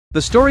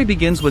The story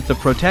begins with the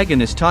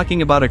protagonist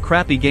talking about a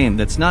crappy game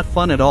that's not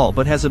fun at all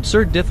but has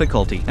absurd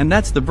difficulty, and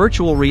that's the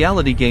virtual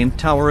reality game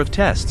Tower of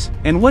Tests.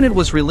 And when it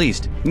was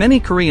released, many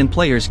Korean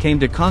players came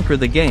to conquer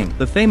the game,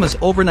 the famous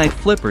overnight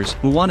flippers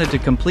who wanted to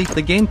complete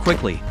the game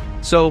quickly.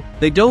 So,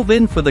 they dove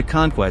in for the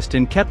conquest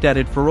and kept at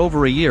it for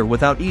over a year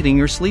without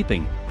eating or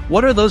sleeping.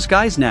 What are those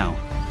guys now?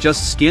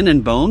 Just skin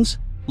and bones?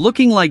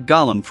 Looking like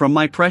Gollum from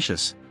My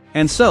Precious.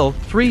 And so,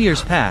 3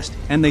 years passed,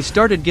 and they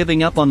started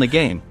giving up on the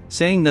game,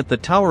 saying that the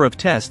Tower of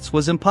Tests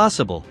was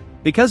impossible.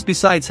 Because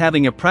besides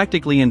having a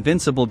practically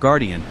invincible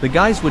guardian, the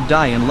guys would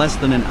die in less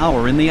than an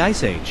hour in the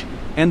Ice Age.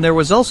 And there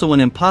was also an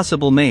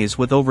impossible maze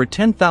with over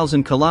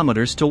 10,000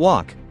 kilometers to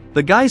walk.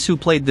 The guys who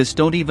played this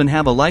don't even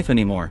have a life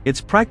anymore. It's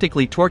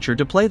practically torture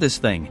to play this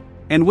thing.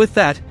 And with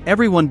that,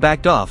 everyone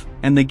backed off,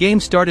 and the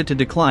game started to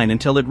decline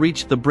until it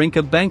reached the brink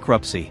of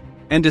bankruptcy.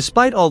 And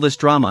despite all this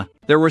drama,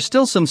 there were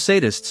still some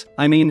sadists,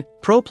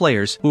 pro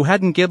players, who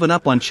hadn't given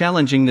up on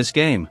challenging this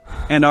game.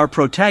 And our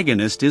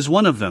protagonist is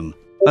one of them.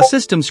 A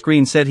system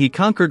screen said he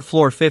conquered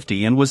floor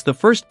 50 and was the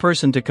first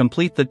person to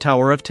complete the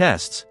Tower of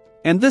Tests.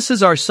 And this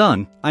is our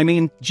son,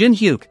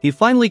 Jinhyuk. He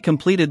finally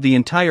completed the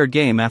entire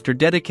game after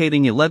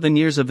dedicating 11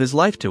 years of his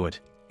life to it.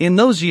 In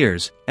those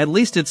years, at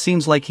least it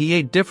seems like he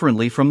ate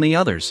differently from the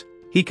others.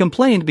 He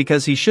complained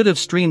because he should have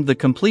streamed the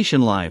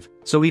completion live,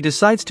 so he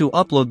decides to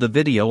upload the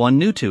video on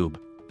Nutuber.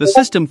 The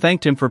system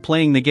thanked him for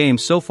playing the game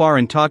so far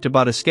and talked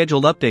about a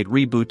scheduled update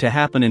reboot to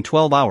happen in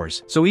 12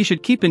 hours, so he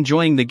should keep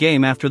enjoying the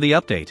game after the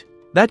update.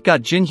 That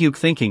got Jinhyuk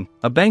thinking,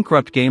 a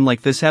bankrupt game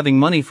like this having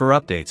money for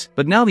updates,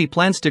 but now he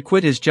plans to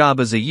quit his job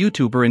as a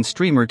YouTuber and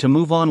streamer to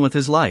move on with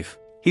his life.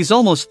 He's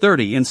almost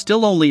 30 and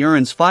still only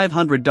earns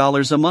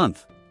 $500 a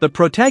month. The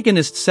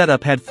protagonist's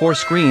setup had 4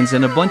 screens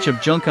and a bunch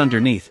of junk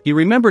underneath. He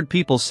remembered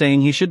people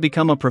saying he should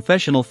become a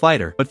professional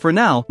fighter, but for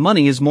now,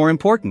 money is more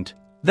important.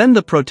 Then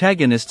the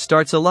protagonist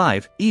starts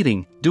alive,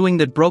 eating, doing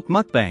that broke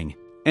mukbang.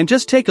 And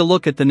just take a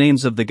look at the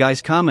names of the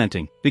guys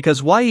commenting,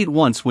 because why eat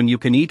once when you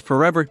can eat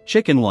forever?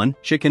 Chicken 1,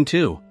 Chicken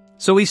 2.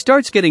 So he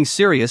starts getting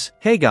serious.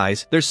 Hey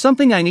guys, there's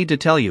something I need to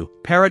tell you.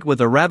 Parrot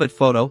with a rabbit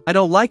photo, I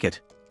don't like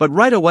it. But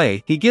right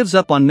away, he gives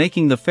up on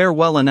making the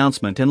farewell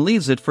announcement and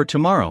leaves it for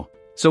tomorrow.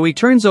 So he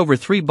turns over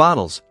 3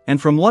 bottles, and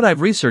from what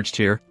I've researched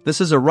here, this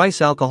is a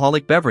rice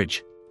alcoholic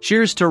beverage.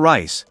 Cheers to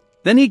rice.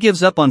 Then he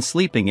gives up on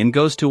sleeping and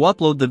goes to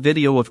upload the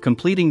video of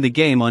completing the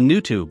game on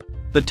Nutuber.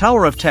 The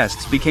Tower of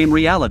Tests became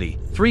reality,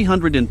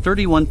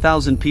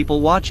 331,000 people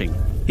watching.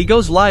 He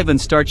goes live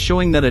and starts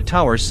showing that a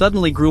tower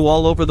suddenly grew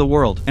all over the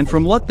world, and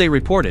from what they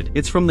reported,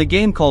 it's from the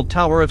game called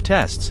Tower of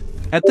Tests.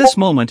 At this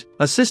moment,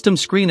 a system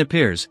screen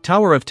appears,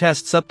 Tower of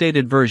Tests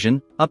updated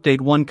version, update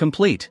 1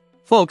 complete.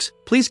 Folks,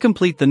 please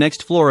complete the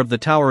next floor of the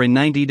tower in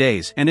 90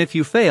 days, and if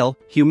you fail,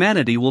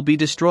 humanity will be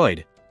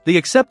destroyed. The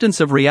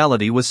acceptance of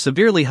reality was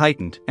severely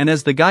heightened, and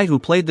as the guy who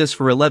played this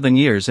for 11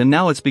 years and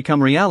now it's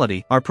become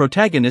reality, our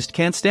protagonist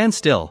can't stand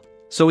still.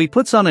 So he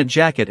puts on a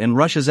jacket and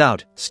rushes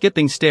out,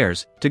 skipping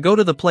stairs, to go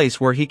to the place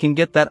where he can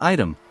get that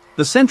item.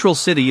 The central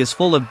city is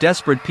full of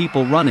desperate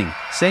people running,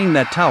 saying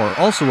that tower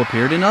also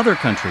appeared in other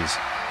countries.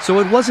 So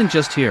it wasn't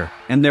just here,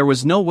 and there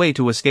was no way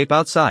to escape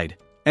outside.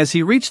 As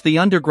he reached the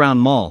underground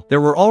mall, there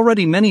were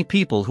already many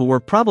people who were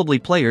probably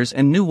players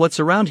and knew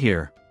what's around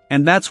here.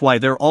 And that's why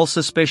they're all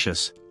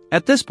suspicious.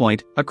 At this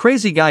point, a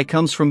crazy guy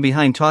comes from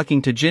behind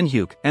talking to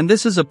Jinhyuk, and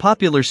this is a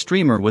popular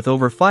streamer with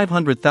over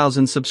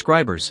 500,000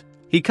 subscribers.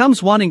 He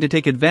comes wanting to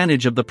take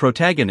advantage of the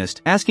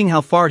protagonist, asking how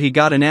far he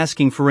got and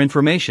asking for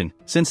information,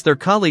 since they're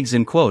colleagues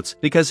in quotes,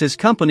 because his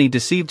company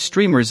deceived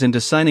streamers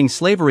into signing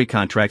slavery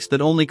contracts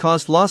that only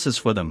caused losses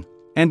for them.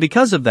 And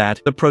because of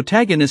that, the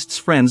protagonist's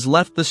friends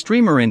left the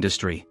streamer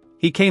industry.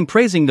 He came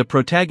praising the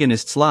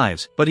protagonist's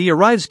lives, but he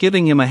arrives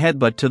giving him a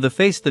headbutt to the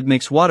face that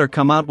makes water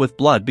come out with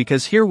blood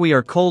because here we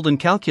are cold and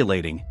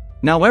calculating.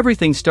 Now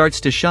everything starts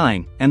to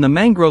shine, and the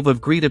mangrove of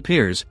greed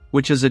appears,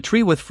 which is a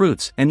tree with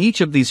fruits, and each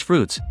of these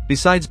fruits,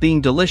 besides being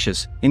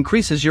delicious,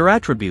 increases your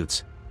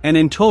attributes. And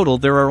in total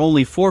there are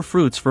only 4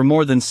 fruits for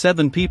more than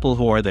 7 people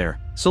who are there,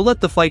 so let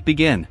the fight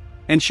begin.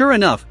 And sure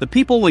enough, the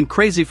people went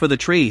crazy for the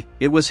tree.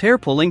 It was hair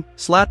pulling,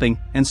 slapping,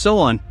 and so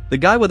on. The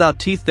guy without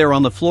teeth there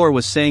on the floor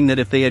was saying that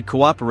if they had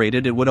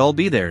cooperated it would all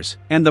be theirs.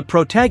 And the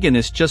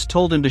protagonist just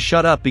told him to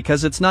shut up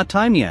because it's not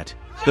time yet.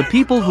 The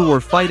people who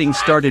were fighting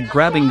started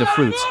grabbing the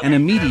fruits and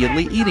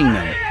immediately eating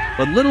them.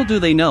 But little do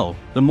they know,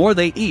 the more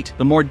they eat,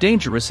 the more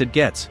dangerous it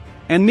gets.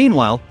 And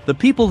meanwhile, the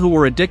people who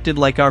were addicted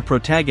like our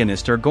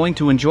protagonist are going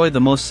to enjoy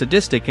the most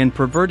sadistic and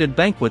perverted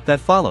banquet that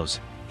follows.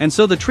 And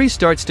so the tree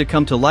starts to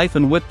come to life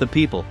and whip the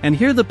people, and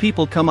here the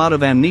people come out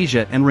of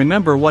amnesia and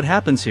remember what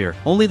happens here.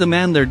 Only the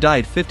man there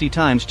died 50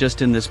 times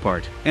just in this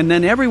part. And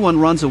then everyone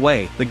runs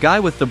away, the guy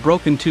with the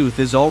broken tooth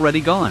is already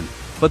gone.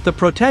 But the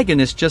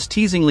protagonist just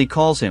teasingly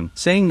calls him,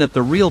 saying that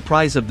the real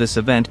prize of this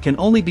event can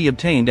only be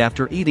obtained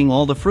after eating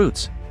all the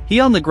fruits. He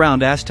on the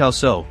ground asked how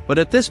so, but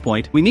at this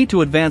point, we need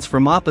to advance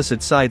from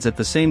opposite sides at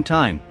the same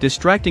time,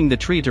 distracting the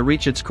tree to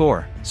reach its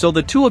core. So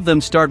the two of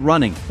them start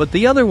running, but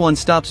the other one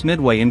stops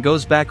midway and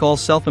goes back all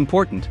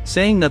self-important,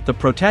 saying that the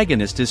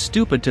protagonist is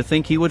stupid to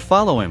think he would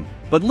follow him.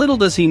 But little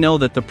does he know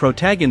that the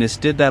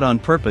protagonist did that on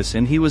purpose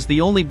and he was the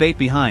only bait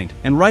behind,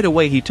 and right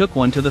away he took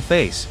one to the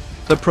face.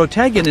 The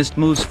protagonist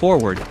moves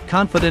forward,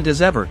 confident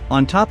as ever,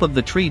 on top of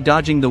the tree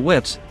dodging the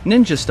whips,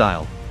 ninja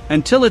style,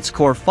 until its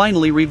core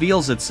finally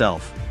reveals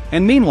itself.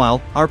 And meanwhile,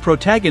 our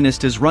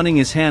protagonist is running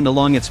his hand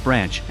along its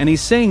branch, and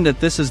he's saying that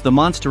this is the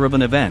monster of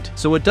an event,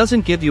 so it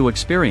doesn't give you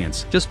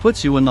experience, just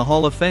puts you in the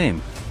Hall of Fame.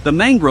 The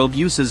mangrove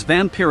uses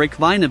vampiric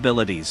vine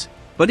abilities.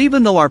 But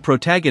even though our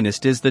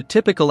protagonist is the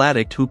typical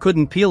addict who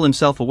couldn't peel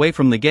himself away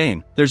from the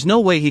game, there's no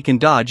way he can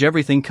dodge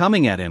everything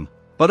coming at him.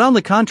 But on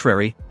the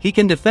contrary, he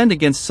can defend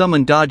against some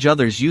and dodge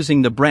others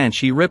using the branch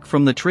he ripped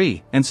from the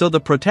tree, and so the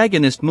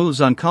protagonist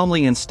moves on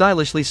calmly and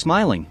stylishly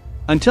smiling.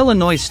 Until a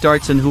noise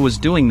starts, and who was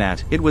doing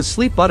that? It was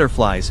sleep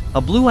butterflies,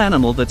 a blue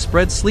animal that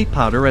spreads sleep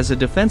powder as a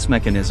defense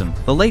mechanism,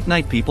 the late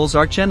night people's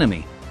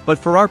archenemy. But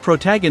for our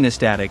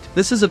protagonist addict,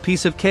 this is a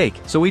piece of cake,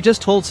 so he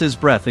just holds his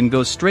breath and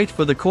goes straight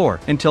for the core,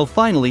 until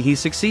finally he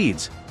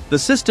succeeds. The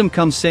system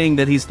comes saying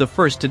that he's the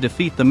first to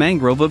defeat the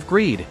mangrove of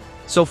greed.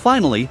 So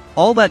finally,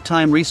 all that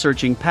time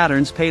researching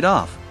patterns paid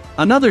off.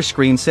 Another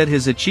screen said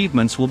his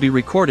achievements will be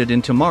recorded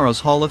in tomorrow's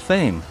Hall of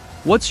Fame.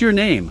 What's your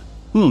name?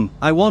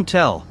 I won't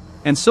tell.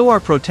 And so our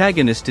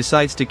protagonist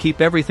decides to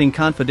keep everything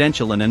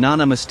confidential in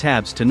anonymous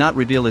tabs to not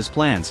reveal his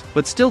plans,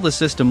 but still the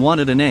system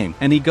wanted a name,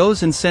 and he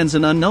goes and sends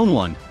an unknown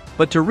one.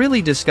 But to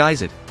really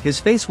disguise it, his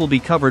face will be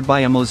covered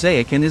by a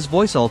mosaic and his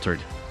voice altered.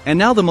 And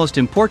now the most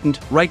important,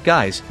 right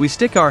guys, we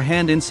stick our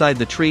hand inside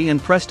the tree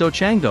and presto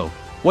chango.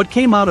 What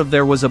came out of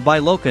there was a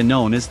biloca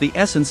known as the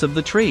essence of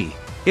the tree.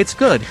 It's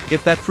good.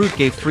 If that fruit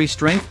gave 3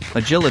 strength,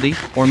 agility,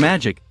 or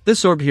magic,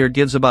 this orb here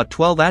gives about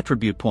 12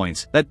 attribute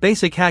points, that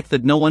basic hack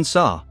that no one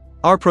saw.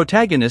 Our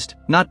protagonist,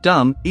 not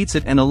dumb, eats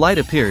it and a light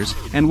appears,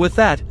 and with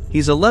that,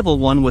 he's a level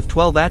 1 with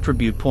 12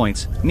 attribute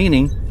points,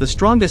 meaning, the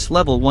strongest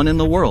level 1 in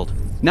the world.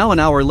 Now an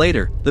hour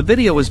later, the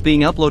video is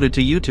being uploaded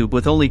to YouTube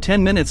with only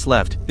 10 minutes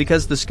left,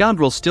 because the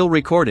scoundrel still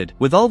recorded.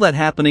 With all that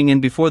happening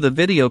and before the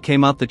video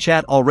came out, the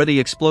chat already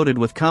exploded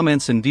with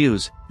comments and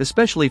views,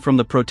 especially from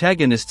the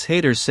protagonist's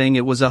haters saying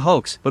it was a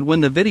hoax, but when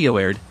the video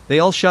aired, they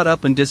all shut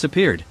up and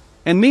disappeared.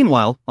 And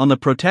meanwhile, on the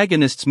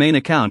protagonist's main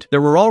account,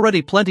 there were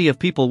already plenty of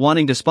people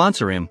wanting to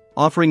sponsor him,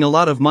 offering a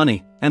lot of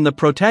money, and the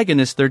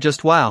protagonist there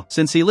just wow,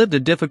 since he lived a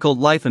difficult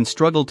life and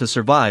struggled to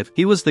survive,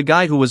 he was the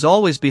guy who was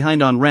always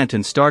behind on rent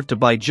and starved to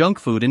buy junk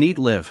food and eat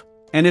live.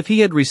 And if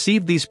he had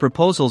received these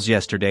proposals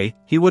yesterday,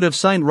 he would have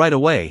signed right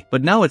away,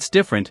 but now it's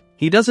different,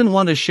 he doesn't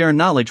want to share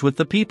knowledge with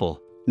the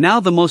people. Now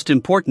the most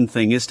important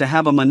thing is to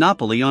have a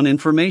monopoly on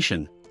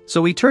information.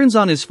 So he turns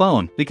on his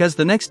phone, because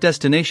the next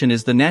destination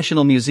is the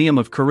National Museum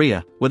of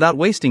Korea, without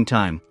wasting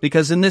time,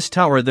 because in this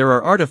tower there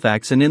are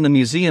artifacts and in the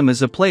museum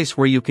is a place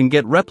where you can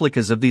get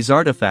replicas of these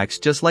artifacts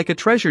just like a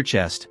treasure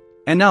chest.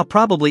 And now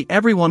probably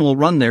everyone will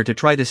run there to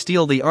try to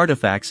steal the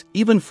artifacts,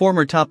 even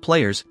former top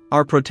players.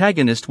 Our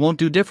protagonist won't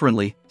do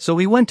differently, so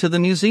he went to the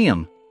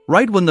museum.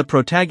 Right when the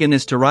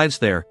protagonist arrives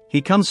there,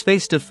 he comes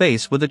face to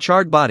face with a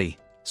charred body.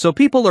 So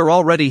people are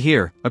already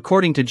here,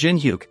 according to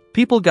Jinhyuk.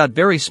 People got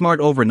very smart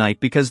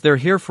overnight because they're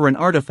here for an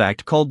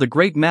artifact called the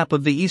Great Map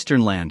of the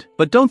Eastern Land.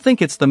 But don't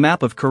think it's the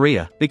map of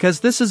Korea, because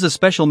this is a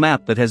special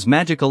map that has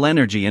magical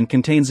energy and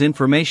contains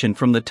information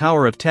from the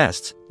Tower of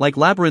Tests, like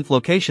labyrinth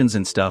locations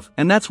and stuff,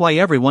 and that's why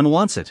everyone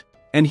wants it.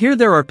 And here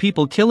there are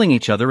people killing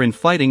each other and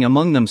fighting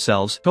among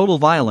themselves, total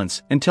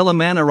violence, until a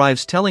man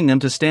arrives telling them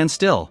to stand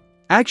still.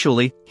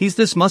 Actually, he's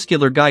this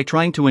muscular guy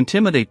trying to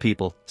intimidate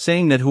people,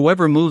 saying that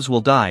whoever moves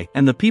will die,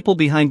 and the people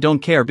behind don't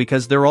care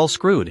because they're all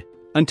screwed.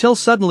 Until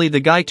suddenly the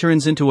guy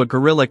turns into a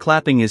gorilla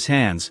clapping his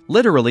hands.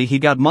 Literally he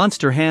got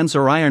monster hands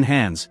or iron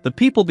hands. The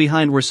people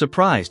behind were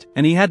surprised,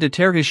 and he had to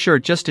tear his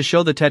shirt just to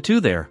show the tattoo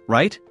there,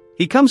 right?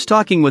 He comes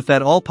talking with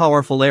that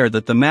all-powerful air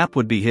that the map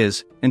would be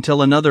his,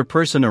 until another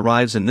person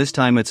arrives, and this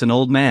time it's an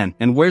old man,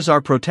 and where's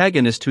our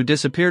protagonist who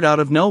disappeared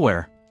out of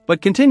nowhere? But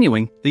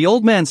continuing, the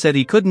old man said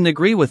he couldn't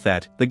agree with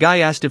that. The guy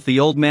asked if the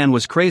old man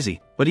was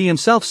crazy, but he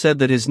himself said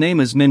that his name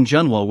is Min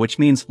Junwo, which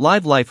means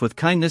live life with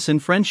kindness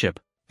and friendship.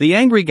 The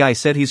angry guy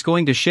said he's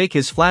going to shake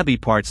his flabby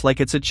parts like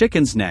it's a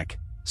chicken's neck.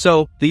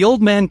 So, the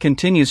old man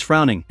continues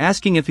frowning,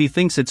 asking if he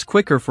thinks it's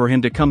quicker for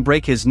him to come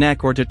break his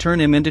neck or to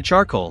turn him into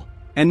charcoal.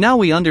 And now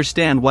we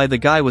understand why the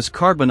guy was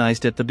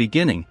carbonized at the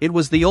beginning. It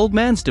was the old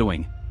man's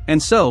doing.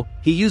 And so,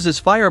 he uses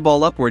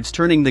fireball upwards,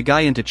 turning the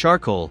guy into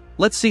charcoal.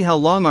 Let's see how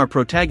long our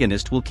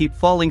protagonist will keep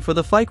falling for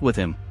the fight with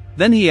him.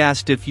 Then he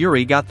asked if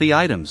Yuri got the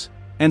items.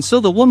 And so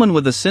the woman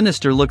with a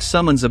sinister look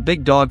summons a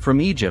big dog from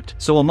Egypt,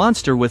 so a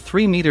monster with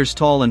 3 meters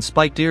tall and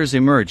spiked ears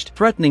emerged,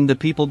 threatening the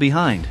people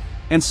behind.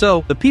 And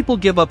so, the people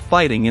give up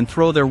fighting and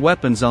throw their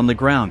weapons on the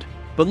ground.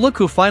 But look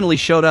who finally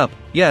showed up.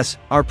 Yes,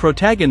 our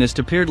protagonist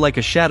appeared like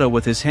a shadow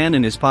with his hand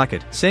in his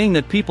pocket, saying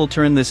that people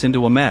turned this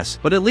into a mess,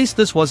 but at least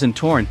this wasn't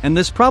torn, and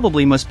this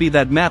probably must be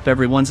that map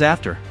everyone's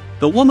after.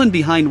 The woman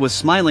behind was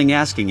smiling,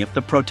 asking if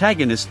the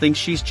protagonist thinks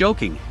she's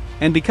joking.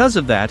 And because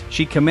of that,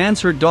 she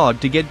commands her dog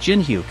to get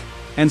Jinhyuk.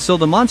 And so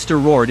the monster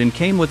roared and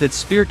came with its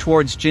spear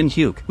towards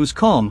Jinhyuk, who's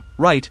calm,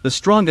 right, the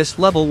strongest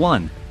level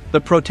 1. The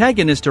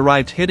protagonist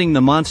arrived hitting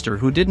the monster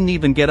who didn't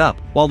even get up,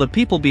 while the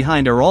people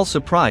behind are all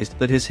surprised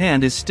that his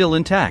hand is still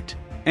intact.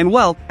 And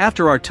well,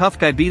 after our tough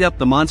guy beat up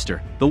the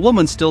monster, the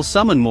woman still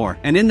summoned more,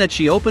 and in that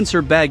she opens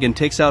her bag and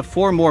takes out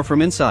 4 more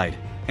from inside.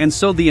 And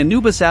so the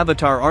Anubis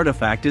avatar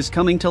artifact is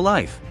coming to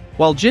life.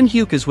 While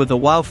Jinhyuk is with a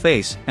wow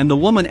face, and the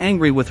woman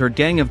angry with her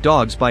gang of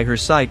dogs by her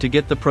side to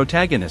get the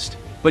protagonist.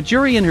 But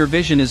Yuri in her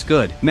vision is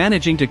good,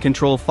 managing to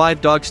control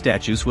 5 dog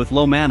statues with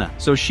low mana,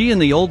 so she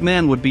and the old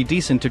man would be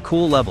decent to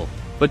cool level.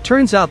 But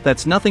turns out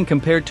that's nothing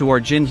compared to our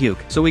Jinhyuk,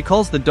 so he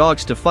calls the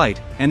dogs to fight,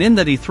 and in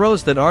that he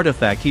throws that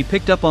artifact he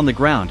picked up on the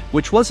ground,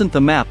 which wasn't the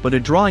map but a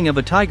drawing of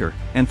a tiger,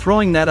 and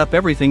throwing that up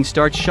everything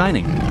starts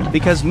shining.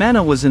 Because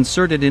mana was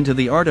inserted into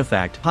the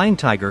artifact, Pine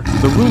Tiger,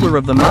 the ruler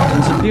of the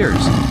mountains appears.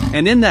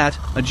 And in that,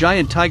 a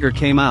giant tiger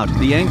came out,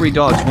 the angry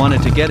dogs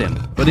wanted to get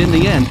him, but in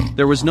the end,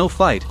 there was no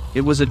fight,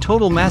 it was a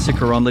total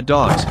massacre on the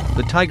dogs,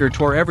 the tiger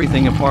tore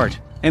everything apart.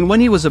 And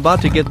when he was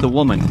about to get the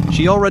woman,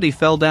 she already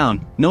fell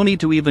down, no need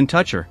to even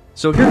touch her.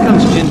 So here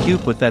comes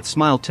Jinhyuk with that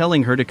smile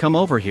telling her to come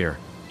over here.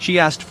 She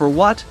asked for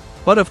what?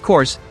 But of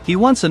course, he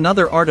wants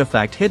another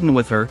artifact hidden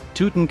with her,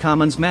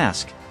 Tutankhamun's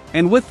mask.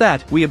 And with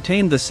that, we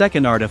obtained the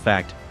second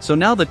artifact, so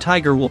now the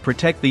tiger will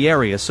protect the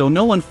area so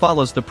no one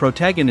follows the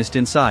protagonist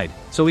inside.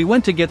 So he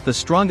went to get the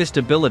strongest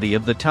ability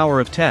of the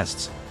Tower of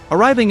Tests.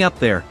 Arriving up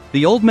there,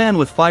 the old man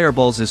with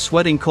fireballs is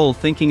sweating cold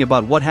thinking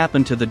about what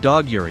happened to the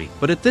dog Yuri,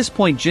 but at this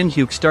point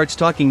Jinhyuk starts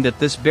talking that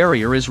this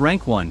barrier is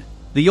rank 1.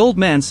 The old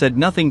man said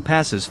nothing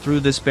passes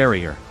through this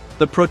barrier.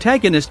 The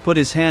protagonist put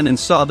his hand and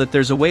saw that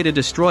there's a way to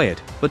destroy it,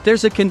 but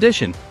there's a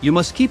condition, you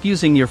must keep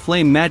using your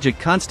flame magic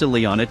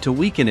constantly on it to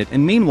weaken it,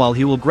 and meanwhile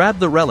he will grab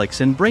the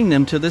relics and bring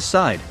them to this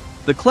side.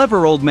 The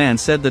clever old man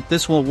said that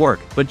this will work,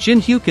 but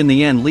Jinhyuk in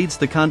the end leads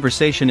the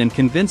conversation and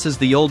convinces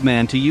the old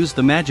man to use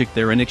the magic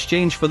there in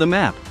exchange for the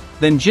map.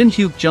 Then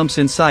Jinhyuk jumps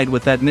inside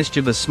with that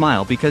mischievous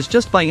smile because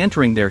just by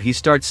entering there he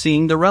starts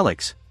seeing the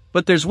relics.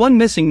 But there's one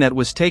missing that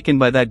was taken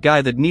by that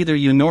guy that neither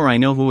you nor I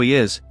know who he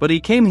is, but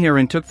he came here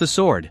and took the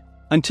sword.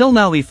 Until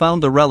now he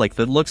found the relic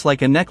that looks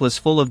like a necklace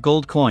full of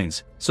gold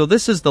coins, so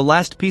this is the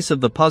last piece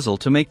of the puzzle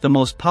to make the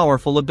most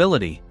powerful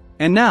ability.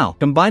 And now,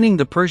 combining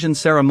the Persian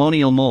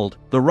ceremonial mold,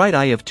 the right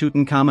eye of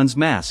Tutankhamun's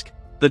mask,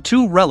 the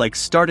 2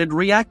 relics started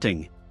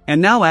reacting. And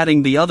now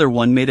adding the other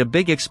one made a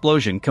big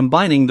explosion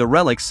combining the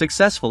relics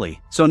successfully.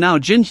 So now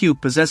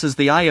Jinhyuk possesses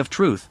the Eye of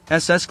Truth,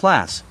 SS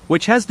class,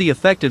 which has the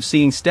effect of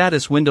seeing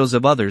status windows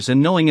of others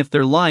and knowing if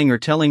they're lying or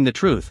telling the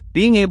truth,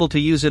 being able to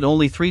use it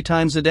only 3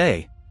 times a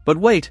day. But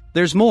wait,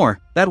 there's more,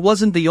 that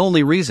wasn't the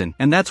only reason,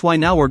 and that's why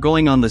now we're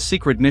going on the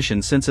secret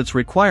mission since its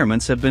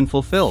requirements have been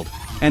fulfilled.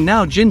 And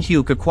now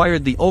Jinhyuk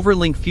acquired the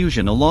Overlink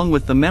Fusion along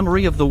with the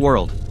Memory of the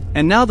World.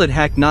 And now that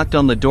Hack knocked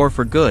on the door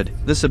for good,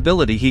 this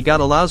ability he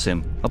got allows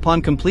him,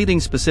 upon completing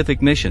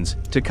specific missions,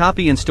 to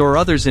copy and store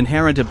others'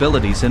 inherent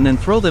abilities and then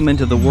throw them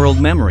into the world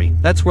memory.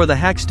 That's where the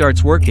hack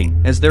starts working,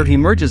 as there he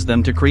merges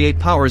them to create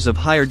powers of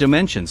higher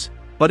dimensions.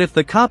 But if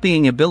the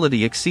copying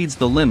ability exceeds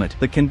the limit,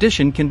 the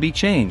condition can be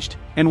changed.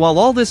 And while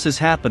all this is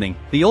happening,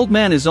 the old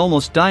man is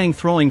almost dying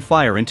throwing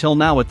fire until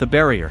now at the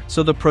barrier,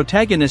 so the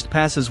protagonist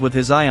passes with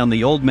his eye on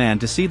the old man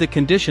to see the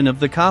condition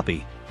of the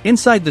copy.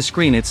 Inside the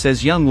screen it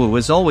says Youngwoo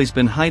has always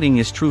been hiding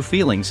his true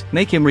feelings,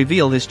 make him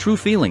reveal his true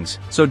feelings.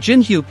 So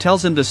Jinhyuk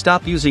tells him to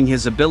stop using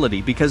his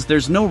ability because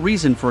there's no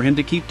reason for him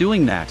to keep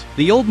doing that.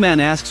 The old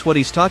man asks what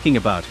he's talking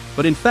about,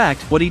 but in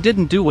fact, what he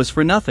didn't do was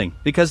for nothing,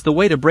 because the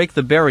way to break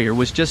the barrier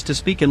was just to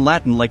speak in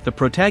Latin like the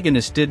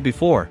protagonist did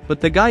before,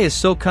 but the guy is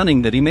so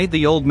cunning that he made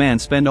the old man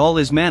spend all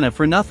his mana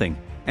for nothing.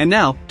 And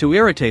now, to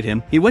irritate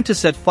him, he went to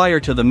set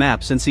fire to the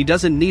map since he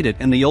doesn't need it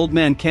and the old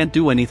man can't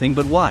do anything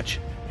but watch.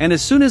 And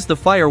as soon as the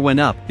fire went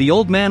up, the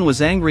old man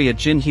was angry at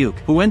Jinhyuk,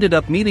 who ended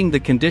up meeting the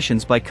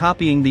conditions by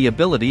copying the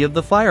ability of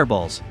the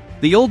fireballs.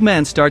 The old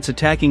man starts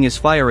attacking his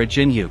fire at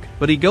Jinhyuk,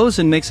 but he goes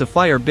and makes a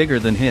fire bigger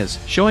than his,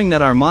 showing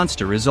that our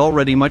monster is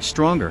already much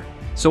stronger.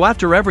 So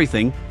after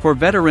everything, 4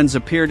 veterans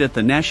appeared at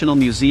the National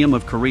Museum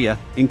of Korea,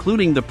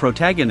 including the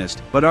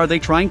protagonist, but are they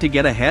trying to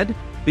get ahead?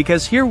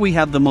 Because here we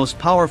have the most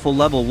powerful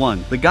level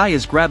 1, the guy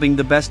is grabbing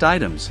the best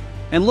items.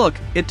 And look,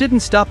 it didn't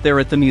stop there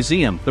at the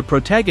museum, the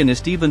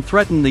protagonist even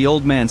threatened the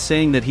old man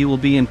saying that he will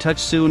be in touch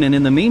soon and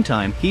in the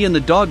meantime, he and the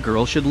dog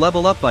girl should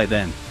level up by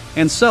then.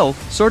 And so,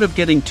 sort of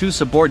getting 2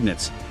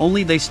 subordinates,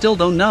 only they still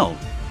don't know.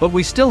 But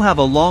we still have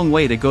a long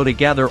way to go to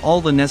gather all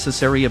the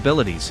necessary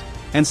abilities.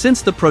 And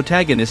since the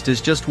protagonist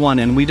is just one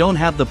and we don't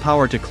have the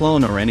power to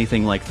clone or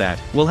anything like that,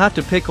 we'll have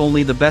to pick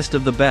only the best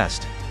of the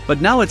best. But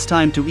now it's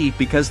time to eat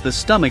because the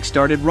stomach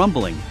started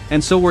rumbling.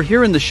 And so we're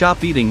here in the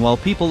shop eating while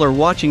people are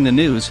watching the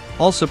news,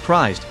 all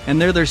surprised,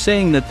 and they're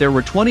saying that there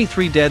were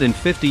 23 dead and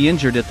 50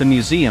 injured at the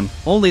museum,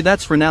 only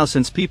that's for now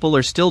since people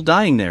are still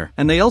dying there,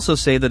 and they also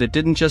say that it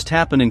didn't just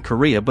happen in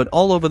Korea but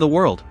all over the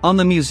world. On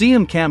the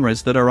museum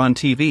cameras that are on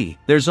TV,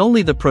 there's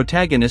only the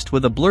protagonist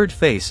with a blurred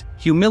face,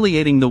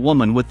 humiliating the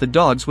woman with the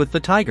dogs with the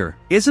tiger.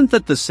 Isn't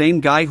that the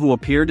same guy who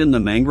appeared in the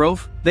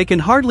mangrove? They can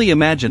hardly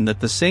imagine that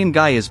the same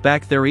guy is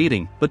back there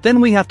eating, but then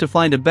we have have to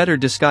find a better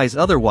disguise,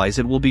 otherwise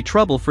it will be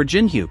trouble for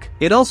Jinhyuk.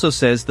 It also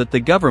says that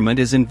the government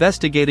is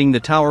investigating the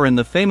tower and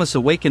the famous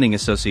Awakening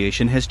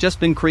Association has just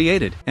been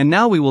created, and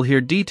now we will hear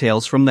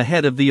details from the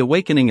head of the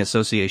Awakening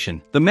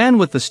Association. The man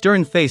with the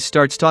stern face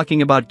starts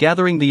talking about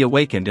gathering the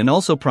awakened and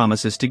also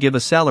promises to give a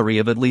salary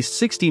of at least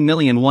 60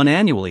 million won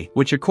annually,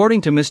 which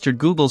according to Mr.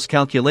 Google's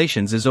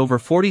calculations is over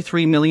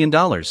 $43 million.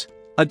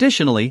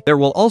 Additionally, there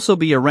will also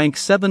be a rank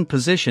 7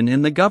 position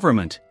in the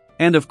government.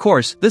 And of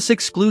course, this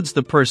excludes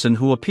the person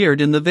who appeared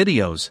in the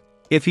videos.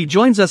 If he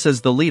joins us as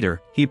the leader,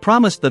 he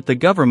promised that the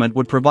government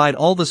would provide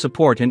all the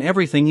support and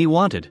everything he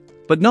wanted.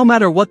 But no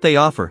matter what they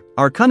offer,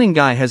 our cunning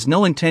guy has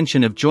no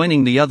intention of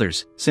joining the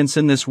others, since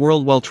in this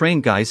world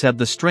well-trained guys have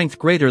the strength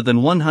greater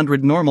than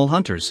 100 normal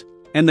hunters.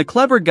 And the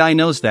clever guy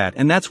knows that,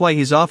 and that's why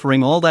he's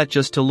offering all that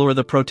just to lure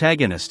the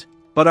protagonist.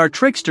 But our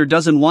trickster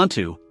doesn't want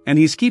to, and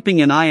he's keeping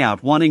an eye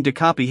out wanting to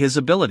copy his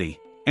ability.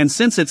 And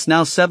since it's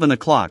now 7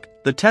 o'clock,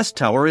 the test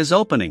tower is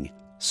opening.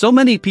 So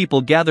many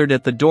people gathered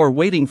at the door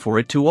waiting for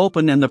it to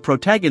open and the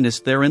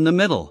protagonist there in the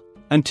middle.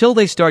 Until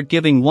they start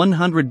giving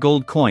 100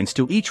 gold coins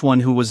to each one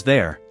who was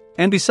there.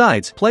 And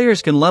besides,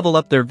 players can level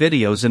up their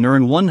videos and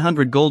earn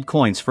 100 gold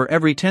coins for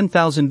every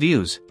 10,000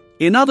 views.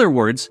 In other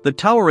words, the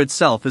tower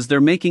itself is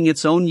they're making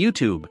its own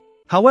YouTube.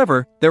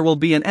 However, there will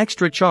be an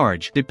extra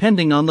charge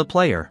depending on the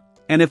player.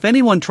 And if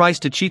anyone tries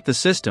to cheat the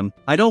system,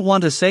 I don't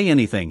want to say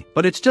anything,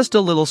 but it's just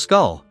a little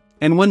skull.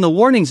 And when the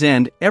warnings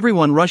end,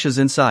 everyone rushes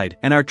inside,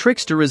 and our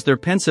trickster is there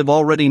pensive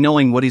already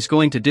knowing what he's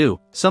going to do,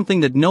 something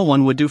that no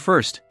one would do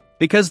first.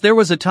 Because there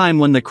was a time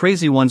when the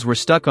crazy ones were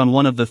stuck on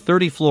one of the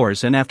 30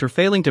 floors and after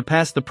failing to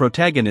pass the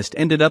protagonist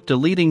ended up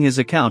deleting his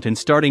account and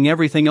starting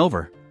everything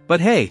over.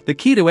 But hey, the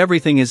key to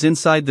everything is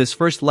inside this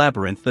first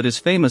labyrinth that is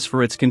famous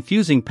for its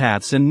confusing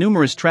paths and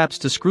numerous traps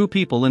to screw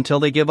people until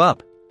they give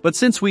up. But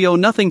since we owe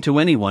nothing to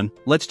anyone,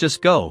 let's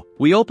just go.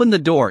 We open the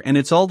door and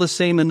it's all the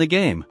same in the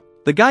game.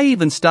 The guy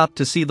even stopped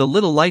to see the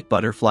little light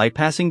butterfly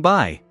passing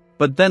by.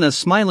 But then a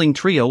smiling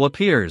trio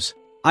appears.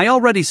 I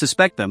already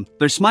suspect them,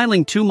 they're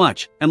smiling too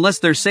much, unless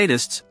they're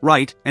sadists,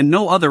 right, and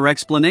no other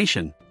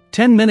explanation.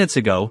 10 minutes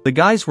ago, the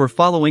guys were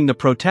following the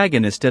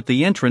protagonist at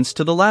the entrance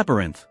to the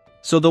labyrinth.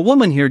 So the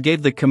woman here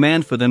gave the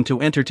command for them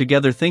to enter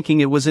together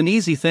thinking it was an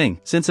easy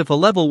thing, since if a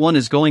level 1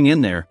 is going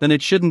in there, then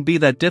it shouldn't be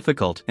that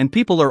difficult, and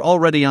people are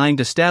already eyeing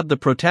to stab the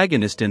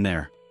protagonist in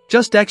there.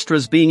 Just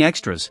extras being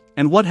extras,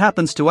 and what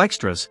happens to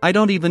extras, I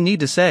don't even need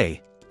to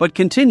say. But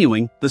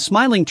continuing, the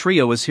smiling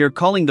trio is here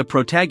calling the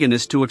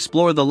protagonist to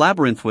explore the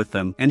labyrinth with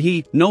them, and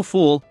he, no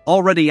fool,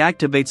 already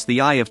activates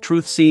the Eye of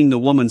Truth seeing the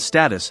woman's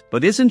status,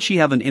 but isn't she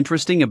have an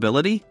interesting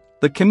ability?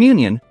 The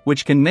Communion,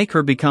 which can make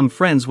her become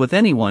friends with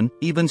anyone,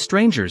 even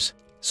strangers.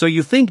 So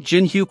you think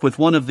Jinhyuk with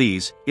one of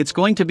these, it's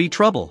going to be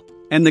trouble.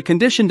 And the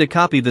condition to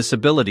copy this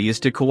ability is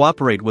to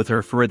cooperate with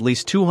her for at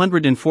least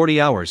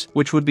 240 hours,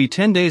 which would be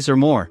 10 days or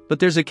more, but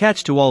there's a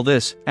catch to all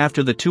this,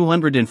 after the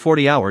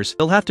 240 hours,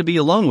 he'll have to be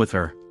alone with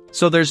her.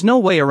 So there's no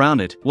way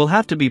around it, we'll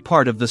have to be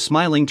part of the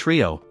smiling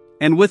trio.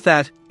 And with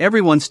that,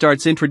 everyone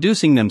starts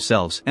introducing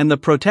themselves and the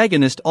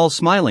protagonist all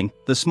smiling,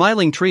 the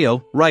smiling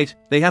trio, right,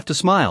 they have to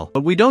smile,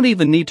 but we don't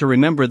even need to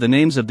remember the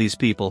names of these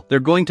people,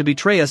 they're going to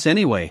betray us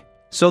anyway.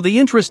 So the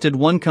interested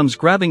one comes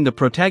grabbing the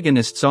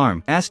protagonist's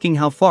arm, asking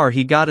how far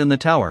he got in the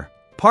tower.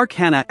 Park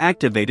Hana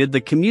activated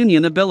the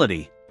Communion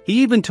ability.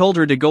 He even told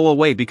her to go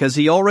away because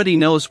he already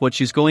knows what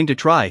she's going to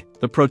try.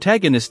 The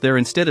protagonist there,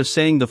 instead of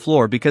saying the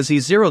floor because he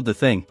zeroed the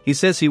thing, he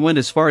says he went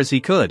as far as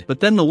he could, but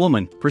then the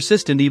woman,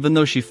 persistent even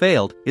though she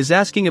failed, is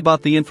asking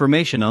about the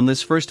information on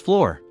this first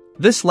floor.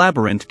 This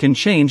labyrinth can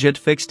change at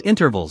fixed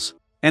intervals.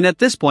 And at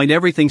this point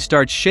everything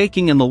starts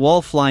shaking and the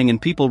wall flying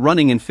and people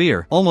running in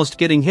fear, almost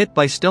getting hit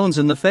by stones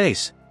in the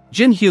face.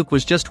 Jinhyuk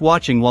was just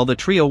watching while the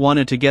trio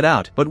wanted to get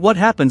out, but what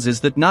happens is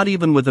that not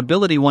even with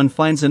ability one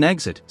finds an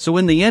exit, so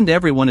in the end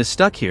everyone is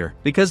stuck here,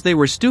 because they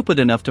were stupid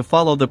enough to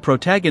follow the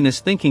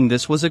protagonist thinking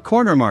this was a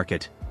corner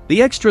market.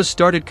 The extras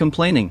started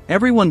complaining,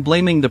 everyone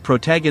blaming the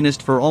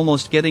protagonist for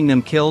almost getting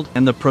them killed,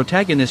 and the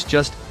protagonist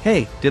just,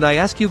 hey, did I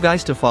ask you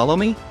guys to follow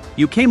me?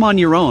 You came on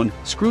your own,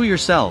 screw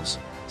yourselves.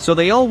 So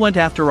they all went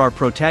after our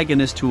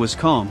protagonist who was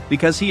calm,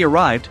 because he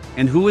arrived,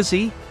 and who is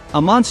he?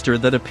 A monster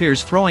that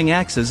appears throwing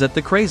axes at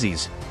the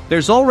crazies.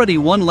 There's already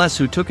one less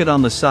who took it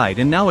on the side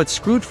and now it's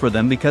screwed for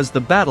them because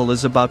the battle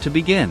is about to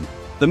begin.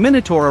 The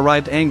Minotaur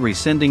arrived angry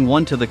sending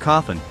one to the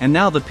coffin and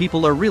now the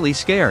people are really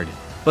scared.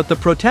 But the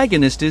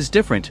protagonist is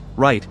different,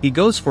 right? He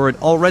goes for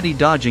it already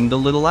dodging the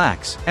little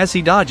axe. As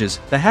he dodges,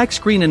 the hack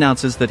screen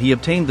announces that he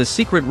obtained the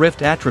secret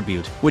rift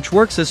attribute, which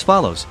works as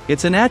follows.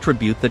 It's an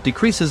attribute that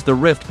decreases the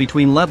rift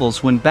between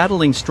levels when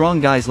battling strong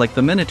guys like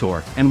the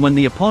Minotaur, and when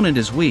the opponent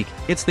is weak,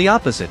 it's the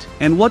opposite.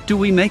 And what do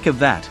we make of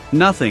that?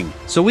 Nothing.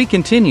 So we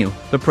continue,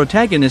 the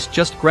protagonist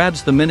just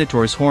grabs the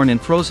Minotaur's horn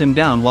and throws him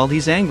down while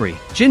he's angry.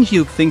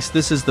 Jinhyuk thinks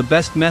this is the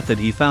best method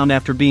he found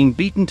after being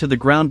beaten to the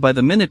ground by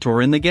the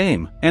Minotaur in the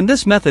game. And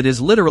this method is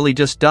literally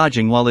just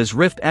dodging while his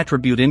rift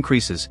attribute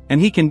increases, and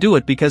he can do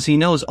it because he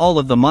knows all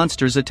of the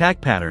monster's attack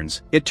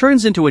patterns. It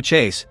turns into a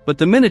chase, but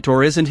the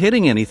Minotaur isn't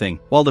hitting anything,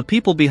 while the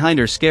people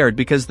behind are scared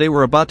because they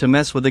were about to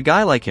mess with a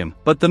guy like him.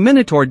 But the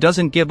Minotaur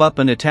doesn't give up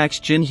and attacks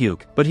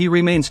Jinhyuk, but he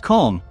remains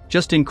calm,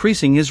 just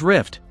increasing his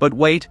rift. But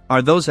wait,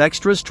 are those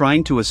extras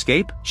trying to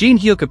escape?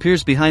 Jinhyuk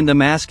appears behind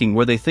them asking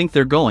where they think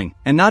they're going,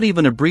 and not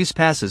even a breeze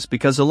passes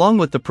because along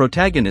with the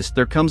protagonist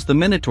there comes the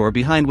Minotaur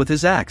behind with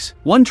his axe.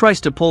 One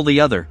tries to pull the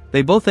other,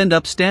 they both end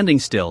up standing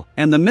still,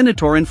 and the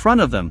Minotaur in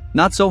front of them,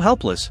 not so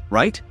helpless,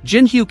 right?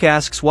 Jinhyuk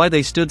asks why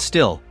they stood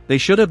still. They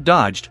should have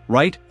dodged,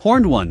 right?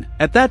 Horned one.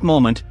 At that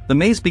moment, the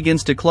maze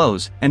begins to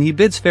close, and he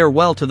bids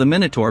farewell to the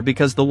Minotaur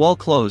because the wall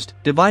closed,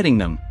 dividing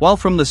them. While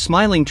from the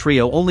smiling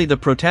trio only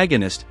the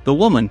protagonist, the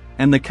woman,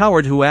 and the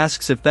coward who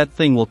asks if that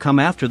thing will come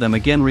after them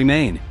again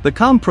remain. The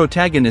calm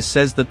protagonist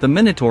says that the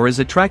Minotaur is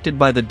attracted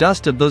by the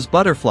dust of those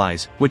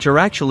butterflies, which are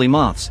actually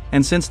moths,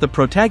 and since the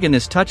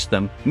protagonist touched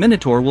them,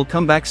 Minotaur will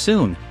come back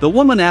soon. The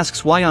woman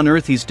asks why on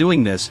earth he's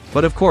doing this,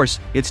 but of course,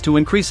 it's to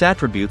increase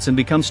attributes and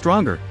become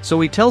stronger. So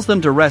he tells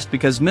them to rest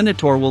because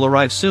Minotaur will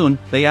arrive soon.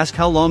 They ask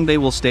how long they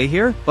will stay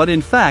here, but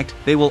in fact,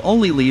 they will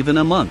only leave in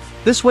a month.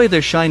 This way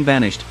their shine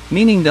vanished,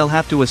 meaning they'll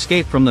have to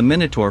escape from the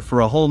Minotaur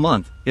for a whole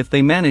month, if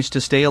they manage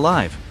to stay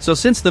alive. So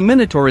since the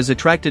Minotaur is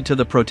attracted to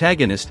the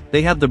protagonist,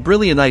 they have the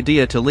brilliant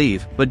idea to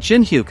leave, but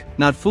Jinhyuk,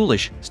 not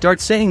foolish,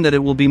 starts saying that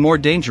it will be more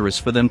dangerous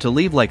for them to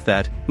leave like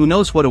that, who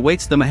knows what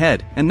awaits them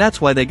ahead, and that's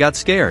why they got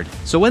scared.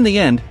 So in the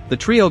end, the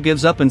trio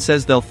gives up and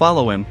says they'll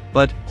follow him,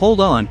 but, hold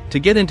on, to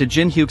get into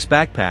Jinhyuk's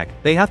backpack,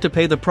 they have to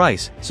pay the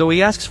price, so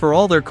he asks for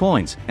all their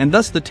coins, and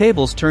thus the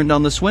tables turned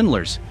on the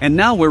swindlers. And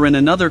now we're in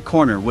another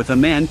corner with a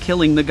man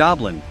killing the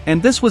goblin.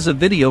 And this was a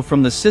video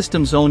from the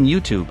system's own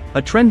YouTube,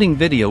 a trending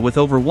video with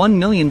over 1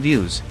 million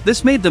views.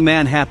 This made the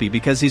man happy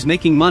because he's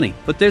making money,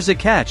 but there's a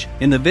catch.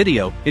 In the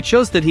video, it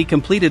shows that he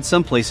completed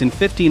someplace in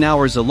 15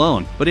 hours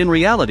alone, but in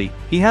reality,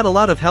 he had a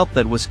lot of help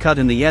that was cut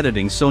in the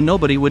editing so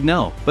nobody would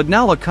know. But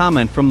now a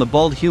comment from the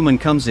bald human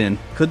comes in,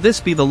 could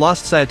this be the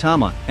lost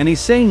Saitama? And he's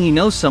saying he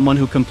knows someone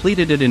who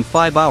completed it in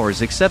 5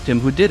 hours except him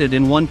who did it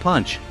in 1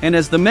 punch. And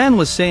as the man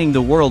was saying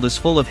the world is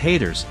full of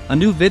haters, a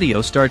new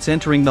video starts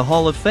entering the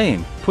Hall of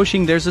Fame,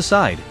 pushing theirs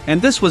aside.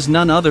 And this was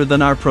none other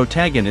than our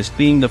protagonist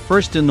being the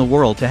first in the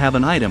world to have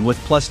an item with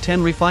plus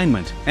 10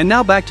 refinement. And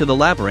now back to the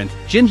labyrinth,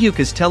 Jinhyuk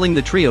is telling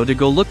the trio to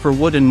go look for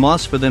wood and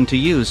moss for them to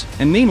use,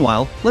 and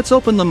meanwhile, let's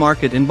open the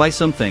market and buy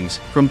some things,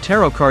 from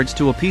tarot cards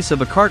to a piece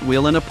of a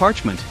cartwheel and a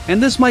parchment.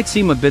 And this might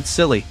seem a bit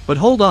silly, but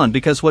hold on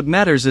because what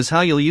matters is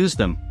how you'll use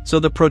them. So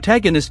the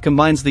protagonist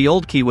combines the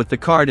old key with the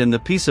card and the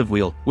piece of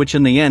wheel, which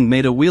in the end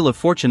made a wheel of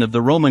fortune of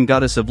the Roman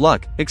goddess of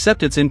luck,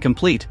 except it's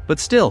incomplete, but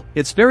still,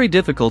 it's very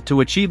difficult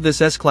to achieve this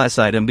S-class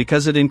item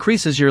because it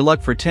increases your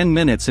luck for 10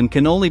 minutes and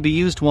can only be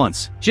used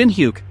once.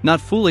 Jinhyuk,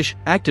 not foolish,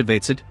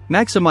 activates it,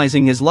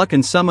 maximizing his luck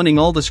and summoning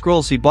all the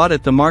scrolls he bought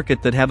at the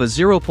market that have a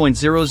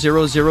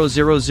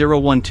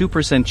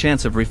 0.0000012%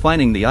 chance of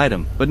refining the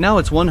item, but now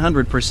it's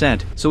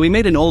 100%, so he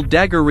made an old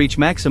dagger reach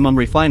maximum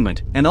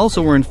refinement, and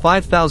also earned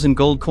 5,000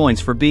 gold coins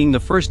for being the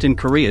first in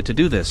Korea to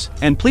do this.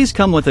 And please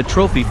come with a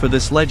trophy for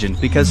this legend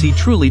because he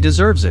truly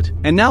deserves it.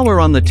 And now we're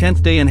on the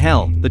 10th day in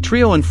hell, the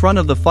trio in front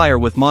of the fire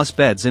with moss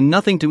beds and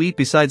nothing to eat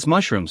besides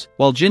mushrooms,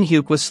 while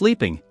Jinhyuk was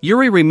sleeping.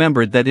 Yuri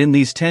remembered that in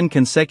these 10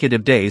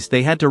 consecutive days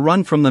they had to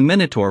run from the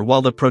Minotaur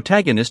while the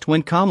protagonist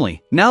went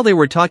calmly. Now they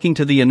were talking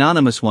to the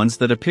anonymous ones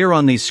that appear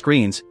on these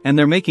screens, and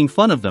they're making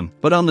fun of them,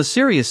 but on the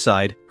serious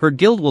side, her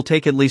guild will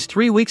take at least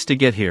 3 weeks to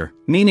get here,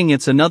 meaning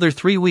it's another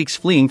 3 weeks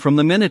fleeing from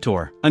the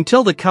Minotaur,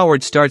 until the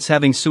coward starts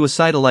having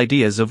suicidal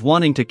ideas of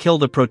wanting to kill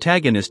the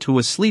protagonist who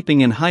was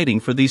sleeping and hiding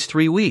for these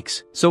 3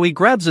 weeks. So he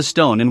grabs a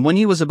stone and when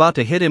he was about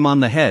to hit him on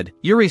the head,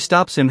 Yuri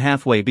stops him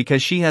halfway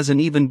because she has an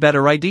even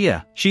better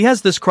idea. She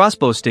has this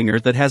crossbow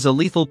stinger that has a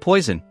lethal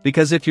poison,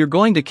 because if you're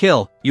going to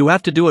kill, you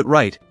have to do it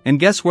right, and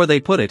guess where they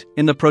put it?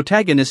 In the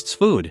protagonist's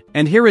food.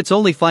 And here it's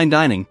only fine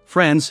dining,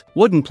 friends,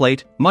 wooden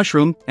plate,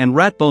 mushroom, and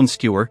rat bone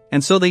skewer,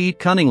 and so they eat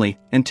cunningly,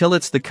 until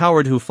it's the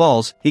coward who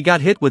falls. He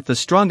got hit with the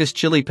strongest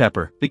chili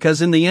pepper,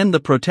 because in the end the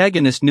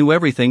protagonist knew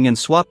everything and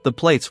swapped the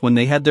plates when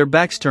they had their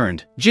backs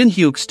turned.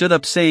 Jinhyuk stood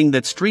up saying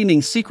that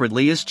streaming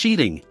secretly is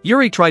cheating.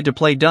 Yuri tried to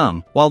play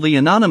dumb, while the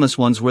anonymous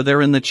ones were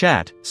there in the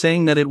chat,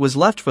 saying that it was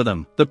left for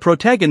them. The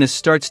protagonist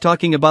starts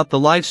talking about the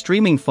live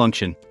streaming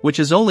function, which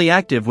is only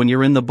active when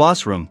you're in the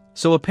boss room.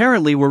 So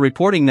apparently we're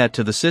reporting that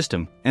to the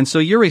system, and so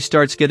Yuri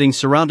starts getting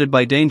surrounded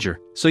by danger.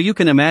 So you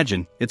can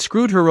imagine, it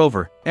screwed her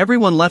over.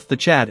 Everyone left the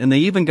chat and they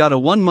even got a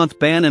 1-month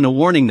ban and a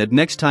warning that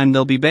next time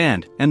they'll be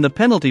banned, and the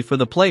penalty for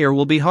the player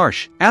will be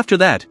harsh. After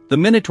that, the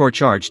Minotaur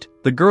charged.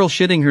 The girl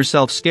shitting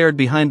herself scared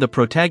behind the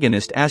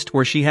protagonist asked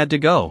where she had to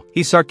go.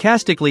 He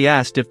sarcastically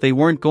asked if they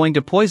weren't going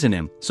to poison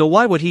him, so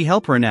why would he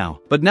help her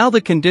now? But now the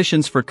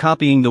conditions for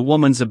copying the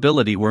woman's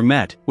ability were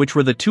met, which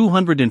were the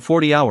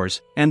 240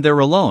 hours, and they're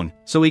alone,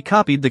 so he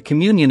copied the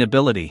communion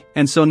ability.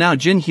 And so now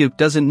Jinhyuk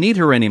doesn't need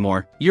her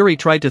anymore. Yuri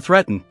tried to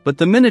threaten, but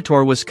the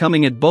Minotaur was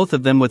coming at both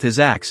of them with his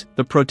axe.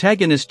 The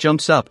protagonist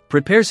jumps up,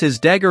 prepares his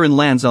dagger and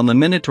lands on the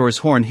Minotaur's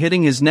horn,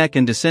 hitting his neck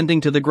and descending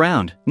to the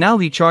ground. Now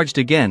he charged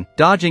again,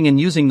 dodging and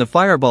using the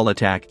fireball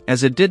attack.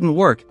 As it didn't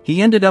work,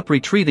 he ended up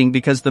retreating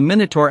because the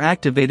Minotaur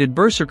activated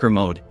Berserker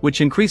mode,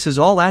 which increases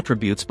all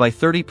attributes by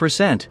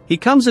 30%. He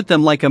comes at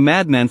them like a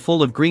madman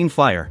full of green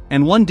fire,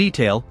 and one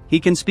detail, he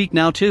can speak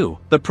now too.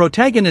 The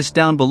protagonist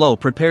down below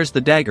prepares the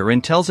dagger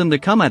and tells him to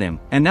come at him,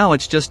 and now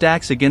it's just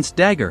axe against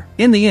dagger.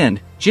 In the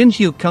end,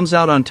 Jinhyuk comes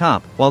out on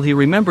top, while he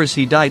remembers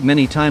he died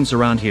many times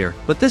around here,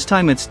 but this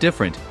time it's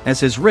different. As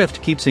his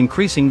rift keeps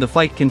increasing, the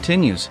fight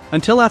continues,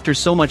 until after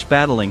so much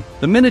battling,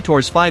 the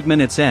Minotaur's 5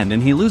 minutes end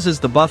and he loses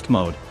the buffed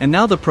mode, and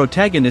now the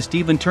protagonist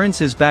even turns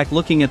his back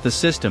looking at the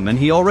system and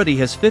he already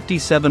has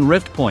 57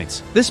 rift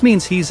points. This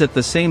means he's at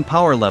the same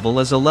power level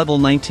as a level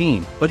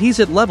 19, but he's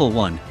at level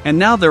 1, and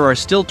now there are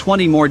still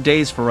 20 more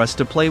days for us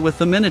to play with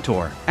the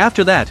Minotaur.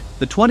 After that,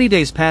 the 20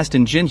 days passed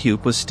and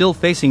Jinhyuk was still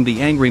facing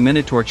the angry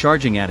Minotaur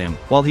charging at him,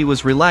 while he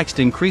was relaxed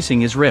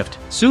increasing his rift.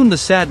 Soon the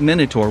sad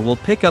Minotaur will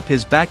pick up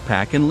his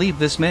backpack and leave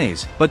this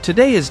maze. But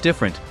today is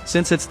different,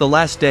 since it's the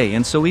last day,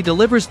 and so he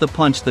delivers the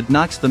punch that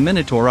knocks the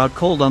Minotaur out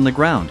cold on the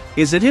ground.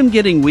 Is it him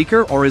getting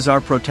weaker, or is our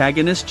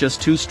protagonist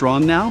just too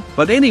strong now?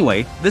 But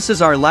anyway, this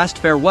is our last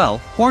farewell,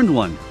 Horned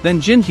One.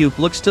 Then Jinhyuk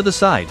looks to the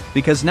side,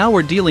 because now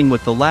we're dealing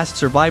with the last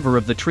survivor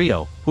of the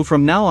trio, who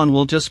from now on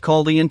we'll just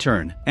call the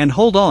intern. And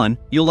hold on,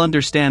 you'll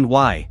understand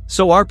why.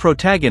 So our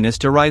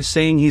protagonist arrives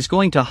saying he's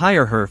going to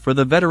hire her for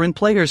the veteran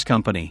players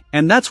company.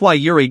 And that's why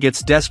Yuri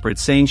gets desperate,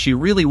 saying she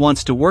really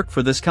wants to work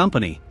for this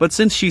company. But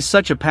since she's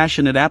such a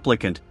passionate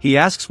applicant, he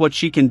asks what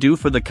she can do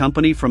for the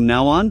company from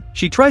now on.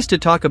 She tries to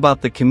talk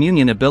about the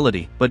communion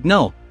ability, but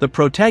no, the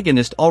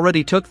protagonist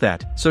already took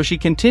that, so she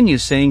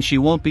continues saying she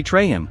won't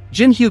betray him.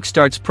 Jinhyuk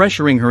starts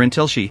pressuring her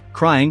until she,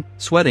 crying,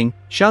 sweating,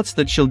 shouts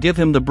that she'll give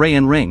him the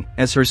Brayan ring,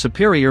 as her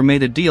superior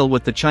made a deal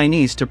with the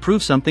Chinese to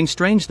prove something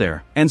strange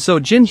there. And so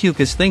Jinhyuk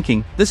is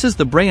thinking, this is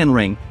the Brayan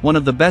ring, one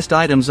of the best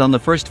items on the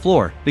first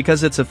floor,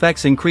 because its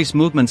effects increase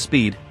movement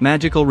speed,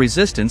 magical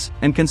resistance,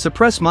 and can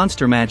suppress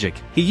monster magic.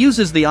 He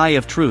uses the Eye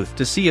of Truth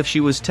to see if she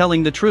was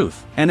telling the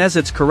truth, and as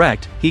it's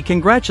correct, he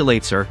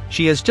congratulates her.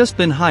 She has just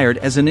been hired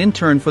as an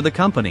intern for the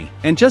company.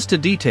 And just a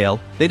detail,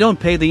 they don't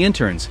pay the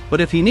interns,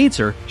 but if he needs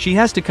her, she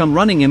has to come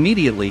running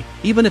immediately,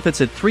 even if it's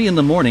at 3 in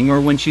the morning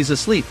or when she's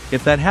asleep.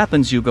 If that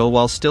happens, you go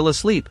while still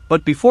asleep.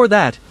 But before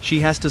that, she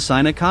has to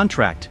sign a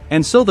contract.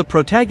 And so the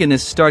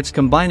protagonist starts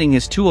combining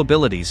his two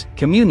abilities,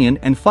 Communion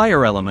and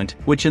Fire Element,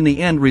 which in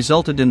the end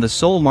resulted in the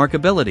Soul Mark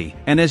ability.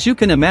 And as you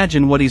can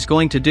imagine what he's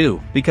going to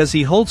do, because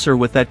he holds her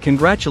with that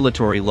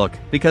congratulatory look,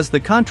 because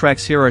the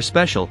contracts here are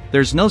special,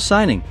 there's no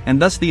signing,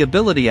 and thus the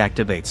ability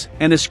activates.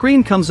 And a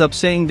screen comes up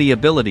saying the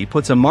ability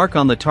puts a mark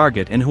on the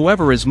target and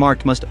whoever is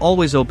marked must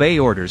always obey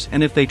orders,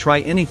 and if they try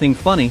anything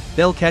funny,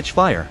 they'll catch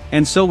fire.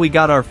 And so we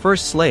got our first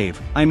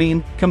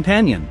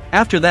companion.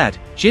 After that,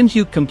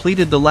 Jinhyuk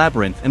completed the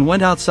labyrinth and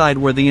went outside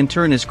where the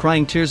intern is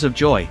crying tears of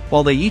joy,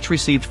 while they each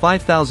received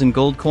 5,000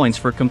 gold coins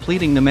for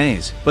completing the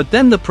maze. But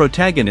then the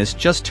protagonist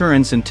just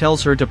turns and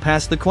tells her to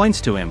pass the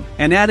coins to him.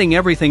 And adding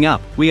everything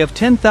up, we have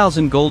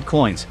 10,000 gold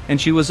coins,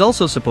 and she was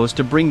also supposed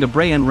to bring the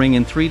Brayan ring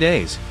in 3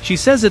 days. She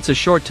says it's a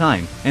short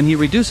time, and he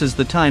reduces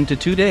the time to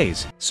 2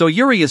 days. So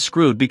Yuri is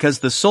screwed because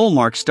the soul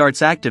mark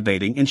starts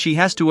activating and she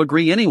has to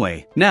agree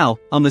anyway. Now,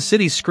 on the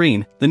city's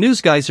screen, the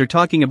news guys are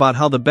talking about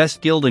how the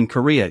best guild in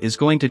Korea is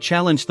going to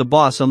challenge the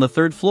boss on the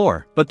 3rd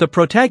floor. But the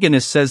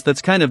protagonist says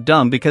that's kind of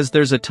dumb because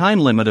there's a time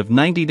limit of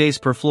 90 days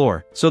per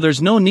floor, so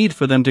there's no need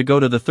for them to go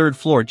to the 3rd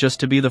floor just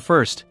to be the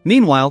first.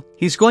 Meanwhile,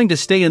 he's going to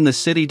stay in the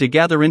city to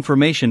gather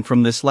information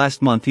from this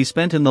last month he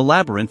spent in the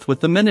labyrinth with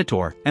the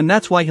Minotaur, and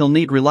that's why he'll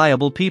need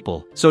reliable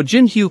people. So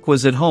Jinhyuk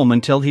was at home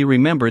until he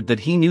remembered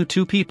that he knew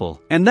 2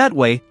 people, and that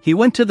way, he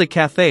went to the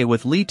cafe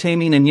with Lee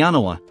Taemin and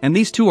Yanoa, and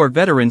these 2 are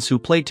veterans who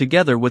played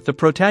together with the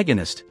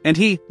protagonist. And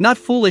he, not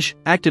foolish,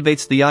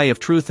 activates the Eye of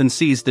Truth and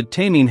sees that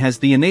Taemin has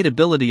the innate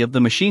ability of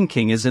the Machine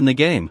King is in the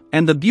game,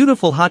 and the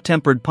beautiful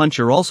hot-tempered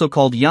puncher also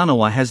called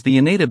Yanoa has the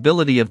innate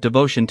ability of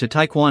devotion to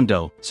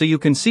Taekwondo, so you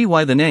can see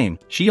why the name,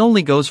 she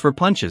only goes for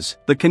punches.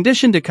 The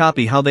condition to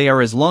copy how they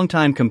are as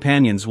longtime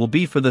companions will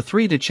be for the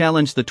 3 to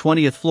challenge the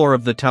 20th floor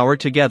of the tower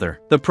together.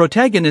 The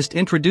protagonist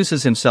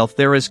introduces himself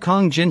there as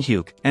Kong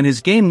Jinhyuk, and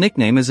his game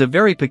nickname is a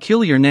very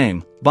peculiar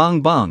name,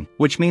 Bong Bong,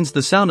 which means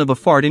the sound of a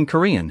fart in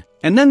Korean.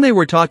 And then they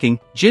were talking,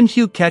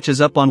 Jinhyuk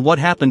catches up on what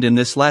happened in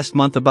this last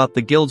month about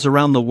the guilds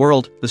around the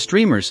world, the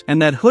streamers,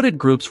 and that hooded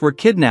groups were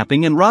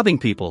kidnapping and robbing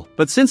people.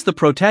 But since the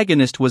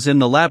protagonist was in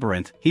the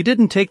labyrinth, he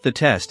didn't take the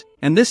test,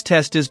 and this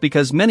test is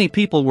because many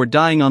people were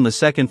dying on the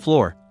second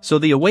floor. So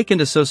the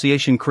Awakened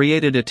Association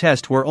created a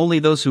test where only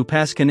those who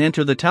pass can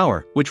enter the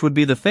tower, which would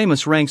be the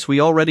famous ranks we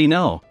already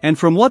know. And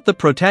from what the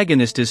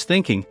protagonist is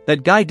thinking,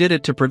 that guy did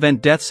it to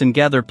prevent deaths and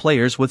gather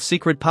players with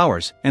secret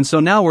powers, and so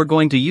now we're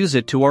going to use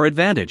it to our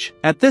advantage.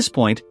 At this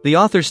point, the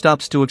author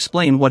stops to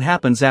explain what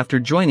happens after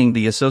joining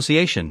the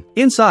association.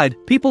 Inside,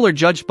 people are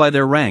judged by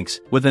their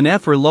ranks. With an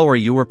F or lower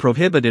you are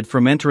prohibited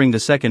from entering the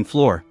second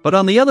floor, but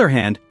on the other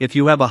hand, if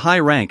you have a high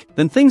rank,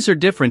 then things are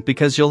different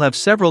because you'll have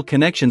several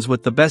connections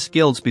with the best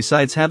guilds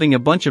besides having a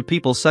bunch of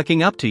people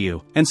sucking up to you.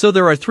 And so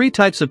there are three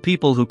types of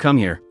people who come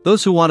here: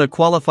 those who want to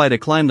qualify to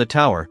climb the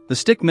tower, the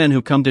stick men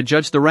who come to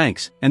judge the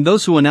ranks, and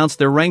those who announce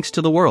their ranks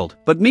to the world.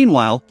 But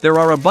meanwhile, there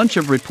are a bunch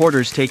of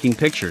reporters taking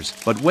pictures.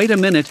 But wait a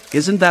minute,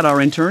 isn't that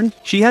our intern?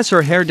 She has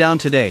her hair down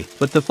today,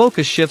 but the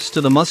focus shifts to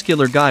the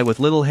muscular guy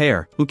with little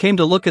hair, who came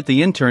to look at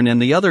the intern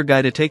and the other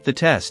guy to take the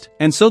test.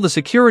 And so the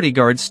security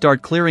guards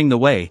start clearing the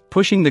way,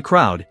 pushing the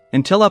crowd,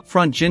 until up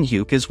front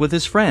Jinhyuk is with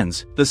his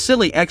friends. The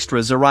silly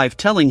extras arrive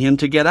telling him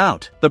to get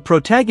out. The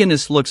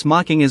protagonist looks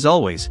mocking as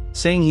always,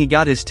 saying he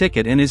got his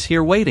ticket and is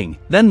here waiting.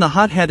 Then the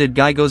hot-headed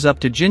guy goes up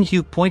to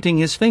Jinhyuk pointing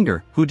his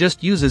finger, who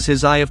just uses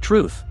his Eye of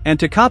Truth. And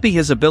to copy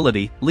his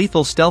ability,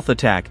 Lethal Stealth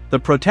Attack, the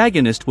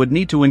protagonist would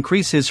need to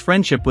increase his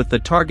friendship with the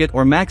target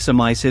or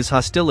maximize his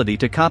hostility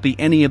to copy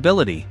any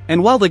ability.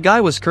 And while the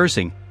guy was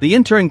cursing, the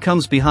intern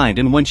comes behind,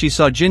 and when she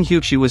saw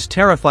Jinhyuk she was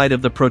terrified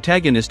of the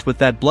protagonist with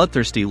that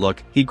bloodthirsty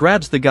look. He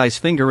grabs the guy's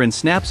finger and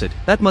snaps it.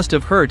 That must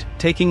have hurt,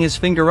 taking his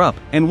finger up.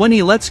 And when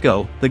he lets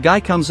go, the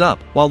guy comes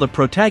up, while the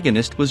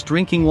protagonist was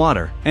drinking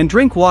water. And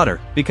drink water,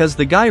 because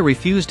the guy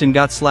refused and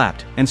got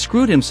slapped, and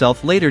screwed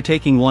himself later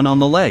taking one on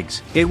the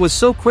legs. It was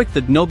so quick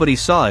that nobody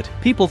saw it.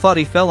 People thought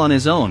he fell on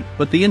his own,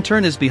 but the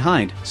intern is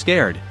behind,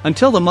 scared.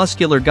 Until the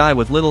muscular guy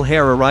with little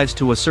hair arrives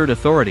to assert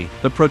authority,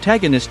 the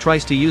protagonist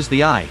tries to use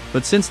the eye,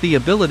 but since the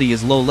ability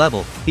is low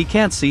level, he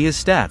can't see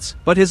his stats.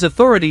 But his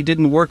authority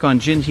didn't work on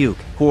Jinhyuk,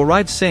 who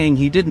arrives saying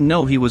he didn't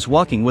know he was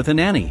walking with a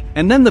nanny.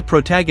 And then the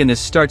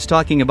protagonist starts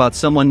talking about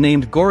someone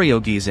named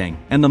Goryeo-gizang,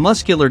 and the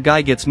muscular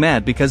guy gets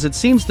mad because it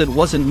seems that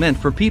wasn't meant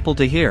for people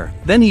to hear.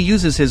 Then he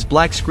uses his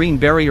black screen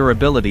barrier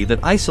ability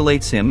that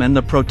isolates him and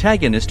the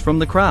protagonist from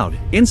the crowd.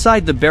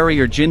 Inside the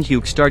barrier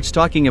Jinhyuk starts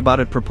talking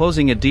about it,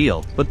 proposing a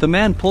deal, but the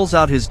man pulls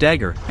out his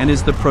dagger, and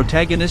is the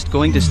protagonist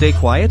going to stay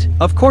quiet?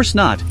 Of course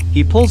not.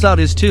 He pulls out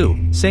his too,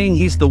 saying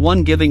he's the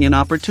one giving an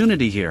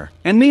opportunity here.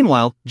 And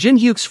meanwhile,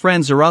 Jinhyuk's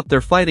friends are out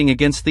there fighting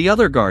against the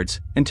other guards,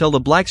 until the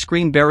black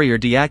screen barrier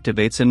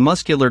deactivates and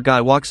muscular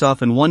guy walks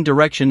off in one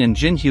direction and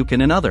Jinhyuk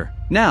in another.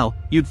 Now,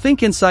 you'd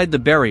think inside the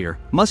barrier,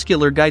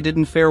 muscular guy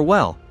didn't fare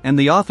well, and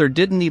the author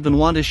didn't even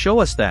want to show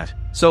us that.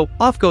 So,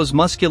 off goes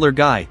muscular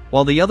guy,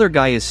 while the other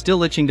guy is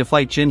still itching to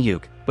fight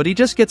Jinhyuk, but he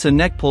just gets a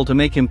neck pull to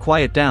make him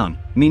quiet down,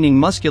 meaning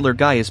muscular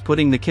guy is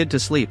putting the kid to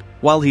sleep,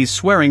 while he's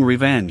swearing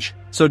revenge.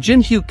 So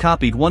Jinhyuk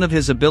copied one of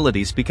his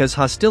abilities because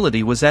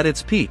hostility was at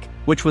its peak,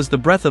 which was the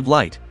Breath of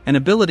Light, an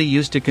ability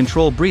used to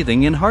control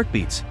breathing and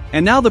heartbeats.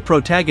 And now the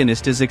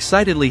protagonist is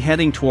excitedly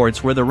heading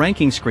towards where the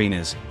ranking screen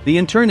is. The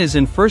intern is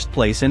in first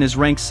place and is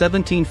ranked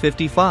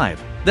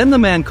 1755. Then the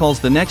man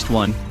calls the next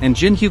one, and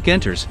Jinhyuk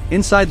enters.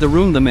 Inside the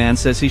room the man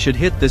says he should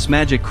hit this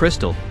magic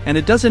crystal, and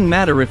it doesn't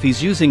matter if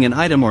he's using an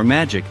item or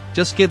magic,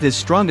 just give his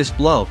strongest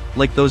blow,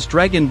 like those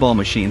Dragon Ball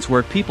machines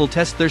where people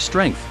test their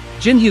strength.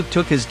 Jinhyuk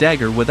took his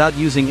dagger without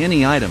using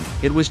any item.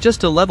 It was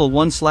just a level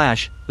 1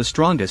 slash, the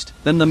strongest.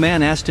 Then the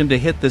man asked him to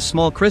hit this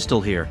small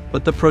crystal here,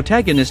 but the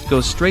protagonist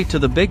goes straight to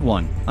the big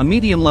one, a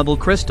medium level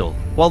crystal.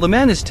 While the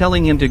man is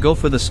telling him to go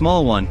for the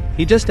small one,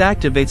 he just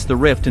activates the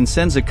rift and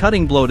sends a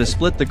cutting blow to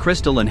split the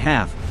crystal in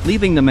half,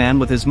 leaving the man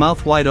with his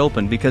mouth wide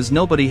open because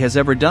nobody has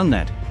ever done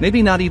that,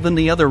 maybe not even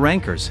the other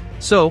rankers.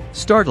 So,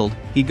 startled,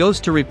 he goes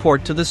to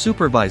report to the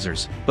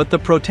supervisors. But the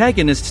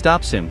protagonist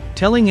stops him,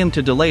 telling him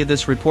to delay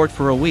this report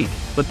for a week,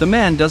 but the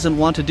man doesn't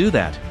want to do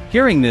that.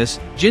 Hearing this,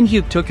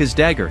 Jinhyuk took his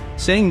dagger,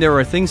 saying there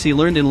are things he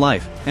learned in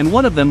life, and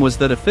one of them was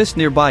that a fist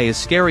nearby is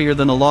scarier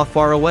than a law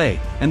far away.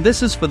 And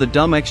this is for the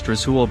dumb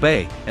extras who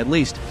obey, at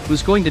least,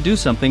 who's going to do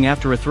something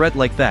after a threat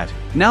like that.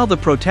 Now the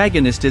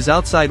protagonist is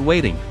outside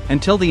waiting,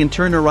 until the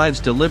intern arrives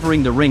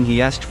delivering the ring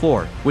he asked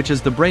for, which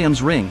is the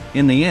Braham's ring.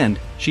 In the end,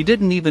 she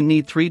didn't even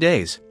need 3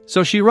 days.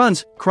 So she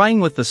runs, crying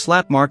with the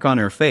slap mark on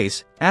her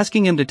face,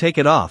 asking him to take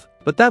it off,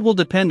 but that will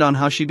depend on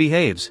how she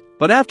behaves.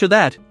 But after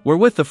that, we're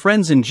with the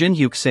friends and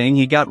Jinhyuk saying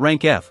he got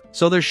rank F,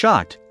 so they're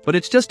shocked, but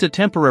it's just a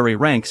temporary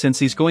rank since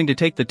he's going to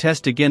take the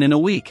test again in a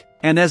week.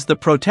 And as the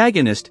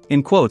protagonist,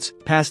 in quotes,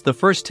 passed the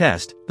first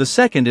test, the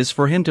second is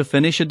for him to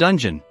finish a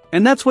dungeon.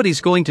 And that's what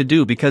he's going to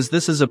do because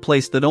this is a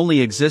place that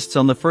only exists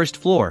on the first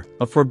floor,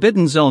 a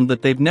forbidden zone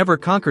that they've never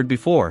conquered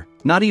before,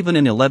 not even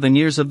in 11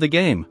 years of the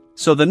game.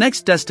 So the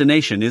next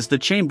destination is the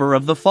Chamber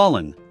of the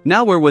Fallen.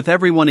 Now we're with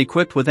everyone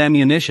equipped with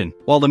ammunition,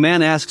 while the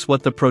man asks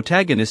what the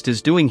protagonist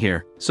is doing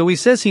here. So he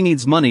says he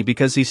needs money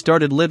because he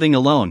started living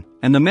alone,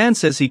 and the man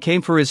says he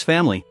came for his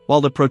family, while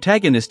the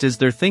protagonist is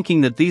there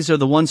thinking that these are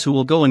the ones who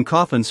will go in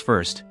coffins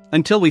first.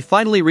 until we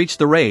finally reach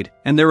the raid,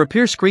 and there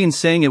appear screens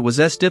saying it was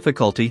S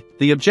difficulty.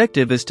 The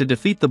objective is to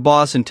defeat the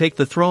boss and take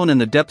the throne in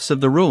the depths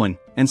of the ruin,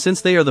 and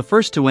since they are the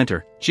first to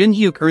enter,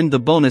 Jinhyuk earned the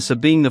bonus of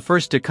being the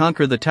first to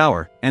conquer the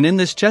tower, and in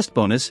this chest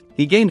bonus,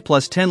 he gained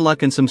plus 10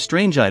 luck and some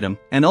strange item,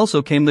 and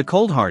also came the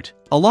cold heart,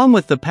 along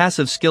with the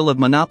passive skill of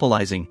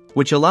monopolizing,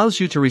 which allows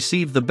you to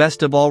receive the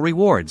best of all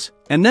rewards.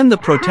 And then the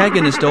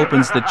protagonist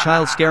opens the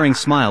child-scaring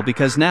smile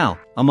because now,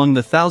 among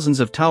the thousands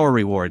of tower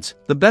rewards,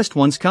 the best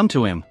ones come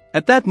to him.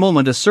 At that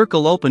moment a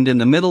circle opened in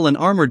the middle and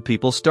armored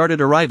people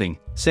started arriving,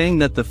 saying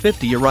that the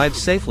 50 arrived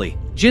safely.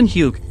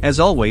 Jinhyuk, as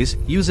always,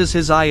 uses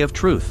his eye of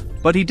truth.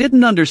 But he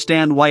didn't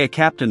understand why a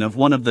captain of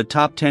one of the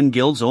top 10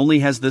 guilds only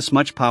has this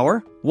much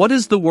power? What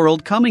is the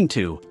world coming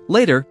to?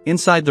 Later,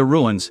 inside the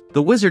ruins,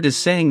 the wizard is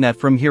saying that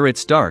from here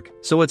it's dark,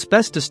 so it's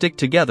best to stick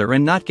together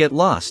and not get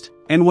lost.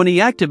 And when he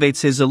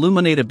activates his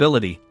illuminate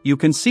ability, you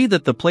can see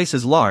that the place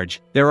is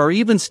large, there are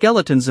even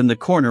skeletons in the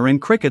corner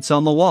and crickets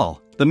on the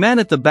wall. The man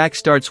at the back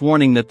starts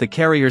warning that the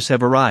carriers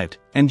have arrived,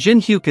 and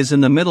Jinhyuk is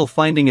in the middle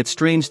finding it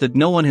strange that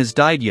no one has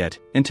died yet,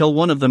 until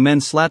one of the men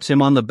slaps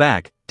him on the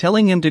back,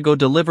 telling him to go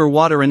deliver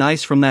water and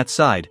ice from that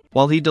side,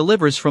 while he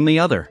delivers from the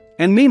other.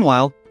 And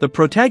meanwhile, the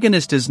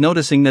protagonist is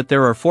noticing that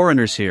there are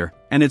foreigners here,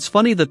 and it's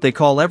funny that they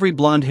call every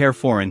blonde hair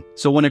foreign,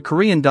 so when a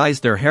Korean dyes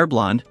their hair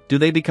blonde, do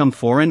they become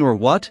foreign or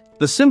what?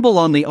 The symbol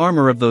on the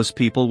armor of those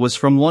people was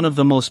from one of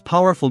the most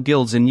powerful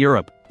guilds in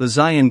Europe, the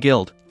Zion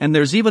Guild, and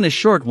there's even a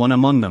short one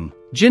among them.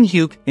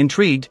 Jinhyuk,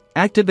 intrigued,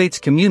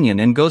 activates communion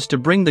and goes to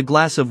bring the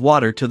glass of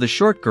water to the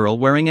short girl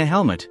wearing a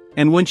helmet.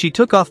 And when she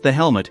took off the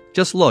helmet,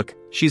 just look,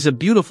 she's a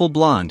beautiful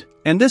blonde.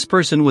 And this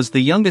person was the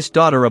youngest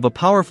daughter of a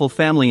powerful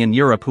family in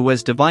Europe who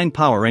has divine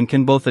power and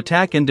can both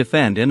attack and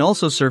defend and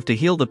also serve to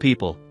heal the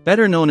people,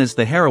 better known as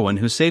the heroine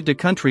who saved a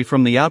country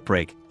from the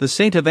outbreak, the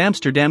Saint of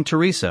Amsterdam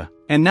Teresa.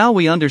 And now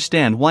we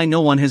understand why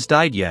no one has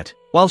died yet.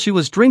 While she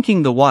was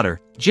drinking the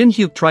water,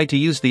 Jinhyuk tried to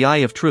use the Eye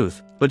of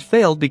Truth, but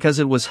failed because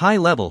it was high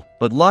level,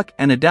 but luck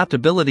and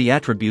adaptability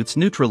attributes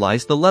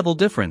neutralized the level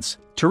difference.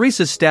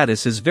 Teresa's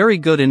status is very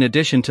good in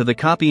addition to the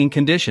copying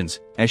conditions,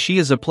 as she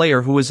is a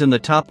player who is in the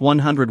top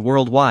 100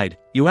 worldwide.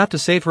 You have to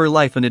save her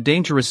life in a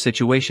dangerous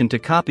situation to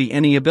copy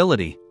any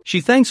ability. She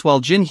thanks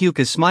while Jinhyuk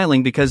is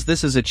smiling because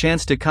this is a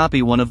chance to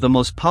copy one of the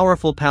most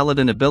powerful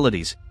paladin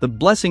abilities, the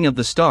Blessing of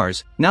the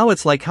Stars. Now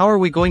it's like, how are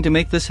we going to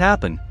make this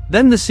happen?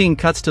 Then the scene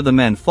cuts to the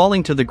men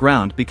falling to the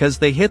ground because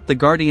they hit the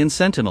Guardian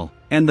Sentinel,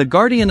 and the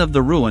Guardian of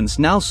the Ruins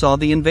now saw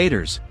the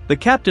invaders. The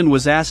captain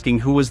was asking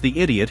who was the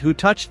idiot who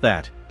touched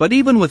that. But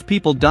even with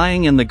people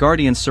dying and the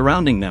Guardians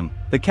surrounding them,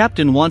 the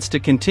captain wants to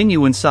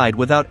continue inside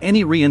without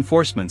any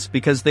reinforcements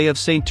because they have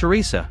Saint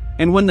Teresa.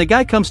 And when the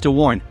guy comes to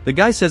warn, the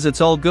guy says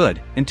it's all good,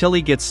 until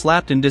he gets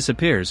slapped and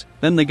disappears.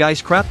 Then the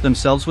guys crap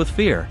themselves with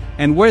fear.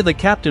 And where the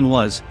captain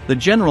was, the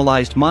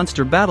generalized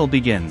monster battle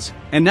begins.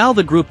 And now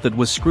the group that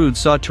was screwed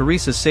saw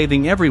Teresa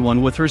saving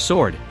everyone with her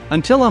sword.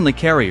 Until on the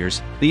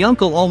carriers, the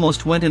uncle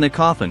almost went in a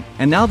coffin,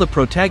 and now the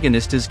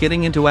protagonist is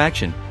getting into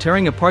action,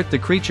 tearing apart the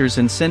creatures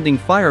and sending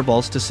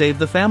fireballs to save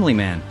the family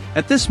man.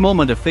 At this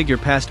moment a figure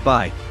passed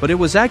by, but it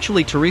was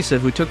actually Teresa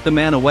who took the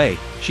man away.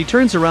 She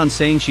turns around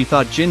saying she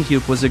thought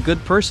Jinhyuk was a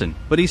good person,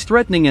 but he's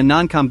threatening a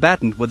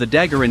non-combatant with a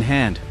dagger in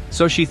hand.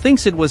 So she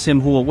thinks it was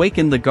him who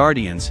awakened the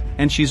Guardians,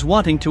 and she's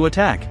wanting to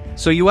attack.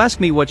 So you ask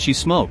me what she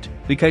smoked,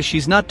 because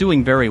she's not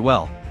doing very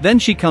well. Then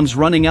she comes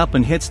running up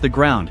and hits the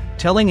ground,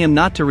 telling him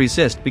not to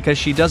resist because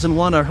she doesn't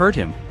want to hurt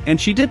him. And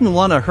she didn't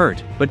want to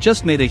hurt, but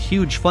just made a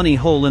huge funny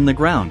hole in the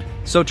ground.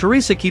 So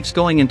Teresa keeps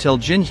going until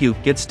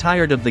Jinhyuk gets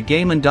tired of the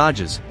game and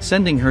dodges,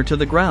 sending her to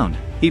the ground.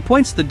 He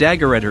points the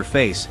dagger at her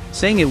face,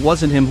 saying it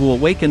wasn't him who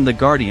awakened the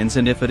Guardians,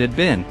 and if it had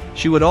been,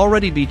 she would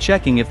already be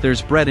checking if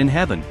there's bread in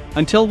heaven.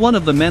 Until one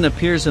of the men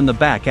appears in the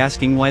back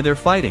asking why they're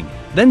fighting.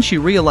 Then she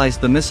realized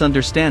the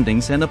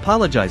misunderstandings and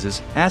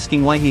apologizes,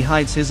 asking why he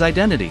hides his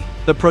identity.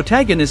 The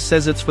protagonist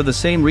says it's for the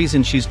same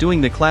reason she's doing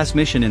the class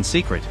mission in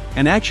secret,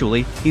 and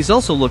actually, he's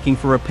also looking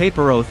for a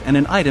paper oath and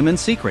an item in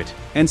secret.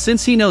 And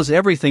since he knows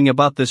everything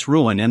about this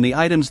ruin and the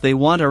items they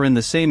want are in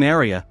the same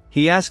area,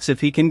 he asks if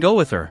he can go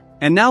with her.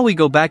 And now we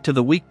go back to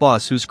the weak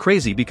boss who's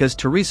crazy because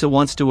Teresa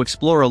wants to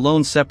explore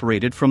alone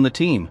separated from the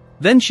team.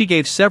 Then she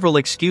gave several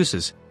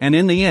excuses, and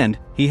in the end,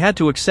 he had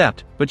to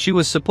accept, but she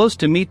was supposed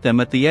to meet them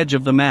at the edge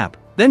of the map.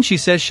 Then she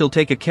says she'll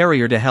take a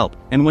carrier to help,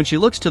 and when she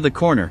looks to the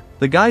corner,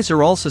 the guys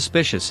are all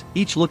suspicious,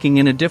 each looking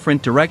in a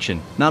different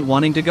direction, not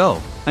wanting to go.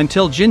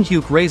 Until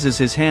Jinhyuk raises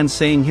his hand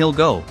saying he'll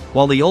go,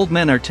 while the old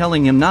men are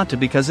telling him not to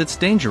because it's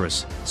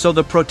dangerous. So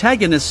the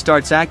protagonist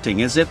starts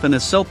acting as if in a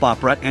soap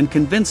opera and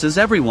convinces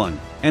everyone.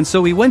 And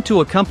so he went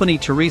to accompany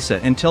Teresa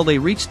until they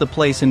reached the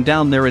place, and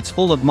down there it's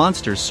full of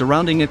monsters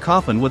surrounding a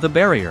coffin with a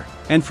barrier.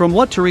 And from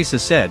what Teresa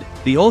said,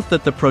 the oath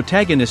that the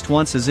protagonist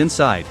wants is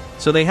inside,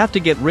 so they have to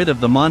get rid of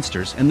the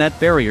monsters and that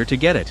barrier to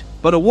get it.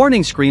 But a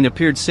warning screen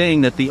appeared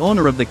saying that the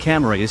owner of the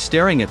camera is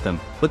staring at them,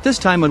 but this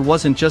time it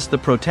wasn't just the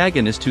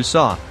protagonist who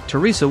saw,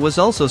 Teresa was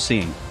also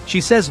seeing. She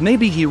says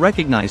maybe he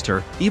recognized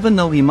her, even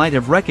though he might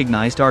have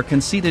recognized our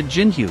conceited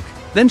Jinhyuk.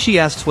 Then she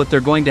asks what they're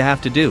going to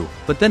have to do,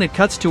 but then it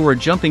cuts to her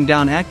jumping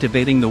down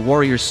activating the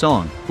warrior's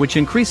song, which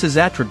increases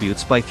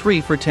attributes by 3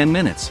 for 10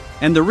 minutes.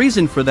 And the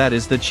reason for that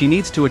is that she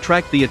needs to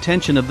attract the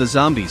attention of the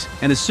zombies,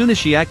 and as soon as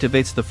she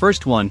activates the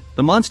first one,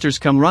 the monsters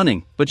come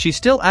running, but she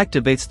still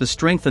activates the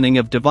strengthening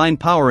of divine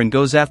power and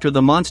goes after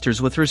the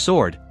monsters with her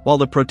sword, while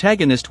the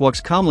protagonist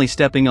walks calmly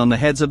stepping on the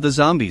heads of the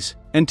zombies.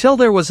 Until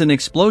there was an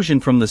explosion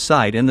from the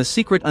side and the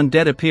secret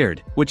undead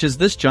appeared, which is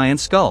this giant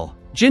skull.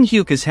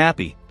 Jinhyuk is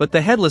happy, but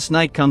the headless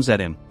knight comes at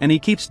him, and he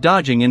keeps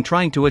dodging and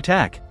trying to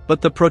attack. But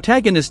the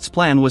protagonist's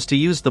plan was to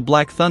use the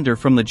black thunder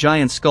from the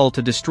giant skull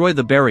to destroy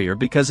the barrier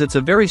because it's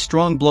a very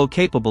strong blow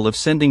capable of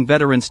sending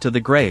veterans to the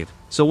grave.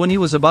 So when he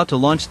was about to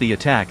launch the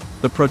attack,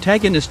 the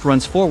protagonist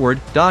runs forward,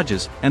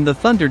 dodges, and the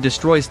thunder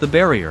destroys the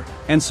barrier.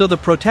 And so the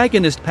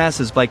protagonist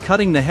passes by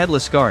cutting the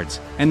headless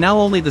guards, and now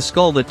only the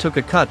skull that took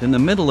a cut in the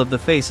middle of the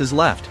face is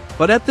left.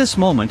 But at this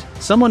moment,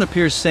 someone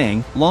appears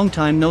saying, "Long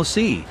time no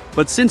see."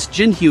 But since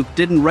Jinhyuk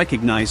didn't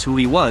recognize who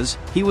he was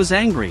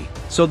angry.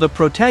 So the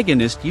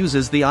protagonist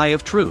uses the Eye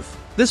of Truth.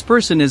 This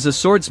person is a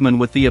swordsman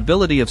with the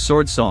ability of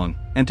Sword Song,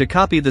 and to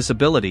copy this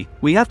ability,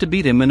 we have to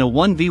beat him in a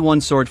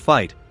 1v1 sword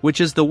fight, which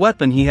is the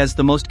weapon he has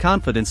the most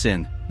confidence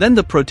in. Then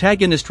the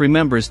protagonist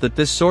remembers that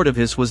this sword of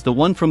his was the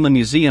one from the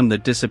museum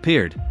that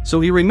disappeared,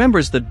 so he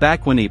remembers that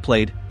back when he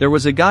played, there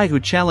was a guy who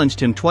challenged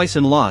him twice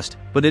and lost,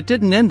 but it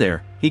didn't end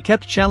there, he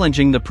kept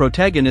challenging the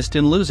protagonist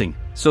and losing.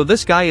 So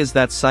this guy is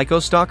that psycho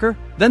stalker?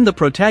 Then the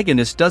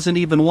protagonist doesn't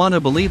even want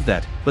to believe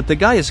that, but the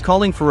guy is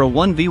calling for a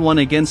 1v1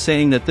 again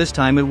saying that this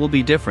time it will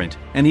be different,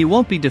 and he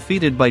won't be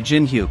defeated by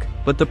Jinhyuk.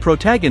 But the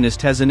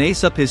protagonist has an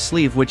ace up his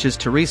sleeve which is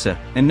Teresa,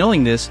 and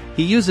knowing this,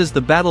 he uses the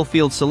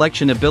battlefield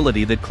selection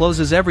ability that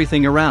closes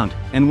everything around,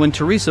 and when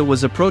Teresa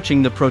was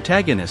approaching the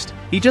protagonist,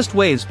 he just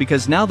waves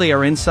because now they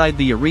are inside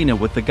the arena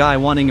with the guy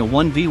wanting a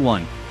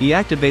 1v1. He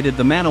activated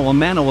the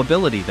Manhwa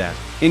ability that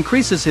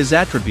increases his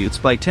attributes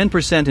by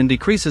 10% and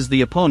decreases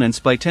the opponent's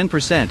by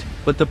 10%,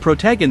 but the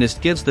protagonist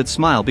gives that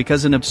smile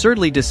because an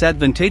absurdly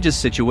disadvantageous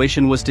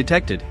situation was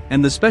detected,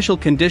 and the special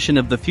condition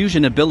of the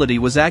fusion ability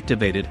was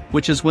activated,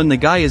 which is when the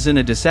guy is in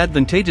a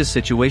disadvantageous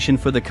situation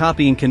for the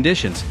copying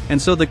conditions,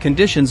 and so the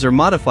conditions are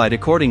modified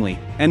accordingly,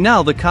 and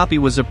now the copy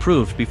was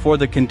approved before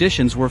the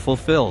conditions were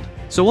fulfilled.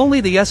 So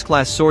only the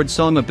S-Class Sword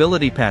Song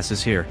ability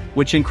passes here,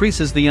 which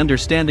increases the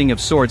understanding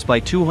of swords by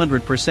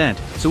 200%,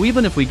 so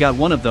even if we got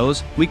one of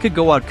those, we could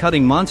go out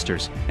cutting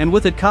monsters, and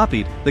with it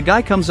copied, the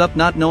guy comes up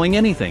not knowing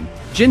anything.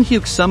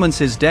 Jinhyuk summons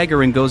his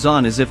dagger and goes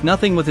on as if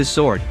nothing with his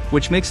sword,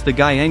 which makes the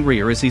guy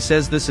angrier as he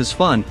says this is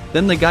fun.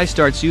 Then the guy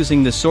starts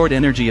using the sword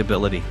energy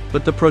ability,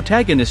 but the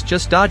protagonist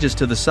just dodges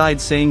to the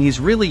side saying he's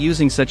really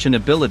using such an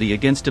ability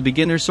against a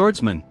beginner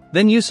swordsman.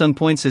 Then Yusung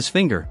points his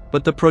finger,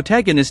 but the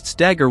protagonist's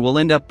dagger will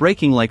end up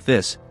breaking like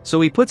this,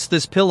 so he puts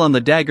this pill on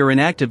the dagger and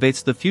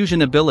activates the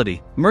fusion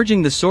ability,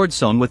 merging the sword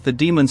zone with the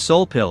demon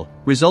soul pill,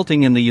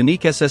 resulting in the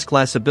unique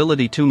SS-class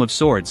ability Tomb of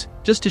Swords,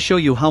 just to show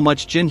you how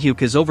much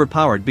Jinhyuk is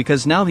overpowered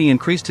because now he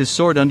increased his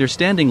sword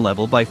understanding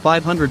level by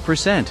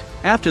 500%.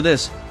 After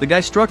this, the guy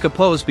struck a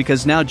pose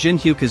because now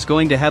Jinhyuk is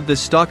going to have this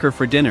stalker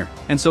for dinner,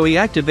 and so he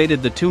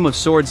activated the Tomb of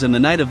Swords and the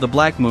Night of the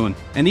Black Moon,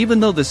 and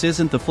even though this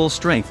isn't the full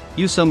strength,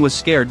 Yusung was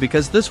scared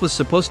because this was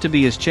supposed to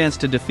be his chance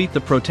to defeat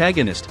the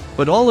protagonist,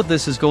 but all of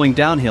this is going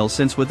downhill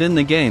since within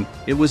the game,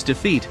 it was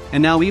defeat,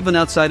 and now even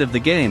outside of the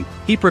game,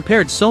 he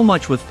prepared so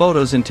much with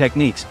photos and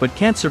techniques but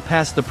can't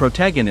surpass the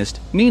protagonist,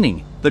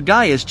 meaning, the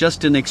guy is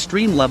just an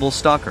extreme level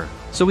stalker.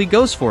 So he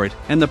goes for it,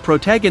 and the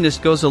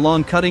protagonist goes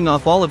along cutting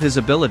off all of his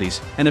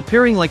abilities, and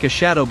appearing like a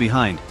shadow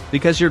behind,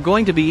 because you're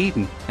going to be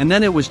eaten, and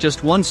then it was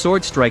just one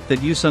sword strike that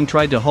Yusung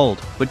tried to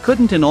hold, but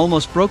couldn't and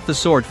almost broke the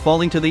sword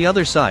falling to the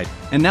other side,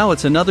 and now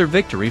it's another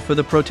victory for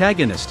the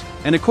protagonist.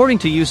 And according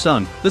to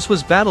Yusung, this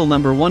was battle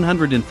number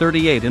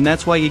 138 and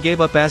that's why he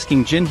gave up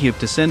asking Jinhyuk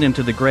to send him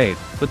to the grave,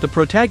 but the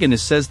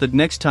protagonist says that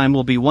next time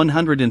will be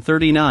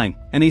 139,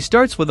 and he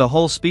starts with a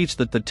whole speech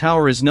that the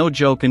tower is no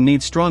joke and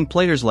needs strong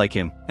players like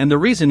him, and the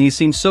reason he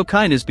seems so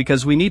kind is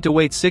because we need to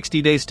wait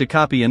 60 days to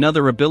copy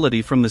another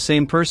ability from the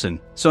same person,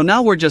 so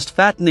now we're just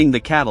fattening the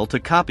cattle to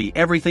copy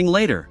everything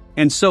later.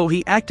 And so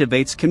he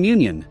activates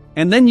communion.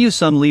 And then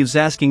Yusung leaves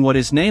asking what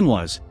his name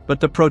was, but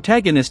the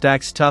protagonist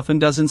acts tough and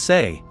doesn't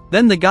say.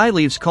 Then the guy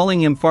leaves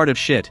calling him fart of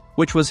shit,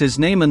 which was his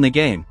name in the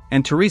game,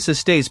 and Teresa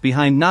stays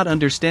behind not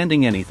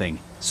understanding anything.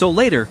 So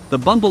later, the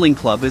Bumbling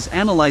Club is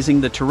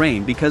analyzing the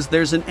terrain because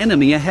there's an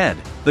enemy ahead.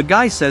 The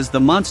guy says the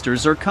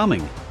monsters are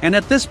coming, and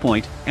at this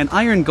point, an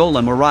iron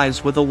golem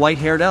arrives with a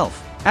white-haired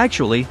elf.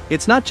 Actually,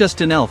 it's not just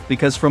an elf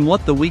because from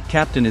what the weak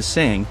captain is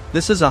saying,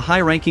 this is a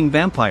high-ranking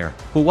vampire,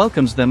 who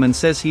welcomes them and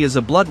says he is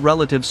a blood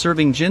relative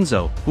serving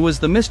Jinzo, who is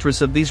the mistress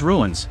of these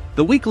ruins.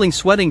 The weakling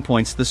sweating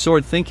points the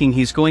sword thinking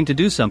he's going to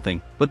do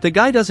something, but the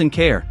guy doesn't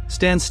care,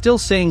 stands still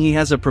saying he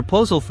has a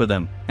proposal for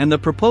them, and the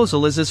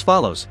proposal is as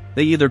follows.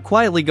 They either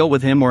quietly go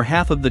with him or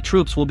half of the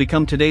troops will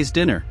become today's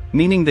dinner,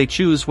 meaning they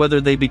choose whether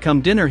they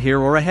become dinner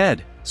here or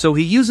ahead. So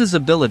he uses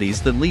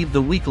abilities that leave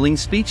the weakling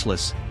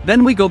speechless.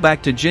 Then we go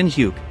back to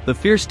Jinhyuk, the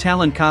fierce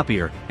talent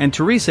copier, and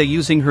Teresa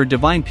using her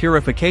divine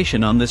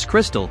purification on this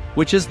crystal,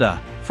 which is the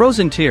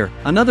Frozen Tear,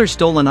 another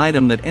stolen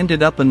item that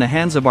ended up in the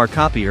hands of our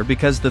copier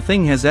because the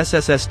thing has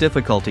SSS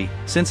difficulty,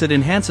 since it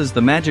enhances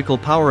the magical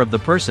power of the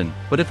person,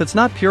 but if it's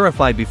not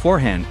purified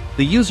beforehand,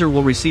 the user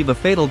will receive a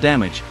fatal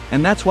damage,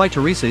 and that's why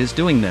Teresa is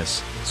doing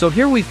this. So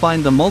here we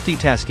find the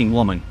multitasking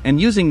woman, and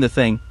using the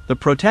thing, the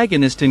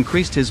protagonist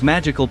increased his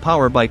magical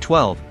power by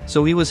 12,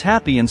 so he was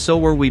happy and so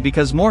were we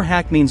because more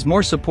hack means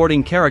more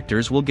supporting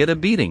characters will get a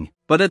beating.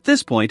 But at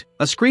this point,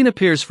 a screen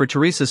appears for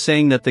Teresa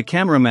saying that the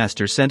camera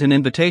master sent an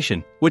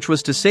invitation, which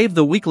was to save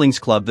the weaklings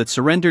club that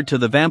surrendered to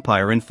the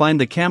vampire and find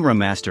the camera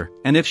master,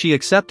 and if she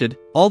accepted,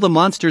 all the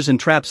monsters and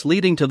traps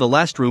leading to the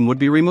last room would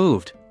be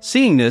removed.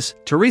 Seeing this,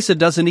 Teresa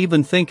doesn't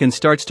even think and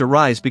starts to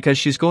rise because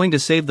she's going to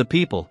save the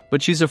people,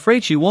 but she's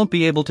afraid she won't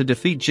be able to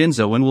defeat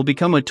Jinzo and will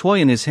become a toy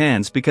in his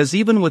hands because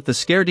even with the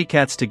scaredy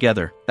cats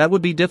together, that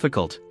would be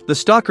difficult. The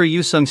stalker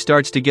Yusung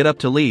starts to get up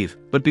to leave,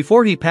 but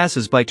before he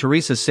passes by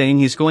Teresa saying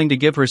he's going to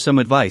give her some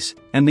advice,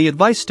 and the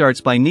advice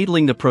starts by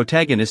needling the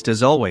protagonist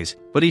as always,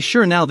 but he's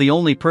sure now the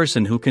only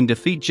person who can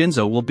defeat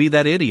Jinzo will be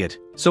that idiot.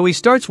 So he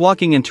starts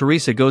walking and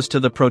Teresa goes to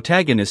the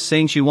protagonist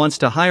saying she wants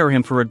to hire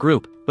him for a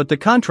group, but the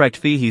contract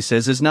fee he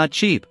says is not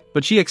cheap,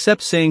 but she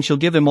accepts saying she'll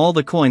give him all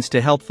the coins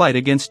to help fight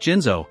against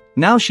Jinzo.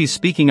 Now she's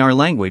speaking our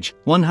language,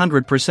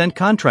 100%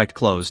 contract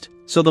closed.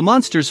 So the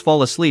monsters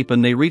fall asleep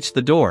and they reach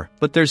the door,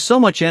 but there's so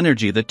much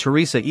energy that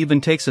Teresa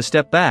even takes a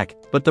step back,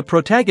 but the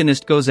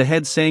protagonist goes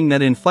ahead saying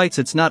that in fights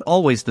it's not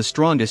always the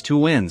strongest who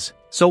wins.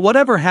 So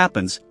whatever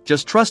happens,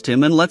 just trust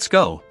him and let's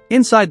go.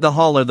 Inside the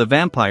hall are the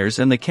vampires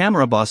and the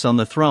camera boss on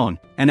the throne,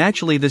 and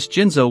actually this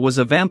Jinzo was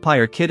a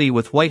vampire kitty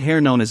with white hair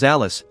known as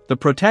Alice. The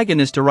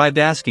protagonist arrived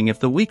asking if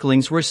the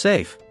weaklings were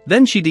safe.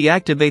 Then she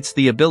deactivates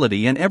the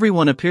ability and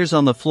everyone appears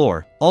on the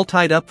floor, all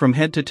tied up from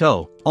head to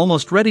toe,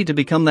 almost ready to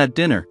become that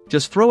dinner,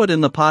 just throw it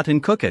in the pot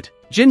and cook it.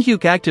 Jinhyuk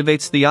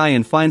activates the eye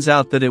and finds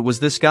out that it was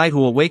this guy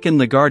who awakened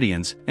the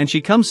guardians, and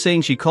she comes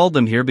saying she called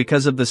them here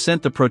because of the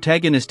scent the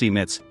protagonist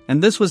emits,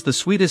 and this was the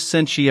sweetest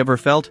scent she ever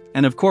felt,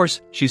 and of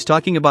course, she's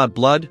talking about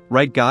blood,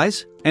 right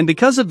guys? And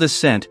because of this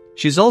scent,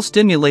 she's all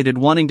stimulated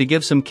wanting to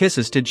give some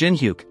kisses to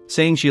Jinhyuk,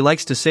 saying she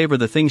likes to savor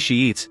the things she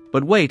eats,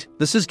 but wait,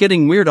 this is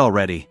getting weird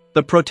already.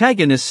 The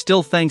protagonist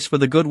still thanks for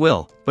the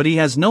goodwill, but he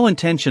has no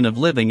intention of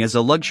living as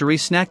a luxury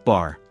snack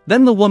bar.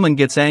 Then the woman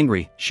gets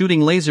angry, shooting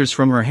lasers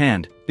from her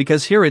hand,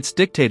 because here it's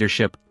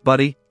dictatorship,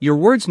 buddy, your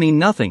words mean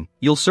nothing,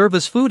 you'll serve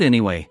us food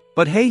anyway.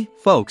 But hey,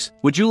 folks,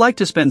 would you like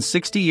to spend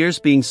 60 years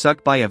being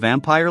sucked by a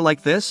vampire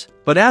like this?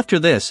 But after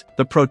this,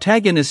 the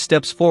protagonist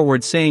steps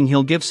forward saying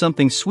he'll give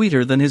something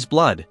sweeter than his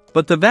blood.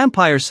 But the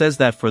vampire says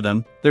that for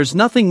them, there's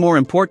nothing more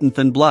important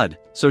than blood,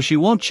 so she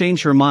won't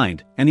change her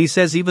mind, and he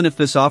says even if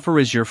this offer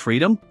is your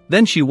freedom?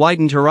 Then she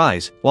widened her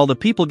eyes, while the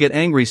people get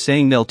angry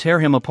saying they'll tear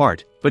him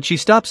apart, but she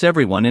stops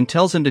everyone and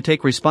tells him to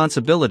take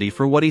responsibility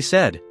for what he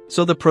said.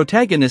 So the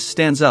protagonist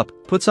stands up,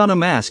 puts on a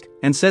mask,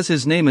 and says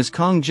his name is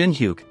Kong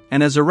Jinhyuk,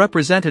 and as a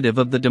representative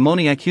of the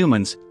demoniac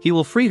humans, he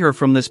will free her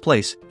from this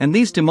place, and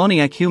these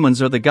demoniac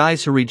humans are the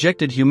guys who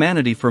rejected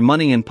humanity for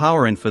money and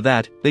power, and for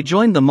that, they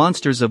joined the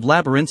monsters of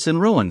labyrinths and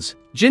ruins.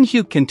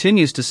 Jinhyuk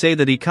continues to say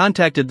that he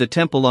contacted the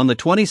temple on the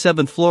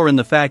 27th floor and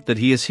the fact that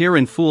he is here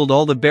and fooled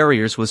all the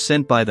barriers was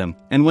sent by them,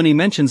 and when he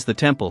mentions the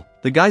temple,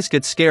 the guys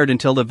get scared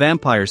until the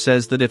vampire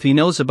says that if he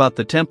knows about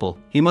the temple,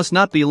 he must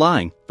not be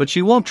lying, but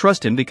she won't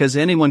trust him because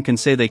anyone can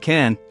say they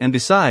can, and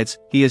besides,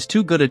 he is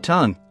too good a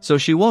tongue, so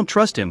she won't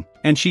trust him,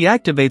 and she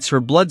activates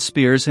her blood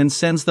spears and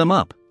sends them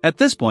up. At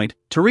this point,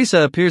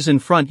 Teresa appears in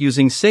front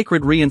using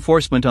sacred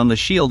reinforcement on the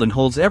shield and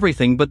holds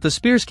everything, but the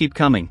spears keep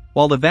coming,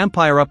 while the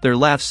vampire up there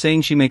laughs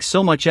saying she makes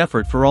so much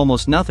effort for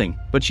almost nothing,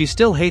 but she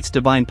still hates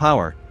divine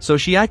power, so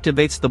she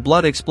activates the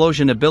blood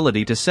explosion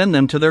ability to send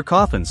them to their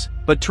coffins.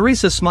 But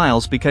Teresa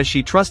smiles because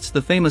she trusts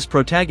the famous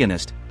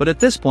protagonist, but at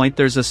this point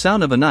there's a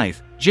sound of a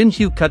knife.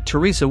 Jinhyuk cut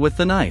Teresa with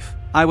the knife.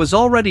 I was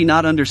already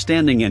not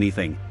understanding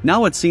anything,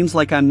 now it seems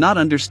like I'm not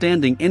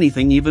understanding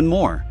anything even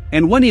more.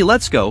 And when he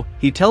lets go,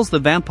 he tells the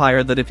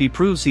vampire that if he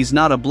proves he's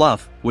not a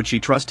bluff, would she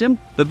trust him?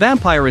 The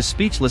vampire is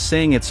speechless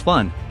saying it's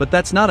fun, but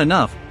that's not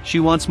enough, she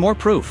wants more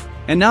proof.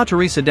 And now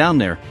Teresa down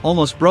there,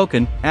 almost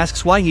broken,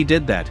 asks why he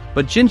did that,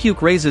 but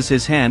Jinhyuk raises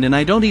his hand and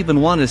I don't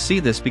even want to see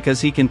this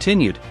because he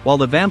continued, while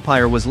the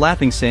vampire was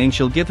laughing saying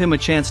she'll give him a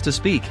chance to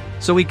speak.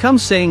 So he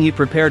comes saying he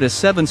prepared a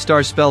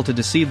 7-star spell to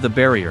deceive the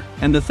barrier,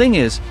 and the thing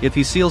is, if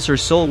he seals her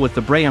soul with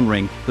the Braham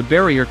ring, the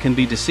barrier can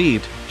be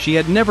deceived. She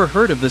had never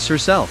heard of this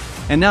herself.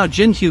 And now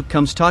Jinhyuk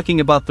comes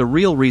talking about the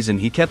real reason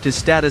he kept his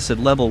status at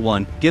level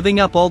 1, giving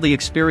up all the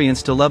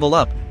experience to level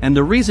up, and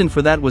the reason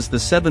for that was the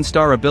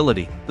 7-star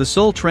ability, the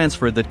soul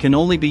transfer that can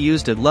only be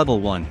used at level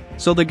 1.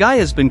 So the guy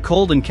has been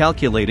cold and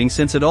calculating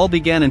since it all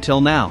began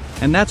until now,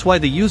 and that's why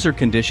the user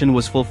condition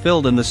was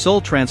fulfilled and the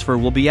soul transfer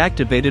will be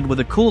activated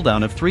with a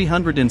cooldown of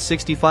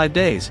 365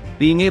 days,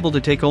 being able to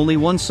take only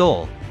one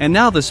soul. And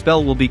now the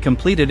spell will be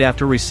completed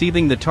after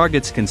receiving the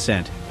target's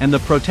consent, and the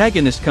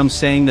protagonist comes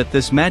saying that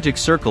this magic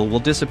circle will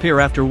disappear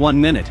after 1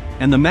 minute,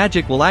 and the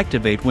magic will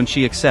activate when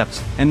she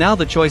accepts, and now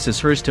the choice is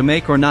hers to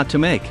make or not to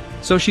make.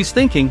 So she's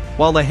thinking,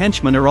 while the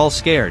henchmen are all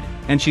scared,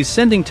 and she's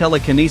sending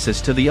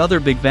telekinesis to the other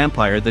big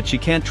vampire that she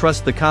can't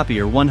trust the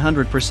copier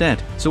 100%,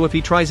 so if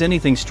he tries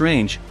anything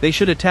strange, they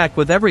should attack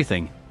with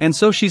everything. And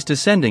so she's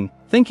descending,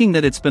 thinking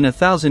that it's been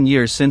 1,000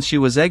 years since she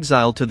was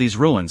exiled to these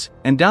ruins,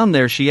 and down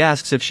there she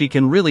asks if she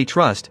can really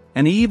trust,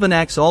 and he even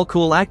acts all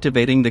cool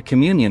activating the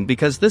communion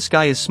because this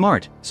guy is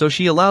smart, so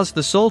she allows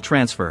the soul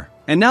transfer.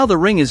 And now the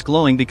ring is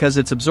glowing because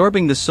it's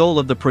absorbing the soul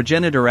of the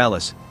progenitor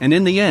Alice, and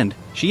in the end,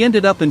 she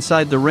ended up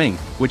inside the ring,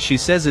 which she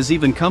says is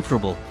even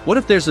comfortable. What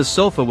if there's a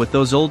sofa with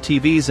those old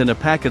TVs and a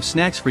pack of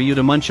snacks for you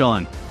to munch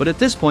on? But at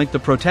this point the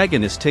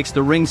protagonist takes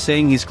the ring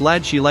saying he's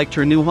glad she liked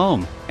her new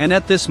home. And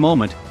at this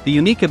moment, the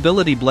unique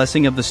ability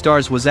blessing of the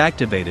stars was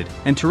activated,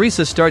 and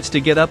Teresa starts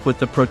to get up with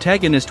the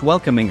protagonist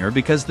welcoming her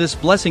because this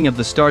blessing of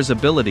the stars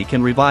ability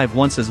can revive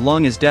once as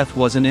long as death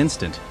was an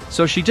instant.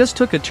 So she just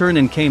took a turn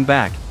and came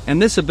back,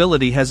 and this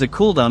ability has a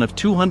cooldown of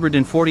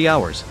 240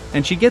 hours,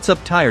 and she gets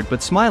up tired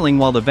but smiling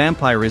while the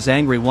vampire is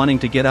angry wanting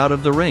to get out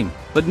of the ring.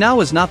 But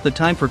now is not the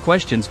time for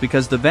questions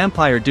because the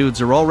vampire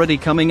dudes are already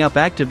coming up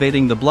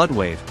activating the blood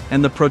wave,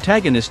 and the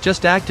protagonist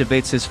just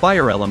activates his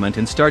fire element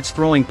and starts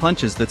throwing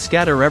punches that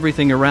scatter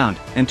everything around,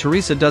 and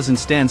Teresa doesn't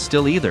stand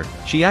still either.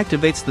 She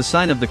activates the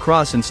sign of the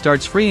cross and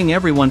starts freeing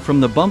everyone from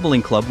the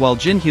bumbling club while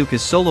Jinhyuk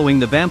is soloing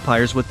the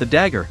vampires with the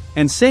dagger,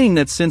 and saying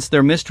that since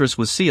their mistress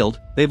was sealed,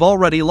 they've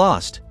already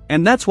lost.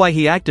 And that's why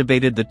he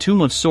activated the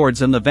Tomb of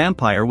Swords and the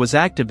vampire was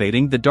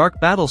activating the Dark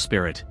Battle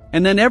Spirit.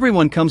 And then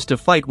everyone comes to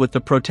fight with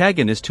the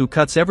protagonist who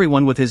cuts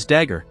everyone with his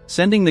dagger,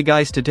 sending the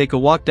guys to take a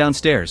walk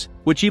downstairs,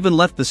 which even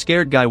left the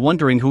scared guy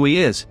wondering who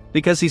he is,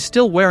 because he's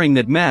still wearing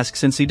that mask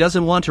since he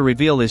doesn't want to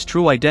reveal his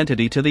true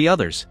identity to the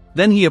others.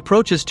 Then he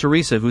approaches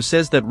Teresa who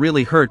says that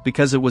really hurt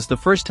because it was the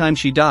first time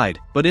she died,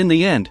 but in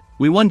the end,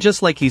 we won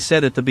just like he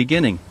said at the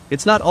beginning.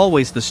 It's not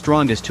always the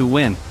strongest who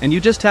win, and you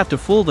just have to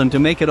fool them to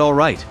make it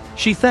alright.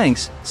 She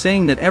thanks,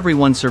 saying that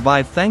everyone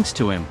survived thanks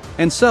to him.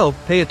 And so,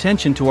 pay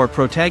attention to our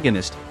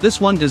protagonist.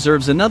 This one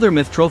deserves another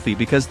myth trophy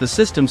because the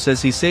system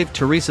says he saved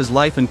Teresa's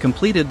life and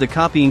completed the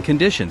copying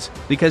conditions,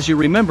 because you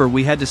remember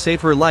we had to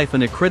save her life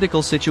in a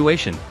critical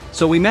situation.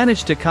 So we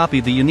managed to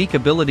copy the unique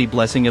ability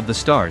blessing of the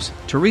stars,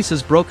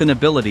 Teresa's broken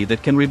ability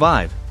that can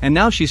revive, and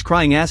now she's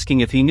crying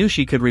asking if he knew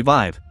she could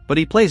revive. But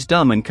he plays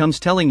dumb and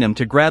comes telling them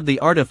to grab the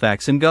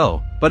artifacts and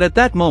go. But at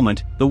that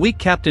moment, the weak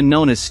captain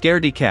known as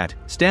Scaredy Cat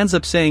stands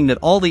up saying that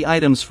all the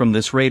items from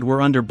this raid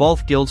were under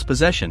both guilds'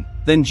 possession.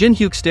 Then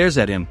Jinhyuk stares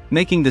at him,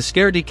 making the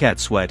Scaredy Cat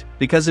sweat,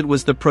 because it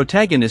was the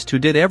protagonist who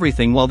did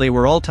everything while they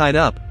were all tied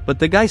up, but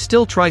the guy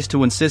still tries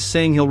to insist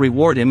saying he'll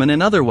reward him in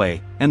another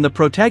way, and the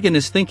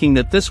protagonist thinking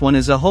that this one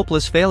is a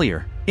hopeless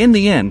failure. In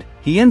the end,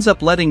 he ends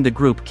up letting the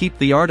group keep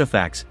the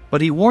artifacts, but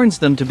he warns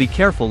them to be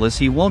careful as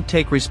he won't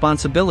take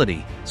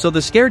responsibility. So the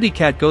Scaredy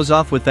Cat goes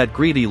off with that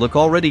greedy look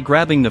already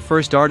grabbing the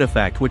first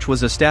artifact which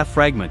was a staff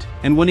fragment,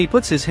 and when he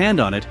puts his hand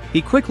on it,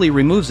 he quickly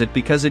removes it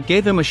because it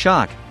gave him a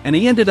shock, and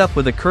he ended up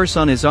with a curse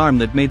on his arm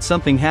that made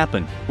something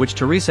happen, which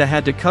Teresa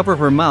had to cover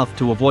her mouth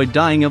to avoid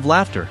dying of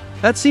laughter.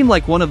 That seemed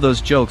like one of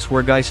those jokes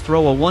where guys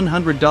throw a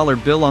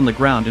 $100 bill on the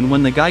ground and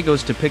when the guy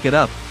goes to pick it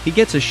up, he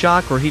gets a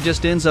shock or he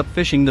just ends up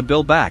fishing the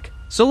bill back.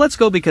 So let's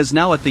go because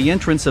now at the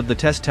entrance of the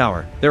test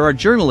tower, there are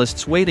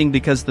journalists waiting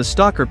because the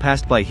stalker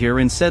passed by here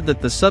and said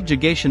that the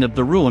subjugation of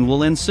the ruin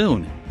will end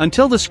soon.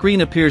 Until the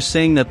screen appears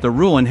saying that the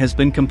ruin has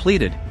been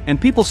completed, and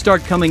people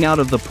start coming out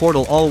of the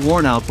portal all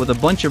worn out with a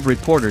bunch of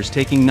reporters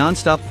taking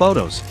non-stop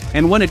photos.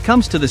 And when it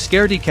comes to the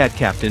Scaredy Cat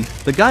captain,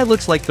 the guy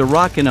looks like The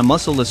Rock in a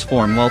muscleless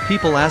form while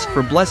people ask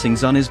for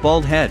blessings on his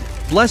bald head.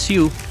 Bless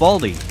you,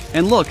 Baldy.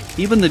 And look,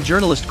 even the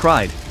journalist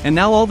cried, and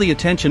now all the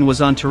attention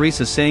was on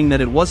Teresa saying that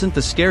it wasn't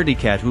the Scaredy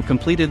Cat who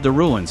completed the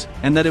ruins,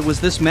 and that it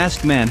was this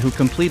masked man who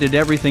completed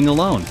everything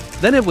alone.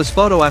 Then it was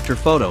photo after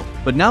photo,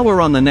 but now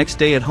we're on the next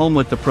day at home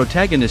with the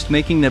protagonist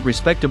making that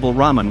respectable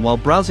ramen while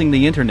browsing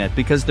the internet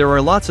because there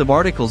are lots of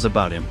articles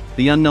about him,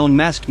 the unknown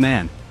masked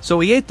man. So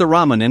he ate the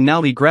ramen and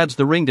now he grabs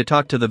the ring to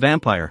talk to the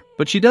vampire,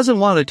 but she doesn't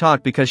want to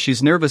talk because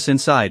she's nervous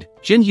inside.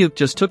 Jinhyuk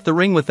just took the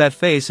ring with that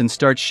face and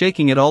starts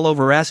shaking it all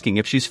over asking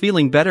if she's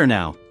feeling better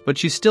now, but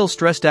she's still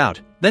stressed out.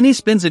 Then he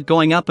spins it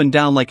going up and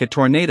down like a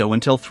tornado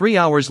until 3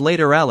 hours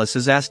later Alice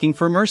is asking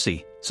for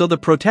mercy. So the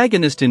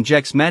protagonist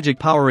injects magic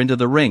power into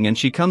the ring and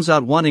she comes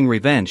out wanting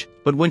revenge,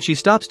 but when she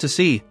stops to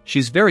see,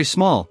 she's very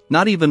small,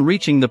 not even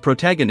reaching the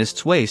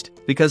protagonist's waist,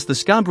 because the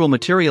scoundrel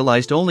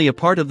materialized only a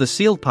part of the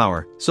sealed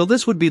power, so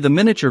this would be the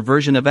miniature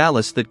version of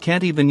Alice that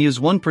can't even use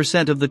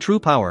 1% of the true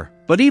power.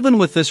 But even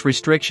with this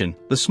restriction,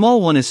 the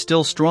small one is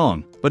still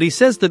strong, but he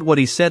says that what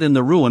he said in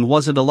the ruin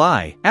wasn't a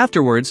lie.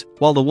 Afterwards,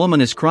 while the woman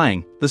is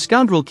crying, the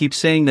scoundrel keeps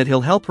saying that he'll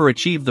help her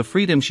achieve the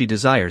freedom she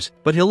desires,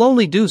 but he'll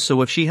only do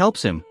so if she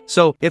helps him.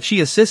 So, if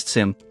she assists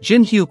him,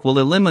 Jinhyuk will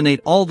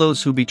eliminate all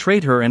those who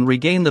betrayed her and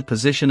regain the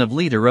position of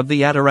leader of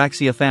the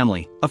Ataraxia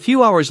family. A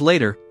few hours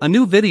later, a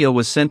new video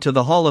was sent to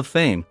the Hall of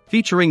Fame,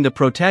 featuring the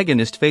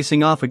protagonist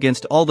facing off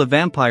against all the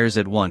vampires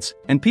at once,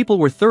 and people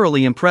were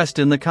thoroughly impressed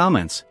in the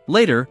comments.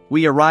 Later,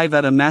 we arrive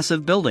at a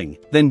massive building.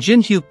 Then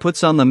Jinhyuk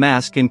puts on the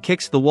mask and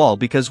kicks the wall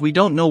because we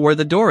don't know where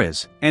the door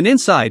is. And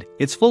inside,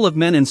 it's full of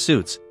men in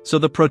suits, so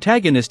the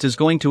protagonist is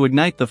going to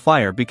ignite the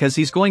fire because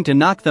he's going to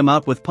knock them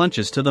out with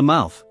punches to the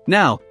mouth.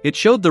 Now, it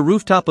showed the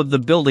rooftop of the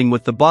building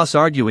with the boss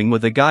arguing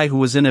with a guy who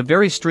was in a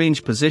very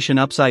strange position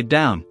upside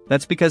down.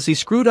 That's because he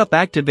screwed up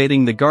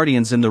activating the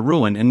guardians in the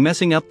ruin and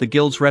messing up the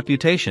guild's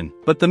reputation.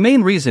 But the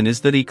main reason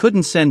is that he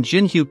couldn't send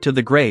Jinhyuk to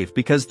the grave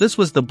because this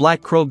was the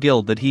Black Crow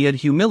Guild that he had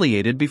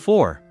humiliated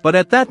before. But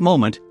at that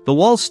moment, the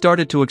walls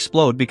started to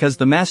explode because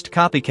the masked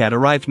copycat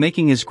arrived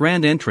making his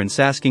grand entrance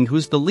asking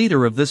who's the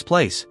leader of this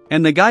place.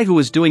 And the guy who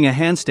was doing a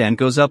handstand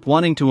goes up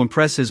wanting to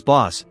impress his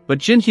boss, but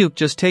Jinhyuk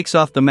just takes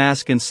off the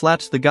mask and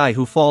slaps the guy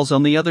who falls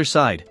on the other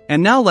side.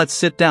 And now let's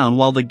sit down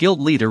while the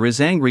guild leader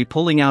is angry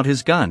pulling out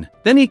his gun.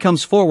 Then he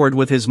comes forward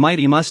with his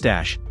mighty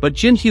mustache, but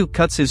Jinhyuk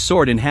cuts his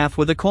sword in half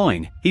with a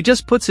coin. He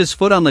just puts his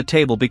foot on the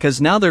table because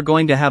now they're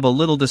going to have a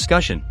little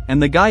discussion,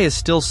 and the guy is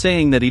still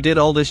saying that he did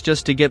all this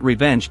just to get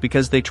revenge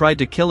because they tried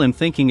to kill him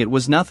thinking it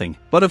was nothing.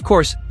 But of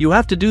course, you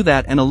have to do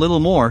that and a little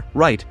more,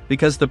 right?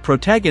 Because the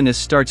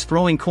protagonist starts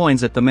throwing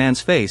coins at the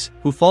man's face,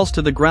 who falls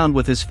to the ground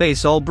with his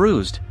face all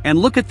bruised. And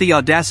look at the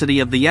audacity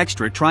of the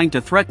extra trying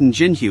to threaten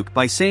Jinhyuk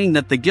by saying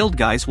that the guild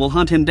guys will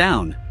hunt him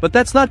down. But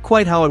that's not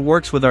quite how it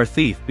works with our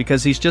thief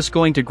because he's just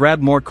going to grab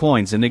more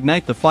coins and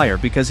ignite the fire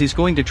because he's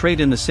going to trade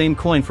in the same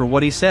coin for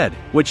what he said,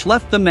 which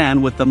left the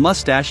man with the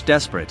mustache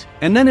desperate.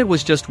 And then it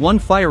was just one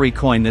fiery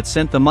coin that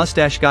sent the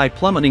mustache guy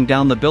plummeting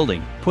down the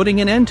building,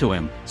 putting an end to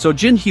him. So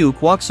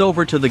Jinhyuk walks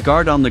over to the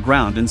guard on the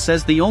ground and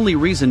says the only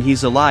reason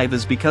he's alive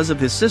is because of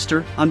his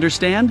sister,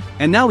 understand?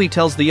 And now he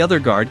tells the other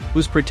guard,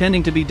 who's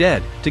pretending to be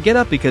dead, to get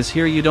up because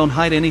here you don't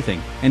hide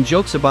anything, and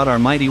jokes about our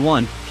mighty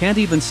one, can't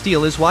even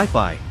steal his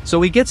Wi-Fi.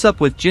 So he gets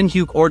up with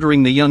Jinhyuk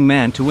ordering the young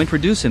man to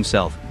introduce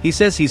himself. He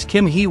says he's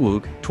Kim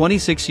Hee-wook,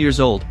 26 years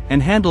old,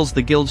 and handles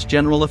the guild's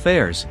general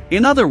affairs.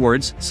 In other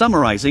words,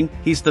 summarizing,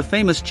 he's the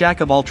famous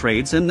jack of all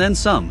trades and then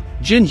some.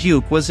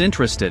 Jinhyuk was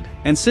interested,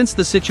 and since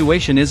the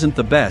situation isn't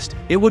the best,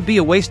 it would be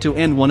a waste to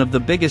end one of the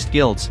biggest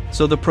guilds,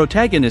 so the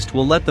protagonist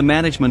will let the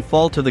management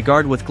fall to the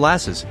guard with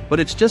glasses, but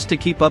it's just to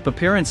keep up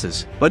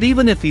appearances. But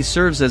even if he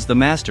serves as the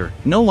master,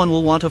 no one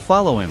will want to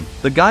follow him.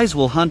 The guys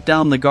will hunt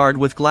down the guard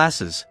with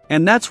glasses.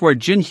 And that's where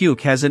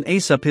Jinhyuk has an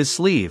ace up his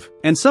sleeve.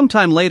 And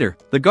sometime later,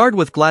 the guard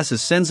with glasses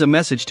sends a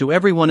message to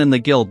everyone in the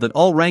guild that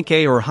all rank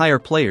A or higher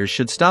players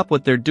should stop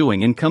what they're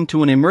doing and come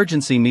to an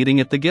emergency meeting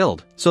at the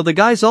guild. So the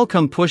guys all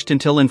come pushed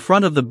until in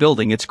front of the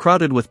building it's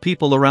crowded with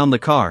people around the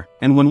car,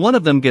 and when one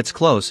of them gets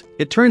close,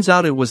 it turns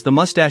out it was the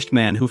mustached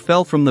man who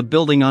fell from the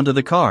building onto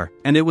the car,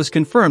 and it was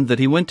confirmed that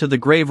he went to the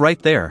grave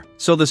right there.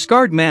 So the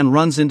scarred man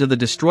runs into the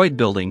destroyed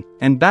building,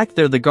 and back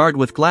there the guard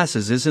with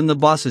glasses is in the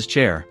boss's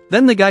chair.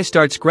 Then the guy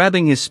starts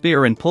grabbing his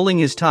spear and pulling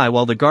his tie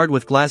while the guard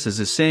with glasses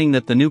is saying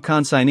that the new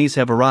consignees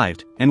have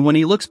arrived, and when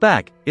he looks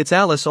back, it's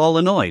Alice all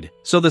annoyed.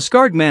 So the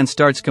scarred man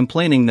starts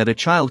complaining that a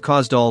child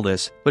caused all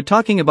this, but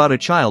talking about a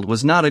child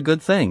was not a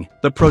good thing.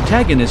 The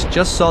protagonist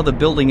just saw the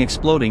building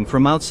exploding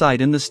from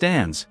outside in the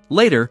stands.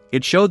 Later,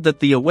 it showed that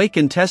the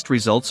Awakened test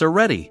results are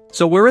ready.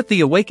 So we're at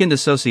the Awakened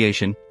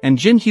Association, and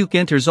Jinhyuk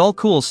enters all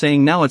cool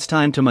saying now it's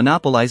time to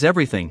monopolize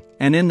everything.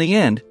 And in the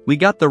end, we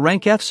got the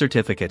rank F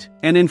certificate.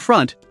 And in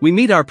front, we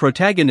meet our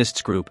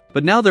protagonist's group,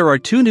 but now there are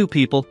two new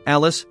people,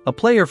 Alice, a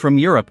player from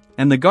Europe,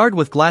 and the guard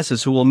with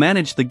glasses who will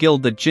manage the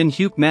guild that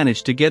Jinhyuk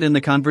managed to get in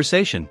the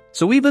conversation.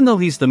 So even though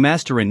he's the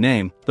master in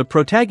name, the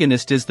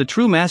protagonist is the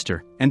true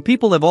master, and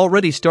people have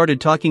already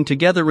started talking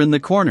together in the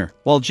corner,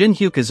 while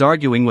Jinhyuk is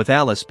arguing with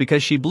Alice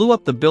because she blew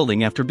up the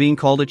building after being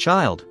called a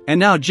child. And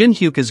now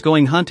Jinhyuk is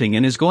going hunting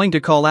and is going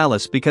to call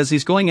Alice because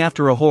he's going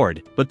after a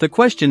horde, but the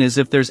question is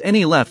if there's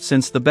any left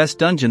since the best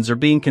dungeons are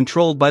being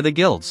controlled by the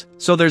guilds.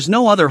 So there's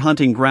no other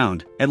hunting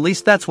ground, at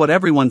least that's what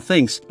everyone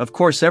thinks, of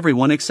course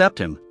everyone except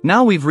him.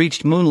 Now we've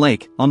reached Moon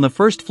Lake, on the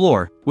first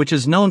floor, which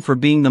is known for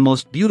being the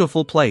most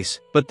beautiful place.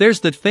 But there's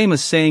that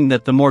famous saying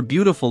that the more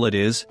beautiful it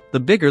is, the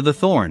bigger the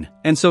thorn.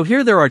 And so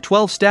here there are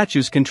 12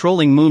 statues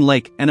controlling Moon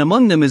Lake, and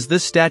among them is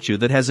this statue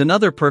that has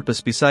another purpose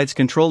besides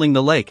controlling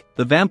the lake.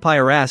 The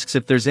vampire asks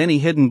if there's any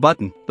hidden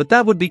button, but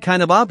that would be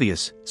kind of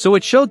obvious. So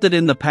it showed that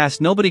in the past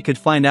nobody could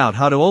find out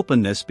how to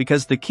open this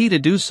because the key to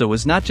do so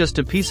is not just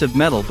a piece of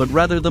metal but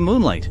rather the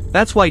moonlight.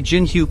 That's why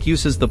Jinhyuk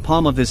uses the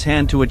palm of his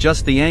hand to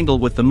adjust the angle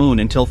with the moon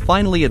until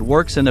finally it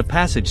works and a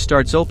passage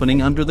starts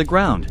opening under the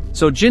ground.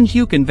 So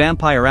Jinhyuk and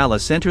Vampire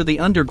Alice enter the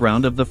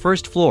underground of the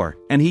first floor,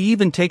 and he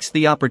even takes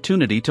the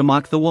opportunity to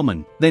mock the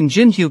woman. Then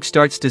Jinhyuk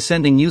starts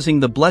descending using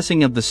the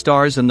blessing of the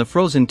stars and the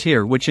frozen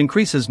tear, which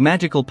increases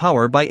magical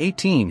power by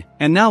 18,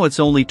 and now it's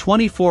only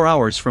 24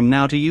 hours from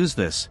now to use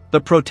this.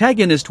 The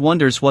protagonist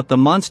wonders what the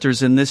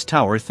monsters in this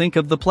tower think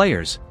of the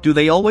players. Do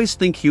they always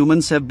think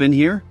humans have been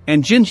here?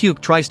 And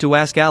Jinhyuk tries to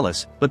ask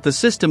Alice, but the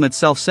system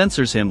itself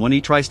censors him when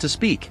he tries to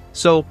speak.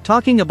 So,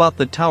 talking about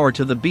the tower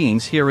to the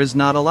beings here is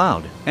not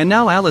allowed. And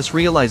now Alice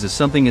realizes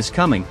something is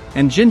coming,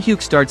 and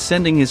Jinhyuk starts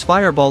sending his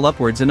fireball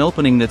upwards and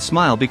opening that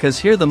smile, because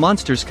here the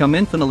monsters come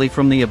infinitely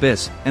from the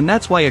abyss, and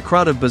that's why a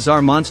crowd of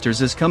bizarre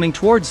monsters is coming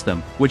towards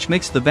them, which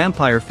makes the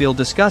vampire feel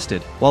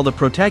disgusted, while the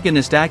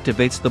protagonist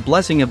activates the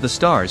blessing of the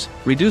stars,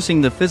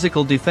 reducing the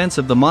physical defense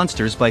of the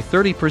monsters by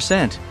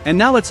 30%. And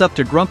now it's up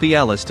to Grumpy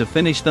Alice to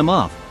finish them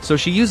off, so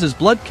she uses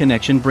blood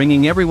connection,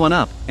 bringing everyone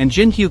up, and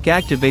Jinhyuk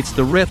activates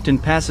the rift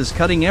and passes,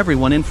 cutting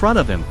everyone in front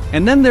of him.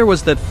 And then there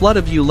was that flood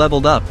of you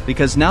leveled up,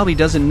 because now he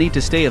doesn't need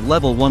to stay at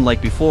level 1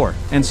 like before,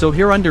 and so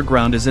here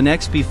underground is an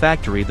XP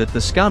factory that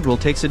the scoundrel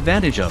takes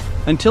advantage of,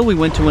 until we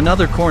went to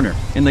another corner,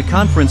 in the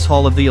conference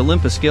hall of the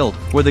Olympus Guild,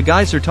 where the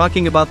guys are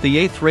talking about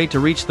the 8th raid to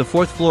reach the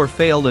 4th floor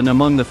failed, and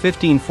among the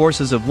 15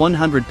 forces of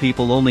 100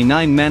 people only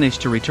 9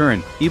 managed to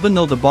return, even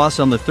though the boss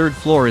on the 3rd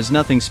floor is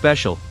nothing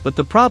special, but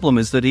the problem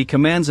is that he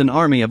commands an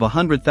army of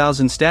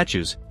 100,000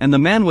 statues, and the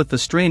man with the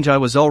strange eye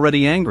was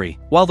already angry,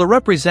 while the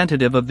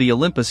representative of the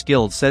Olympus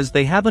Guild says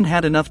they haven't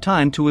had enough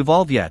time to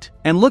evolve yet.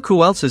 And look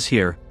who else is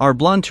here, our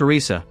blonde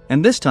Teresa,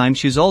 and this time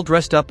she's all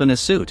dressed up in a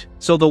suit.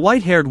 So the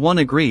white-haired one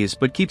agrees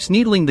but keeps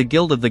needling the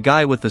guild of the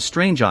guy with the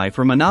strange eye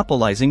for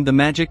monopolizing the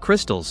magic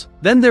crystals.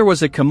 Then there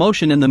was a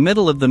commotion in the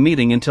middle of the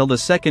meeting until the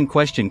second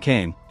question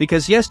came,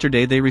 because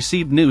yesterday they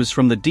received news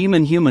from the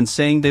demon humans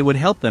saying they would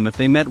help them if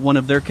they met one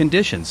of their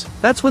conditions.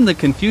 That's when the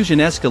confusion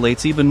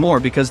escalates even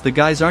more, because the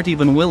guys aren't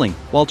even willing,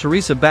 while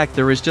Teresa back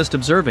there is just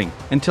observing,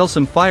 until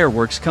some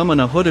fireworks come and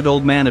a hooded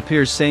old man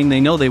appears saying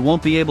they know they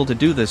won't be able to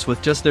do this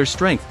with just their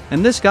strength,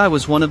 and this guy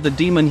was one of the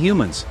demon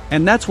humans,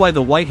 and that's why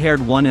the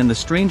white-haired one and the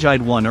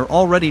strange-eyed one are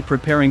already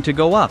preparing to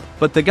go up.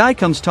 But the guy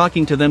comes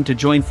talking to them to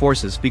join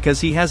forces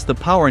because he has the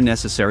power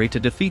necessary to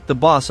defeat the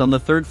boss on the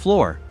 3rd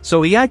floor.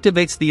 So he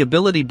activates the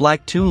ability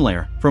Black Toon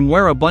Lair, from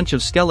where a bunch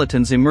of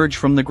skeletons emerge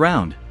from the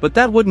ground. But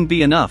that wouldn't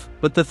be enough,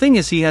 but the thing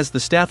is he has the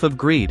Staff of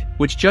Greed,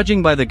 which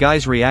judging by the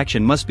guy's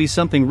reaction must be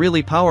something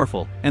really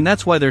powerful, and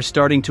that's why they're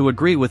starting to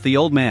agree with the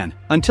old man.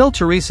 Until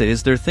Teresa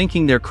is there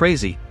thinking they're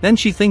crazy, then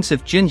she thinks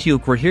if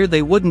Jinhyuk were here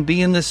they wouldn't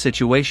be in this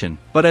situation.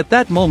 But at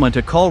that moment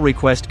a call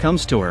request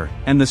comes to her,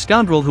 and the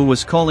scoundrel who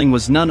was calling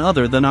was none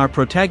other than our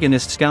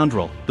protagonist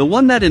scoundrel, the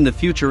one that in the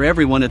future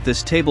everyone at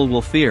this table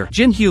will fear.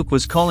 Jinhyuk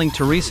was calling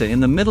Teresa in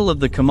the middle of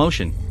the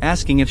commotion,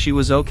 asking if she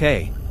was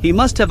okay. He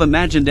must have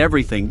imagined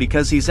everything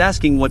because he's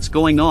asking what's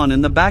going on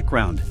in the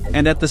background.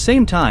 And at the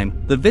same time,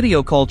 the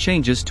video call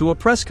changes to a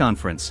press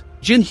conference.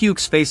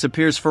 Jinhyuk's face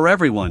appears for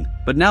everyone,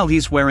 but now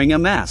he's wearing a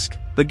mask.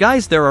 The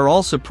guys there are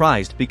all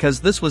surprised because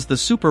this was the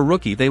super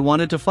rookie they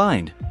wanted to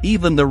find.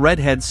 Even the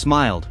redhead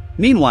smiled.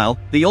 Meanwhile,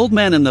 the old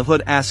man in the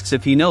hood asks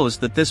if he knows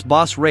that this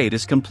boss raid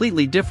is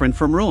completely different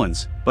from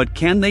Ruins, but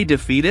can they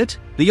defeat it?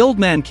 The old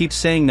man keeps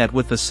saying that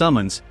with the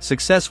summons,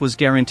 success was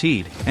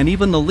guaranteed, and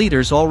even the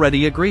leaders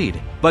already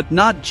agreed. But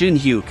not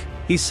Jinhyuk.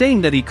 He's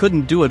saying that he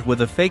couldn't do it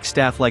with a fake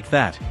staff like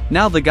that.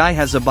 Now the guy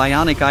has a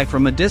bionic eye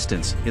from a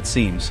distance, it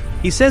seems.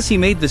 He says he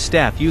made the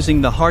staff using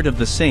the heart of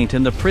the saint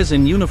and the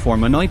prison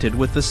uniform anointed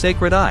with the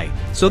sacred eye.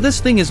 So this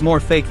thing is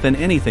more fake than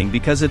anything,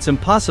 because it's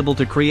impossible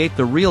to create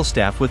the real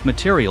staff with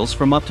materials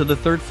from up to the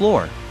 3rd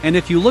floor. And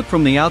if you look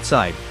from the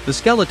outside, the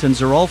skeletons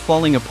are all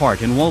falling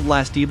apart and won't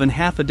last even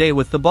half a day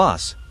with the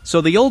boss. So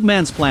the old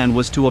man's plan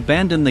was to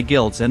abandon the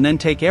guilds and then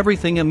take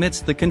everything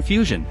amidst the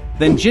confusion.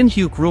 Then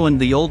Jinhyuk ruined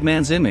the old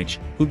man's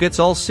image, who gets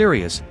all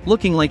serious,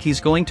 looking like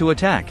he's going to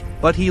attack.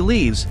 But he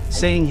leaves,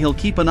 saying he'll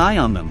keep an eye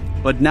on them.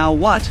 But now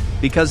what?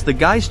 Because the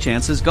guy's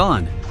chance is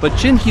gone. But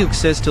Jinhyuk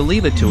says to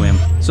leave it to him,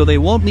 so they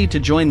won't need to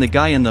join the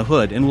guy in the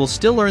hood and will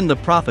still earn the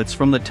profits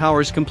from the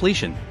tower's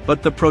completion.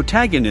 But the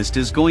protagonist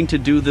is going to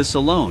do this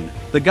alone.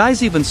 The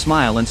guys even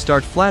smile and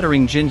start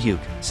flattering Jinhyuk,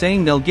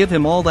 saying they'll give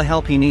him all the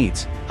help he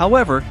needs.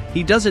 However,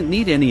 he doesn't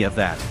need any of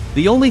that.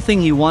 The only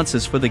thing he wants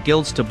is for the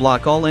guilds to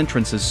block all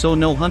entrances so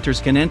no hunters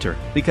can enter,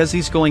 because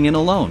he's going in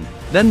alone.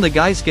 Then the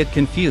guys get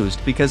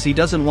confused because he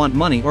doesn't want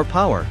money or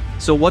power.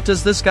 So what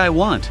does this guy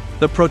want?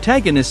 The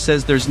protagonist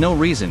says there's no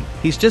reason,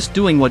 he's just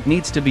doing what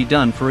needs to be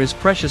done for his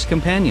precious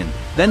companion.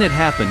 Then it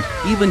happened,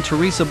 even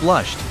Teresa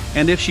blushed.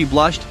 And if she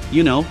blushed,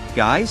 you know,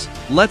 guys,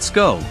 let's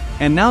go.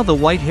 And now the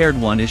white-haired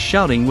one is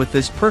shouting with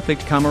this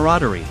perfect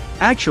camaraderie.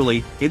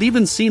 Actually, it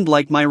even seemed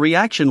like my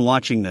reaction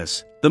watching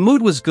this. The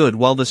mood was good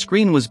while the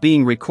screen was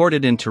being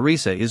recorded and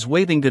Teresa is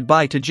waving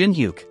goodbye to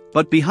Jinhyuk.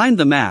 But behind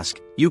the mask,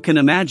 you can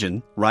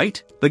imagine,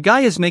 right? The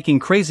guy is making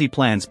crazy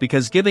plans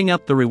because giving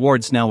up the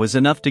rewards now is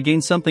enough to gain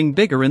something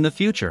bigger in the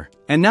future.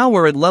 And now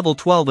we're at level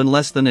 12 in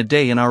less than a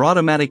day in our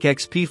automatic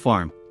XP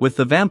farm, with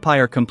the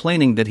vampire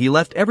complaining that he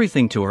left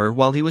everything to her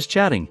while he was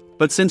chatting.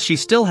 But since she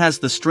still has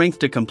the strength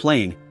to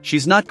complain,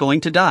 she's not going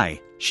to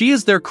die. She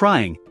is there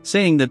crying,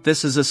 saying that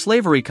this is a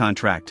slavery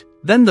contract.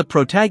 Then the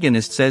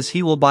protagonist says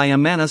he will buy a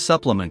mana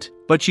supplement,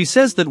 but she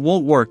says that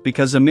won't work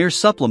because a mere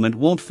supplement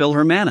won't fill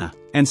her mana,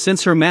 and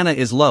since her mana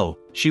is low,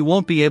 she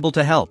won't be able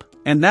to help,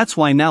 and that's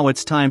why now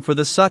it's time for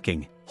the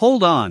sucking.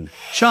 Hold on,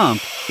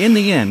 chomp. In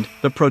the end,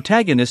 the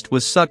protagonist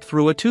was sucked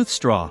through a tooth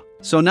straw.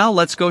 So now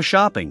let's go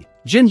shopping.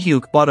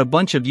 Jinhyuk bought a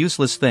bunch of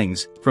useless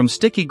things, from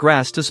sticky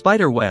grass to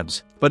spider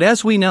webs, but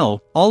as we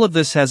know, all of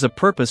this has a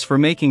purpose for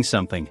making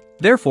something.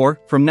 Therefore,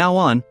 from now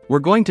on, we're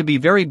going to be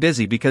very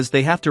busy because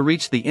they have to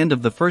reach the end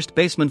of the first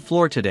basement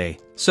floor today.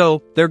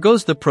 So, there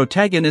goes the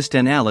protagonist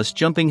and Alice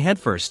jumping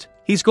headfirst.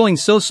 He's going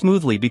so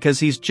smoothly because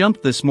he's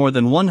jumped this more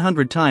than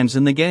 100 times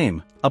in the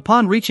game.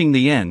 Upon reaching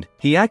the end,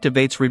 he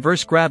activates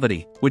reverse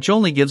gravity, which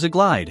only gives a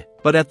glide.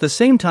 But at the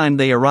same time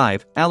they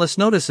arrive, Alice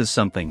notices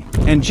something,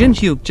 and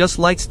Jinhyuk just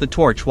lights the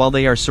torch while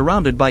they are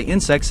surrounded by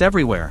insects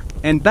everywhere.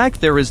 And back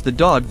there is the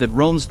dog that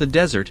roams the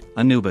desert,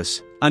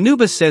 Anubis.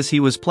 Anubis says he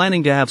was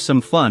planning to have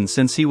some fun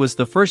since he was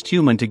the first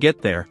human to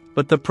get there,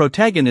 but the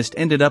protagonist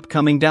ended up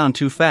coming down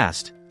too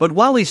fast. But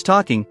while he's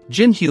talking,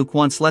 Jinhyuk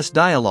wants less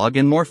dialogue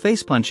and more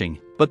face punching.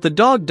 But the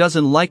dog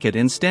doesn't like it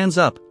and stands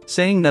up,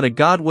 saying that a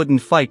god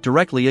wouldn't fight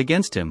directly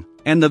against him.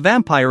 And the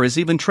vampire is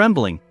even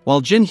trembling,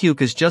 while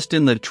Jinhyuk is just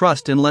in the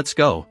trust and lets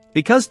go.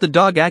 Because the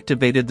dog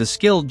activated the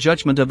skilled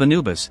judgment of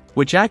Anubis,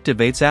 which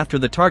activates after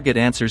the target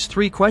answers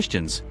 3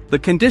 questions. The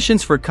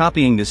conditions for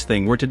copying this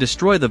thing were to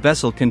destroy the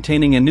vessel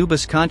containing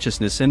Anubis'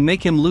 consciousness and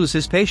make him lose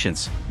his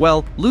patience.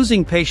 Well,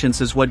 losing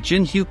patience is what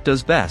Jinhyuk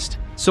does best.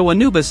 So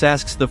Anubis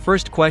asks the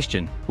first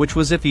question, which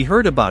was if he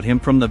heard about him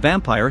from the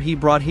vampire he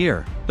brought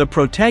here. The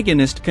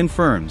protagonist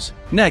confirms.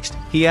 Next,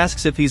 he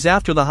asks if he's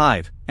after the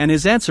hive, and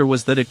his answer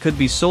was that it could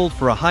be sold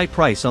for a high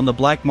price on the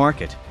black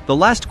market. The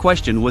last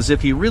question was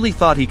if he really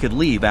thought he could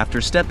leave after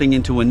stepping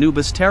into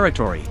Anubis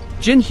territory.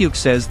 Jinhyuk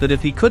says that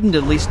if he couldn't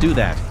at least do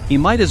that, he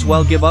might as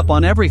well give up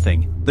on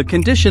everything. The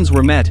conditions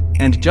were met,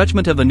 and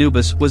Judgment of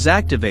Anubis was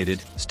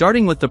activated,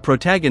 starting with the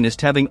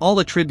protagonist having all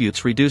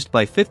attributes reduced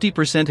by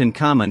 50% in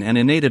common and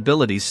innate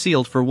abilities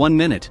sealed for 1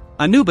 minute.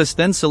 Anubis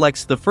then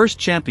selects the first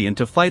champion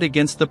to fight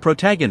against the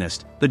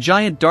protagonist, the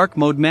giant dark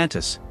mode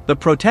mantis. The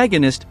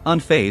protagonist,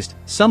 unfazed,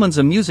 summons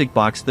a music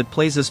box that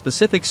plays a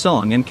specific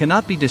song and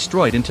cannot be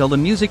destroyed until the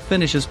music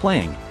finishes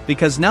playing,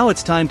 because now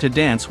it's time to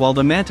dance while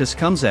the mantis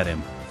comes at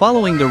him.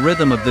 Following the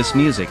rhythm of this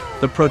music,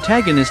 the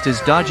protagonist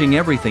is dodging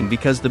everything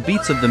because the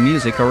beats of the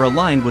music are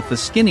aligned with the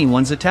skinny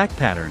one's attack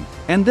pattern.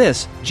 And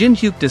this,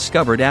 Jinhyuk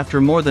discovered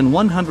after more than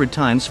 100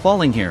 times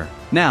falling here.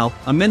 Now,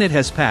 a minute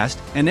has passed,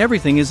 and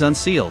everything is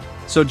unsealed.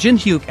 So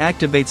Jinhyuk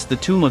activates the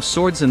Tomb of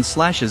Swords and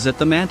slashes at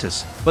the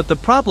mantis. But the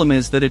problem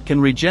is that it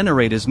can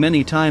regenerate as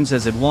many times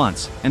as it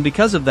wants, and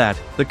because of that,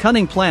 the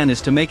cunning plan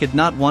is to make it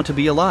not want to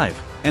be alive.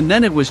 And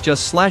then it was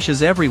just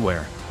slashes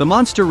everywhere. The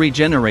monster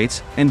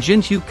regenerates, and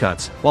Jinhyuk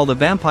cuts, while the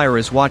vampire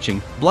is watching,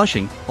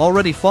 blushing,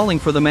 already falling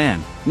for the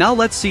man. Now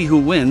let's see who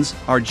wins,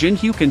 are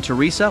Jinhyuk and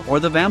Teresa or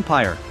the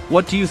vampire?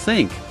 What do you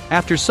think?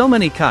 After so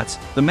many cuts,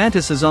 the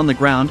mantis is on the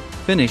ground,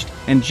 finished,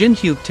 and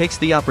Jinhyuk takes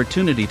the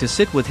opportunity to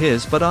sit with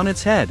his but on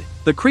its head.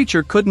 The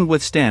creature couldn't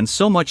withstand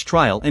so much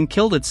trial and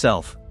killed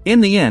itself. In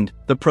the end,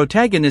 the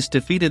protagonist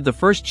defeated the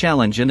first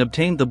challenge and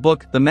obtained the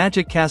book The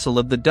Magic Castle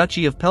of the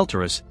Duchy of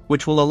Peltorus,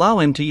 which will allow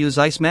him to use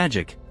ice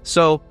magic.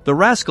 So, the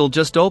rascal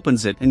just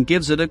opens it and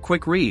gives it a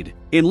quick read.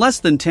 In less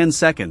than 10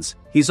 seconds,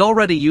 he's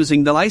already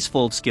using the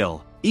Icefold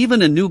skill.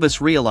 Even Anubis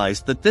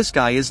realized that this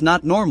guy is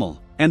not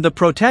normal. And the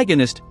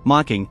protagonist,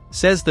 mocking,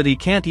 says that he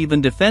can't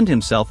even defend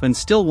himself and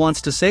still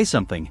wants to say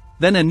something.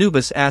 Then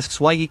Anubis asks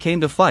why he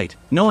came to fight,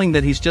 knowing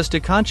that he's just a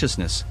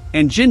consciousness.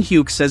 And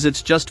Jinhyuk says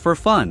it's just for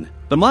fun.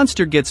 The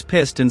monster gets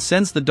pissed and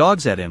sends the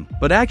dogs at him,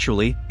 but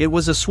actually, it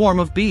was a swarm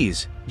of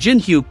bees.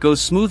 Jinhyuk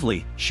goes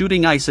smoothly,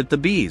 shooting ice at the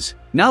bees.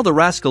 Now the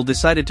rascal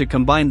decided to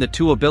combine the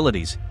two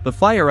abilities, the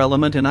fire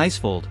element and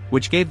Icefold,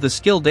 which gave the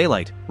skill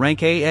Daylight,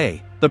 rank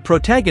AA. The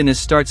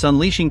protagonist starts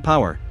unleashing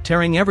power,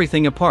 tearing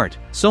everything apart,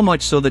 so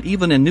much so that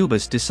even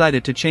Anubis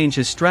decided to change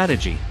his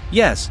strategy.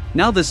 Yes,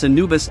 now this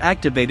Anubis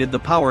activated the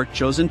power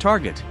chosen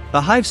target.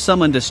 The hive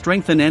summoned a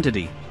strengthened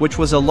entity, which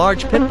was a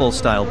large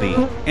pitbull-style bee,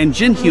 and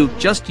Jinhyuk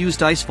just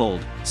used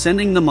Icefold,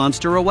 sending the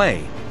monster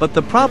away. But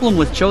the problem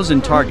with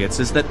chosen targets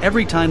is that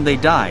every time they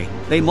die,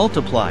 they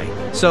multiply.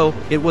 So,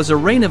 it was a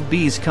rain of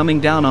bees coming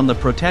down on the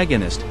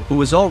protagonist, who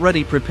was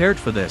already prepared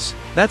for this.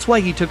 That's why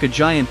he took a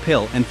giant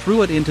pill and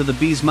threw it into the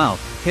bee's mouth,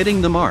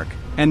 hitting the mark.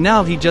 And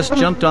now he just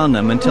jumped on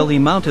them until he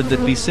mounted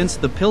that bee since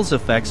the pill's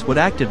effects would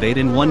activate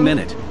in 1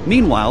 minute.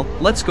 Meanwhile,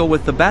 let's go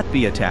with the bat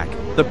bee attack.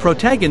 The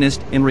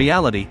protagonist, in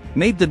reality,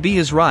 made the bee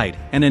his ride,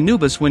 and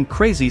Anubis went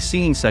crazy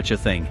seeing such a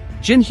thing.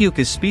 Jinhyuk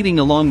is speeding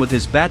along with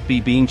his bat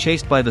bee being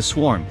chased by the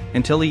swarm,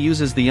 until he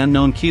uses the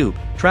unknown cube,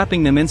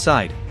 trapping them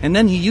inside, and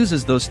then he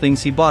uses those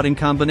things he bought in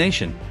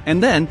combination.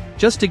 And then,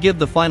 just to give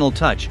the final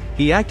touch,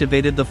 he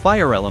activated the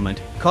fire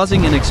element,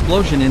 causing an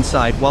explosion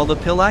inside while the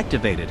pill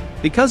activated.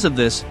 Because of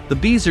this, the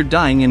bees are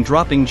dying and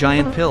dropping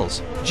giant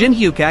pills.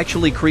 Jinhyuk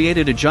actually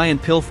created a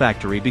giant pill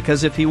factory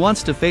because if he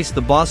wants to face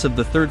the boss of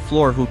the third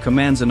floor who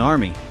commands an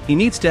army, he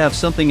needs to have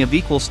something of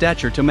equal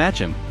stature to match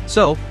him.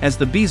 So, as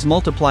the bees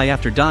multiply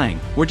after dying,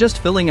 we're just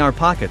filling our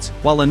pockets,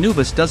 while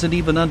Anubis doesn't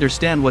even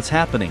understand what's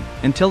happening,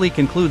 until he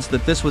concludes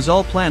that this was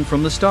all planned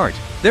from the start.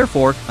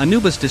 Therefore,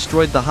 Anubis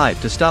destroyed the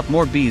hive to stop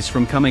more bees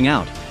from coming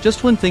out,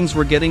 just when things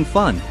were getting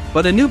fun.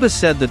 But Anubis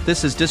said that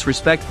this is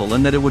disrespectful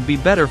and that it would be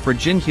better for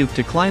Jinhyuk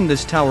to climb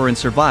this tower and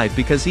survive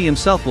because he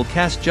himself will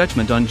cast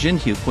judgment on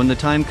Jinhyuk when the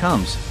time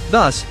comes.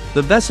 Thus,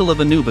 the vessel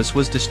of Anubis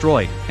was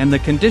destroyed, and the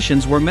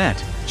conditions were met.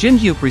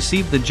 Jinhyuk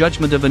received the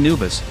judgment of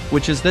Anubis,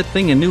 which is that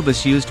thing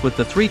Anubis used with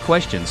the 3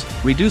 questions,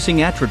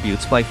 reducing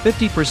attributes by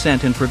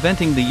 50% and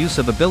preventing the use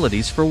of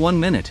abilities for 1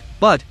 minute.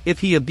 But, if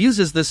he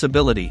abuses this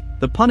ability,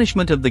 the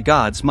punishment of the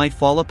gods might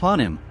fall upon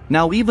him.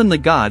 Now even the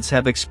gods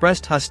have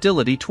expressed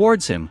hostility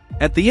towards him.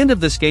 At the end of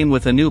this game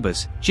with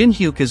Anubis,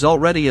 Jinhyuk is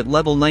already at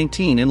level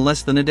 19 in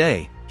less than a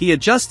day. He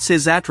adjusts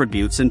his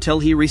attributes until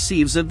he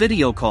receives a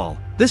video call.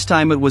 This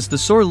time it was the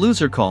sore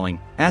loser calling,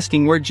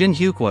 asking where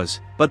Jinhyuk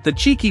was, but the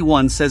cheeky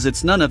one says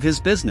it's none of his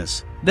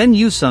business. Then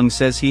Yusung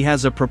says he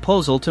has a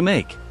proposal to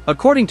make.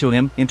 According to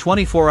him, in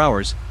 24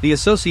 hours, the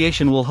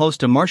association will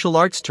host a martial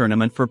arts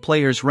tournament for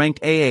players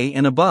ranked AA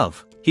and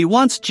above. He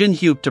wants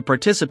Jinhyuk to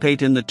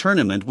participate in the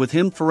tournament with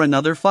him for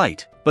another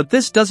fight. But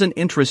this doesn't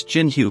interest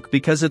Jinhyuk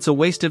because it's a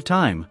waste of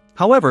time.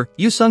 However,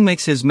 Yusung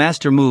makes his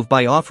master move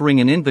by offering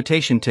an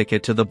invitation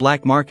ticket to the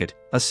black market,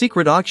 a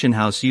secret auction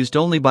house used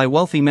only by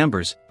wealthy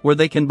members, where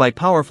they can buy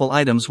powerful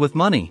items with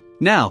money.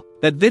 Now,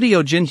 that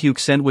video Jinhyuk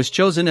sent was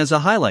chosen as a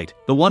highlight,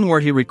 the one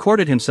where he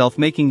recorded himself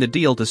making the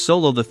deal to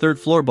solo the third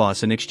floor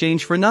boss in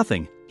exchange for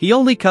nothing. He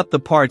only cut the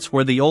parts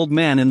where the old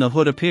man in the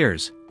hood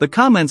appears. The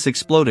comments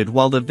exploded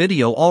while the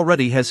video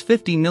already has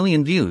 50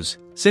 million views.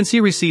 Since he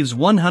receives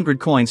 100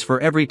 coins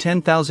for every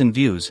 10,000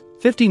 views,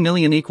 50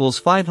 million equals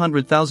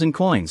 500,000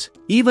 coins.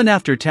 Even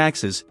after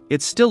taxes,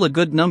 it's still a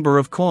good number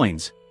of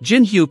coins.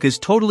 Jinhyuk is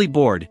totally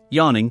bored,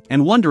 yawning,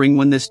 and wondering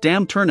when this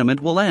damn tournament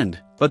will end.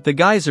 But the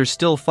guys are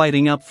still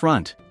fighting up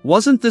front.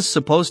 Wasn't this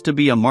supposed to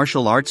be a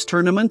martial arts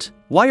tournament?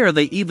 Why are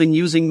they even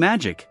using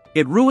magic?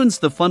 It ruins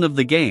the fun of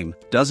the game,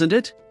 doesn't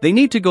it? They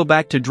need to go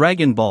back to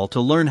Dragon Ball to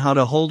learn how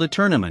to hold a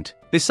tournament.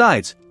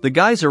 Besides, the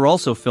guys are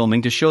also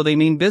filming to show they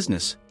mean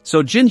business.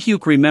 So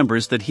Jinhyuk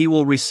remembers that he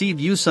will receive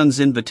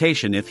Yusung's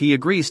invitation if he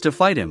agrees to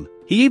fight him.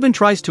 He even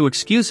tries to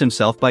excuse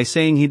himself by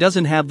saying he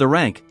doesn't have the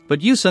rank,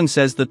 but Yusung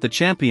says that the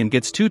champion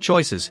gets 2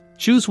 choices,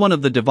 choose one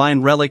of the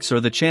divine relics or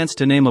the chance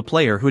to name a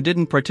player who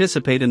didn't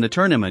participate in the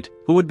tournament,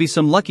 who would be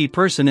some lucky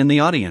person in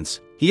the audience.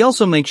 He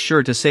also makes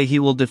sure to say he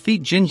will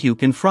defeat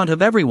Jinhyuk in front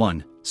of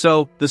everyone.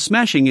 So, the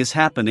smashing is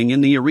happening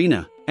in the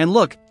arena. And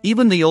look,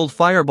 even the old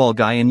fireball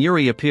guy and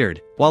Yuri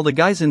appeared, while the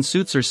guys in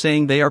suits are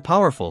saying they are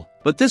powerful.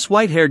 But this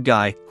white-haired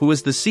guy, who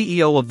is the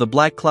CEO of the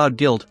Black Cloud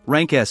Guild,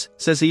 Rank S,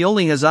 says he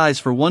only has eyes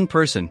for one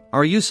person,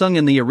 our Yusung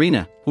in the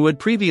arena, who had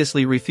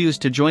previously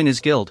refused to join his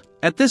guild.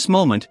 At this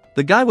moment,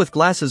 the guy with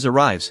glasses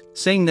arrives,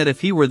 saying that if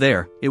he were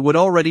there, it would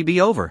already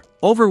be over.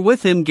 Over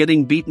with him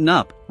getting beaten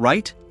up,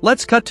 right?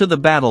 Let's cut to the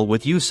battle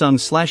with Yusung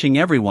slashing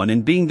everyone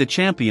and being the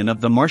champion of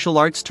the martial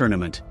arts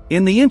tournament.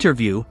 In the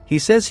interview, he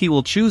says he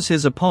will choose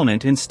his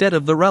opponent instead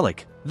of the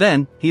relic.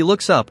 Then, he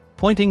looks up,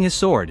 pointing his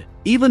sword.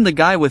 Even the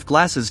guy with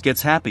glasses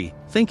gets happy,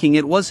 thinking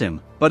it was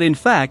him. But in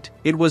fact,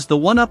 it was the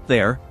one up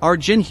there, our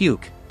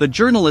Jinhyuk. The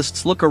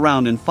journalists look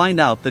around and find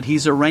out that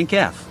he's a rank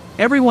F.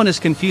 Everyone is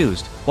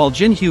confused, while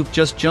Jinhyuk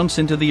just jumps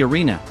into the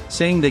arena,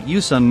 saying that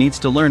Yusung needs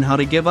to learn how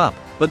to give up.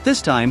 But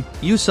this time,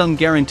 Yusung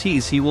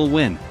guarantees he will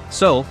win.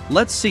 So,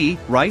 let's see,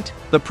 right?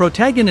 The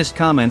protagonist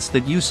comments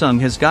that Yusung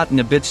has gotten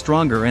a bit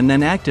stronger and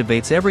then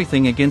activates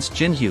everything against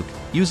Jinhyuk,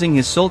 using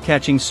his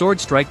soul-catching sword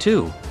strike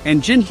too.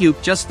 And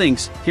Jinhyuk just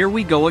thinks, here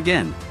we go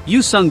again.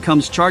 Yusung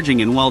comes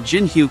charging in while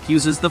Jinhyuk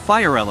uses the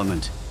fire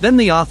element. Then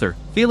the author,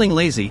 feeling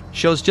lazy,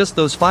 shows just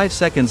those 5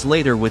 seconds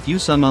later with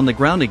Yusung on the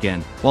ground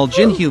again, while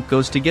Jinhyuk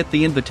goes to get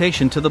the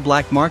invitation to the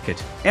black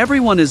market.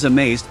 Everyone is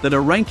amazed that a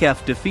rank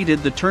F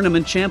defeated the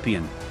tournament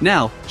champion.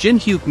 Now,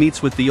 Jinhyuk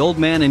meets with the old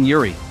man and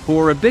Yuri, who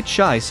are a bit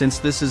shy since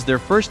this is their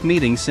first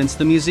meeting since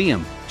the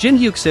museum.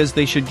 Jinhyuk says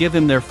they should give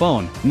him their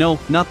phone, no,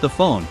 not the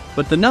phone,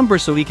 but the number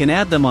so he can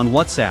add them on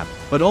WhatsApp,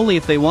 but only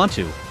if they want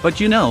to. But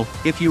you know,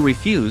 if you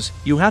refuse,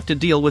 you have to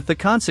deal with the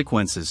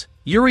consequences.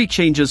 Yuri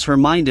changes her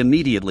mind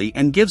immediately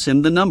and gives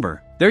him the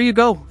number. There you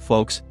go,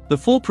 folks, the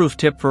foolproof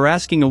tip for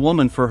asking a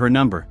woman for her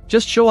number.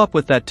 Just show up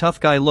with that tough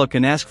guy look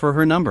and ask for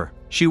her number.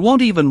 She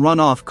won't even run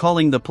off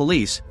calling the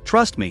police,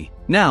 trust me.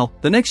 Now,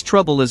 the next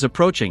trouble is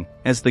approaching,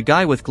 as the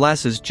guy with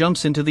glasses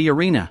jumps into the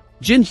arena.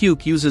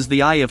 Jinhyuk uses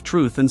the Eye of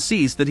Truth and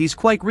sees that he's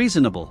quite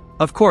reasonable.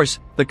 Of course,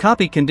 the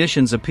copy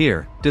conditions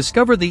appear.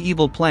 Discover the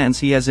evil plans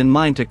he has in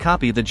mind to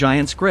copy the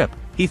giant's grip.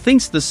 He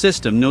thinks the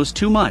system knows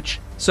too much.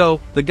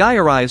 So, the guy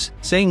arrives,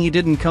 saying he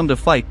didn't come to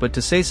fight but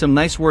to say some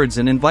nice words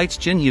and invites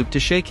Jinhyuk to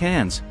shake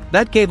hands.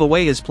 That gave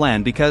away his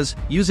plan because,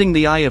 using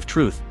the Eye of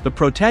Truth, the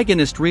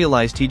protagonist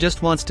realized he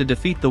just wants to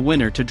defeat the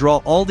winner to draw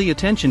all the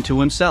attention to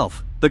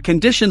himself. The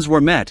conditions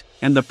were met,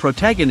 and the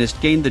protagonist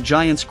gained the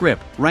giant's grip,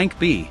 rank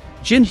B.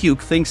 Jinhyuk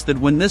thinks that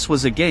when this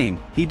was a game,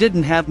 he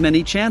didn't have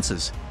many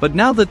chances. But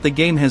now that the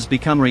game has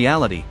become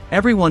reality,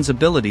 everyone's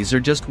abilities are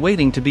just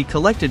waiting to be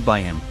collected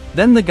by him.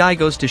 Then the guy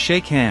goes to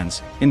shake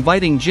hands,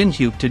 inviting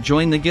Jinhyuk to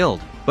join the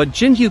guild. But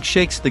Jinhyuk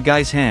shakes the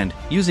guy's hand,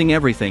 using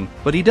everything,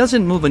 but he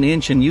doesn't move an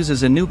inch and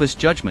uses Anubis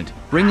judgment,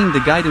 bringing the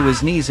guy to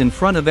his knees in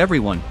front of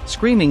everyone,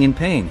 screaming in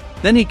pain.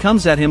 Then he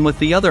comes at him with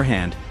the other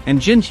hand, and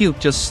Jinhyuk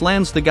just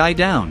slams the guy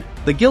down.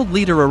 The guild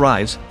leader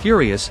arrives,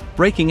 furious,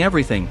 breaking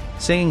everything,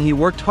 saying he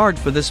worked hard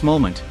for this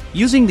moment.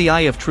 Using the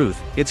Eye of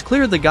Truth, it's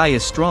clear the guy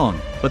is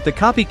strong, but the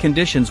copy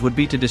conditions would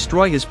be to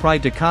destroy his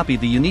pride to copy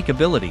the unique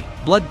ability,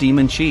 Blood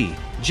Demon Chi.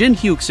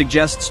 Jinhyuk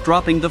suggests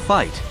dropping the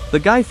fight. The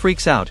guy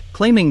freaks out,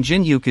 claiming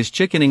Jinhyuk is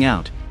chickening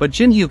out, but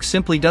Jinhyuk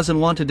simply doesn't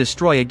want to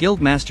destroy a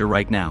guild master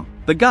right now.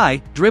 The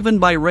guy, driven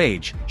by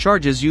rage,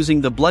 charges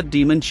using the Blood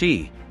Demon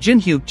Chi.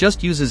 Jinhyuk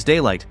just uses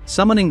daylight,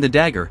 summoning the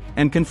dagger,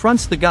 and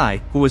confronts the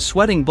guy, who was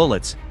sweating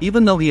bullets,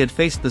 even though he had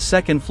faced the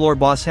second floor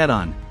boss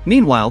head-on.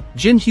 Meanwhile,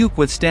 Jinhyuk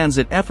withstands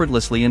it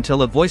effortlessly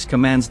until a voice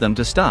commands them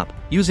to stop,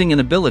 using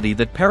an ability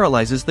that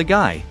paralyzes the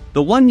guy.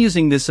 The one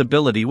using this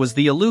ability was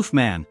the Aloof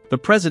Man, the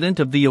president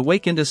of the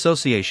Awakened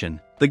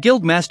Association. The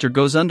guild master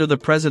goes under the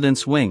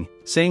president's wing,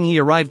 saying he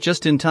arrived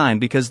just in time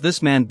because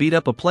this man beat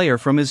up a player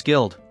from his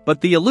guild. But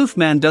the Aloof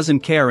Man doesn't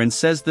care and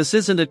says this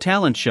isn't a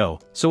talent show,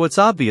 so it's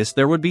obvious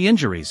there would be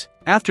injuries.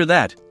 After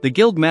that, the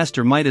guild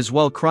master might as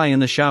well cry in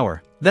the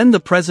shower. Then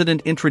the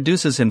president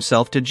introduces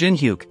himself to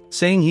Jinhyuk,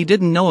 saying he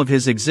didn't know of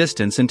his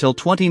existence until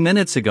 20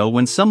 minutes ago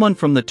when someone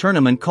from the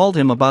tournament called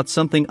him about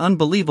something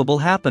unbelievable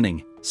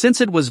happening. Since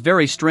it was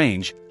very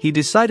strange, he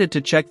decided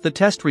to check the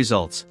test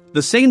results.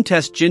 The same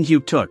test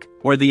Jinhyuk took,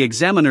 where the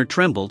examiner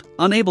trembled,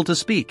 unable to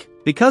speak.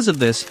 Because of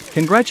this,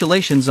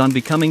 congratulations on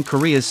becoming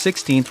Korea's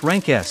 16th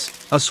rank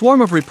S. A swarm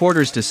of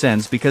reporters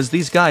descends because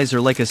these guys are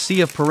like a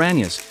sea of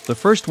piranhas. The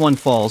first one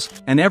falls,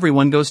 and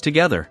everyone goes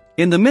together.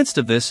 In the midst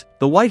of this,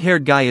 the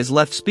white-haired guy is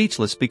left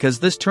speechless because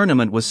this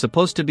tournament was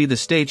supposed to be the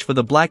stage for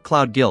the Black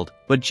Cloud Guild,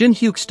 but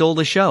Jinhyuk stole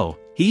the show.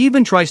 He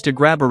even tries to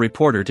grab a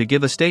reporter to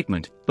give a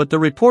statement, but the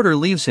reporter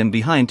leaves him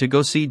behind to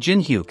go see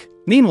Jinhyuk.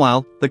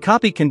 Meanwhile, the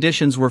copy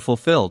conditions were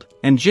fulfilled,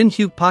 and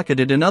Jinhyuk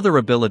pocketed another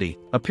ability,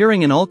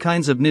 appearing in all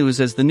kinds of news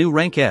as the new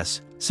rank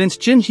S. Since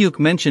Jinhyuk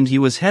mentioned he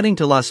was heading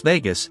to Las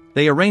Vegas,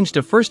 they arranged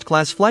a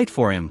first-class flight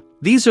for him.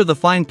 These are the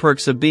fine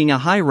perks of being a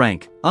high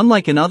rank,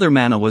 unlike in other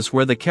manhwas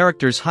where the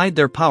characters hide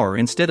their power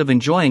instead of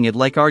enjoying it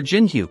like our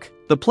Jinhyuk.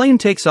 The plane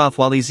takes off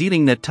while he's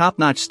eating that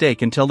top-notch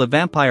steak until the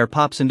vampire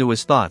pops into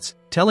his thoughts,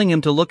 telling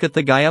him to look at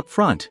the guy up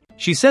front.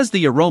 She says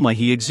the aroma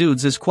he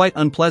exudes is quite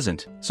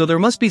unpleasant, so there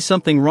must be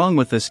something wrong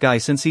with this guy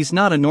since he's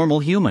not a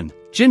normal human.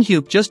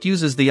 Jinhyuk just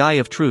uses the Eye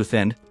of Truth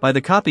and, by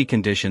the copy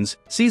conditions,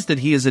 sees that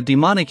he is a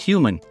demonic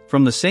human,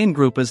 from the same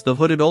group as the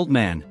hooded old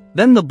man.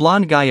 Then the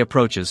blonde guy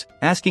approaches,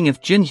 asking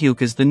if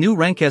Jinhyuk is the new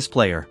rank S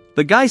player.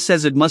 The guy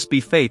says it must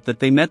be fate that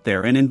they met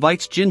there and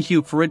invites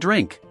Jinhyuk for a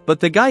drink. But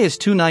the guy is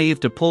too naive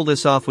to pull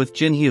this off with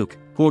Jinhyuk,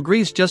 who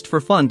agrees just for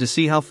fun to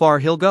see how far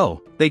he'll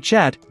go. They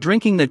chat,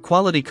 drinking that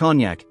quality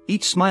cognac,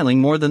 each smiling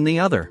more than the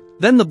other.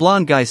 Then the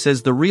blonde guy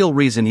says the real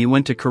reason he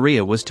went to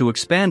Korea was to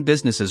expand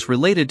businesses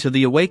related to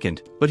the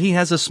Awakened, but he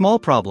has a small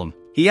problem.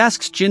 He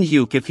asks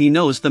Jinhyuk if he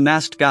knows the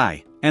masked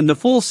guy, and the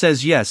fool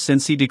says yes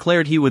since he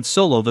declared he would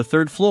solo the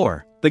third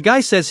floor. The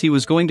guy says he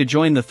was going to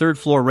join the third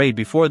floor raid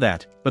before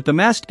that, but the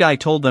masked guy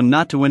told them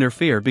not to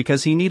interfere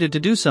because he needed to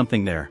do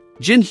something there.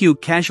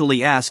 Jinhyuk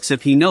casually asks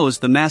if he knows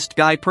the masked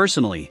guy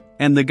personally,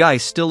 and the guy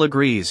still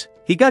agrees.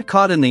 He got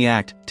caught in the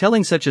act,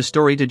 telling such a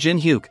story to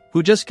Jinhyuk,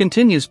 who just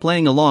continues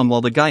playing along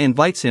while the guy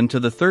invites him to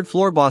the third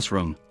floor boss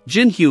room.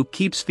 Jinhyuk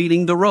keeps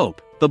feeding the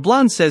rope. The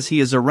blonde says he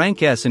is a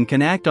rank S and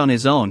can act on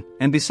his own,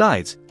 and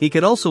besides, he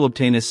could also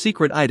obtain a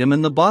secret item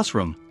in the boss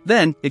room.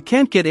 Then, it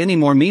can't get any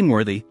more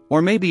meme-worthy,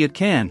 or maybe it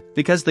can,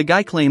 because the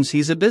guy claims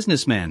he's a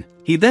businessman.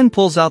 He then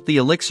pulls out the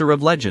Elixir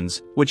of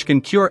Legends, which can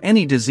cure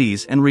any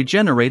disease and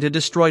regenerate a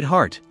destroyed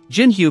heart.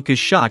 Jinhyuk is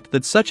shocked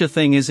that such a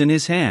thing is in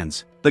his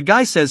hands. The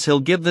guy says he'll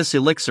give this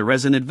elixir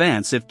as an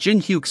advance if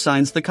Jinhyuk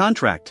signs the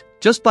contract.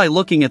 Just by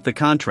looking at the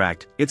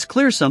contract, it's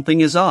clear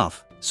something is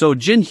off, so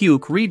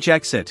Jinhyuk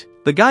rejects it.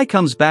 The guy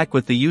comes back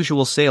with the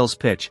usual sales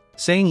pitch,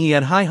 saying he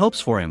had high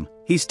hopes for him.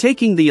 He's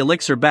taking the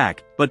elixir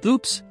back, but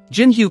oops,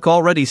 Jinhyuk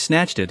already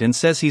snatched it and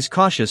says he's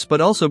cautious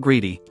but also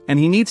greedy, and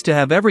he needs to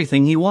have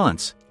everything he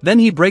wants. Then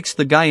he breaks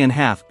the guy in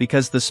half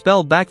because the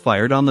spell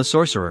backfired on the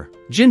sorcerer.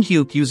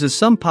 Jinhyuk uses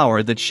some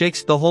power that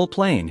shakes the whole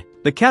plane.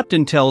 The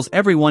captain tells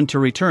everyone to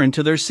return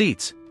to their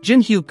seats.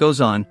 Jinhyuk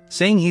goes on,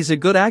 saying he's a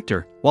good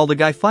actor, while the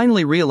guy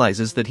finally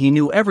realizes that he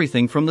knew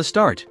everything from the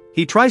start.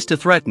 He tries to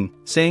threaten,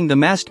 saying the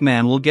masked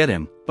man will get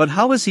him. But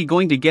how is he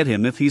going to get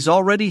him if he's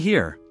already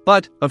here?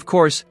 But, of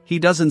course, he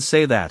doesn't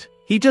say that.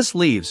 He just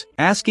leaves,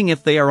 asking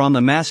if they are on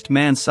the masked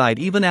man's side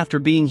even after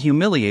being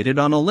humiliated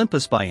on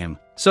Olympus by him.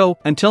 So,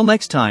 until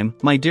next time,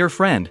 my dear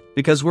friend,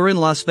 because we're in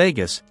Las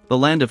Vegas, the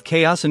land of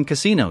chaos and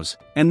casinos,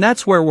 and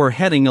that's where we're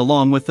heading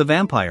along with the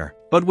vampire.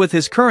 But with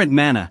his current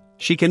mana,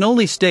 she can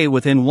only stay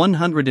within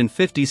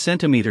 150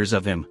 centimeters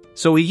of him,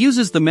 so he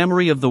uses the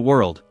memory of the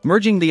world,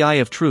 merging the Eye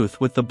of Truth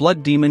with the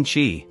Blood Demon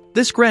Chi.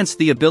 This grants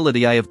the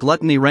ability Eye of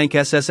Gluttony rank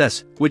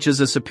SSS, which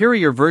is a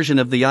superior version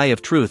of the Eye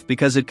of Truth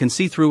because it can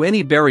see through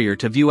any barrier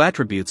to view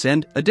attributes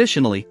and,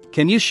 additionally,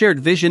 can use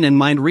shared vision and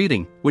mind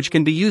reading, which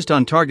can be used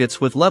on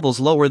targets with levels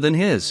lower than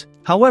his.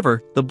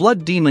 However, the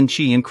Blood Demon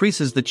Chi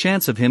increases the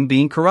chance of him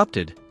being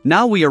corrupted.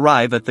 Now we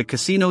arrive at the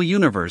casino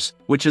universe,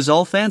 which is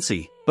all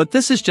fancy. But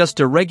this is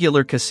just a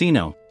regular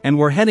casino, and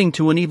we're heading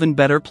to an even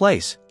better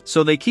place.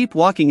 So they keep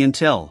walking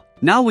until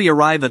now we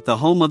arrive at the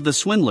home of the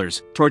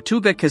swindlers,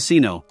 Tortuga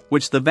Casino,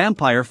 which the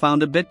vampire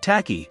found a bit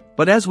tacky.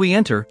 But as we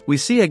enter, we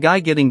see a guy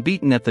getting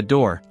beaten at the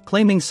door,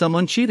 claiming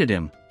someone cheated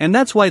him. And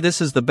that's why this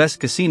is the best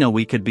casino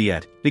we could be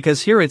at,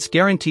 because here it's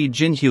guaranteed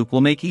Jinhyuk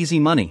will make easy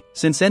money,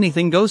 since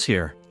anything goes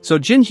here. So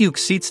Jinhyuk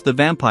seats the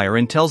vampire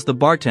and tells the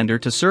bartender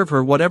to serve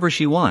her whatever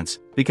she wants,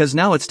 because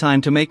now it's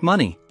time to make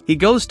money. He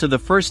goes to the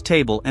first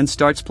table and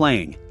starts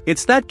playing.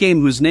 It's that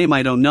game whose name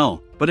I don't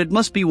know, but it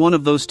must be one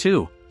of those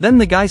two. Then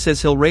the guy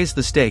says he'll raise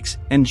the stakes,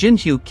 and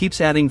Jinhyuk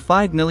keeps adding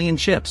 5 million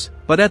chips.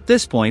 But at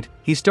this point,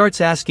 he starts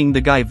asking the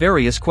guy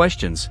various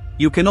questions.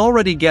 You can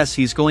already guess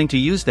he's going to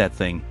use that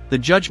thing, the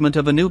Judgment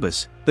of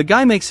Anubis. The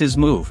guy makes his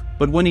move,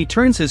 but when he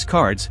turns his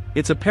cards,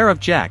 it's a pair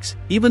of jacks,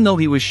 even though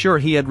he was sure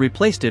he had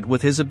replaced it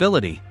with his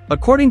ability.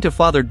 According to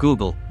Father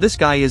Google, this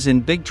guy is in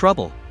big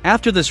trouble.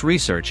 After this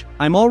research,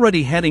 I'm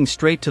already heading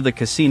straight to the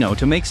casino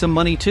to make some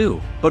money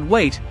too. But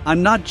wait,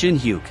 I'm not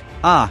Jinhyuk.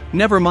 Ah,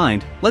 never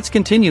mind, let's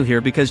continue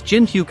here because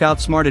Jinhyuk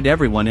outsmarted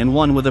everyone and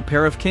won with a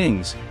pair of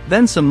kings.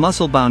 Then some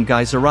muscle-bound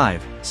guys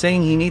arrive,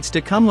 saying he needs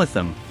to come with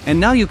them. And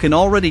now you can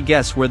already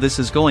guess where this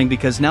is going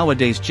because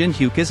nowadays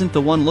Jinhyuk isn't the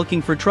one looking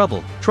for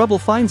trouble, trouble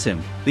finds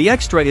him. The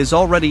extra is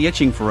already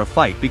itching for a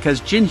fight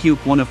because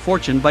Jinhyuk won a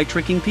fortune by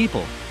tricking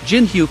people.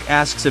 Jinhyuk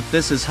asks if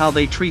this is how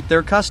they treat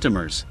their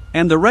customers.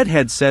 And the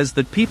redhead says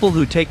that people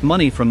who take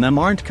money from them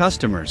aren't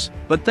customers.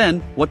 But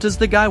then, what does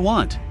the guy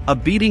want? A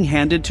beating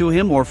handed to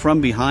him or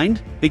from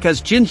behind?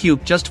 Because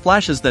Jinhyuk just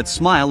flashes that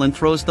smile and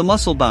throws the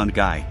muscle-bound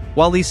guy.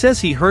 While he says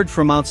he heard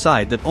from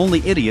outside that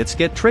only idiots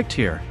get tricked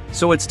here.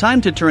 So it's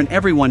time to turn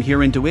everyone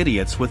here into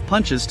idiots with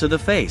punches to the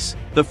face.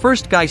 The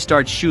first guy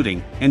starts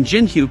shooting, and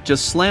Jinhyuk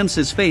just slams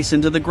his face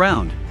into the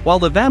ground. While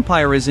the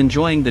vampire is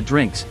enjoying the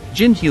drinks,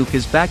 Jinhyuk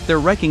is back there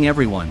wrecking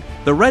everyone.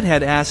 The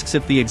redhead asks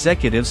if the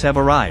executives have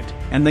arrived,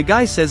 and the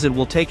guy says it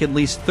will take at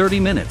least 30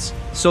 minutes.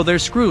 So they're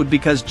screwed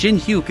because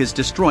Jinhyuk is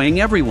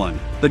destroying everyone.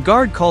 The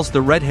guard calls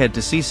the redhead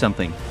to see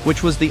something,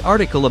 which was the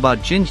article about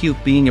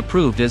Jinhyuk being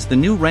approved as the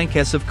new rank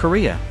S of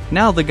Korea.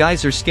 Now the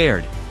guys are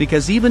scared,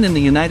 because even in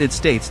the United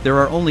States there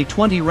are only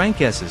 20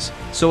 rank S's.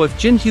 So if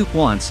Jinhyuk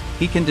wants,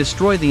 he can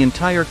destroy the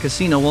entire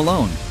casino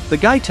alone. The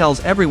guy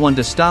tells everyone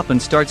to stop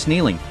and starts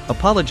kneeling,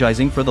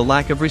 apologizing for the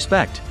lack of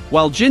respect.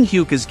 While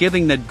Jinhyuk is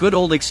giving that good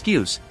old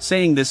excuse,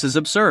 saying this is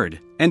absurd.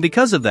 And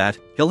because of that,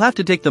 he'll have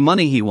to take the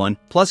money he won,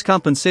 plus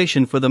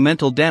compensation for the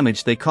mental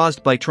damage they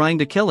caused by trying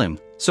to kill him.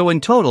 So in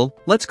total,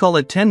 let's call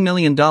it $10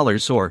 million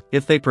or,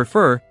 if they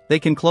prefer, they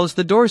can close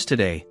the doors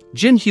today.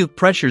 Jinhyuk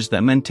pressures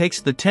them and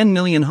takes the 10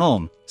 million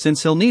home,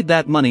 since he'll need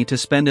that money to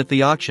spend at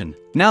the auction.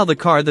 Now the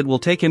car that will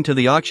take him to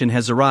the auction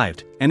has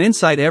arrived, and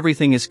inside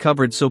everything is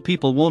covered so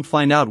people won't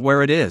find out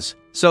where it is.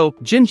 So,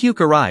 Jinhyuk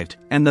arrived,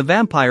 and the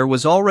vampire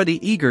was already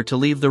eager to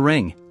leave the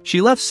ring.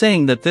 She left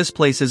saying that this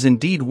place is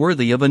indeed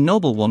worthy of a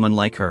noblewoman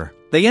like her.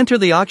 They enter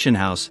the auction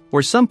house,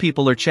 where some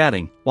people are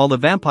chatting, while the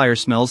vampire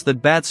smells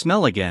that bad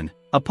smell again.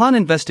 Upon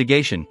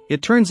investigation,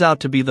 it turns out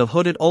to be the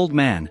hooded old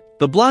man.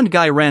 The blonde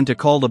guy ran to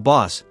call the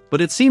boss,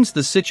 but it seems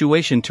the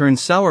situation turned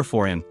sour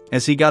for him,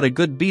 as he got a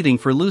good beating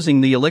for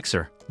losing the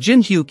elixir.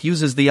 Jinhyuk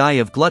uses the Eye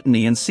of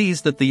Gluttony and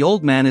sees that the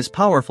old man is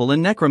powerful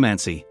in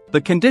necromancy.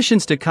 The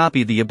conditions to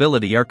copy the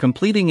ability are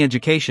completing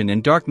education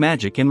in dark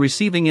magic and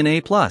receiving an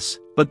A+.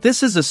 But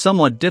this is a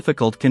somewhat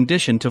difficult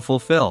condition to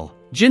fulfill.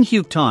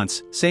 Jinhyuk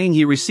taunts, saying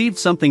he received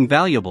something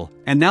valuable,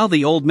 and now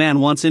the old man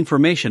wants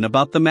information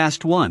about the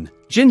masked one.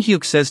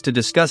 Jinhyuk says to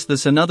discuss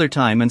this another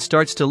time and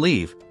starts to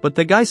leave, but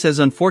the guy says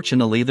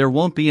unfortunately there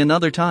won't be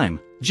another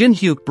time.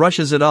 Jinhyuk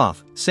brushes it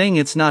off, saying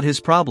it's not his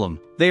problem.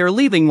 They are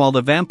leaving while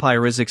the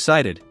vampire is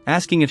excited,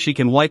 asking if she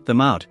can wipe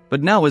them out,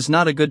 but now is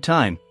not a good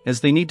time,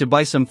 as they need to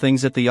buy some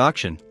things at the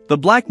auction. The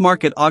black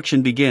market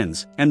auction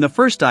begins, and the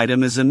first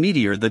item is a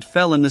meteor that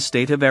fell in the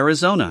state of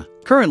Arizona.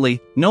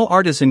 Currently, no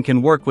artisan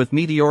can work with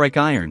meteoric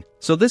iron,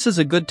 so this is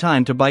a good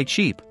time to buy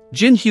cheap.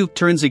 Jinhyuk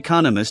turns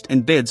economist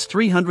and bids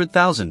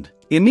 300,000.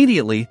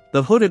 Immediately,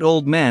 the hooded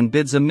old man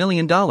bids $1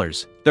 million.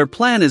 Their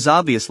plan is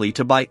obviously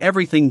to buy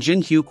everything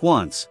Jinhyuk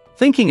wants.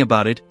 Thinking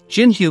about it,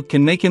 Jinhyuk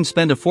can make him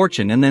spend a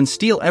fortune and then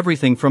steal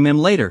everything from him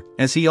later,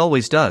 as he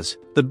always does.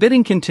 The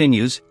bidding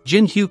continues,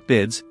 Jinhyuk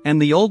bids,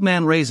 and the old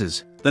man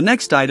raises. The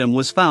next item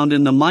was found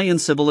in the Mayan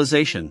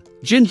civilization.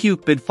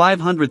 Jinhyuk bid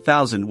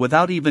 500,000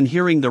 without even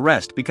hearing the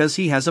rest because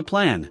he has a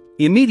plan.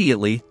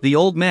 Immediately, the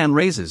old man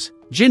raises.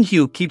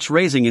 Jinhyuk keeps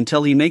raising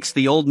until he makes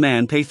the old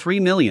man pay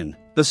 3 million.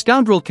 The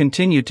scoundrel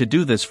continued to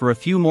do this for a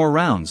few more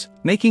rounds,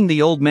 making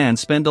the old man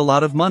spend a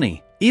lot of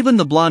money. Even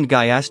the blonde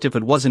guy asked if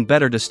it wasn't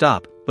better to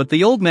stop, but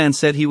the old man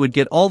said he would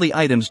get all the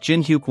items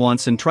Jinhyuk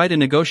wants and try to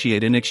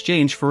negotiate in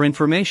exchange for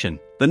information.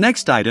 The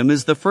next item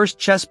is the first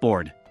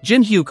chessboard.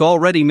 Jinhyuk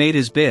already made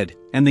his bid,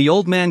 and the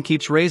old man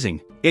keeps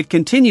raising. It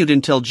continued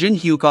until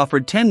Jinhyuk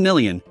offered 10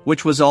 million,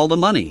 which was all the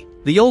money.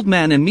 The old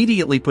man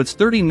immediately puts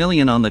 30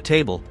 million on the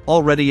table,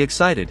 already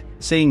excited,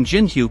 saying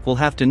Jinhyuk will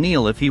have to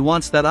kneel if he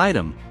wants that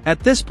item.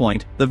 At this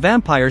point, the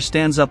vampire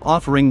stands up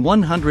offering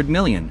 100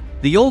 million.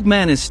 The old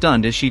man is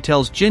stunned as she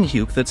tells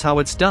Jinhyuk that's how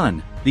it's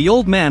done. The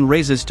old man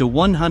raises to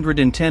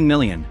 110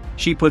 million.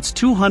 She puts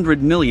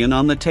 200 million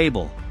on the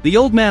table. The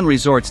old man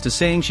resorts to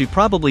saying she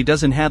probably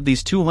doesn't have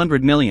these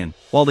 200 million,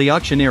 while the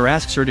auctioneer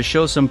asks her to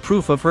show some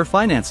proof of her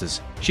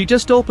finances. She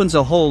just opens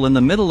a hole in the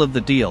middle of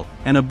the deal,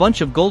 and a bunch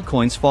of gold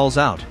coins falls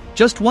out.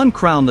 Just one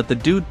crown that the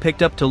dude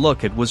picked up to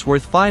look at was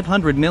worth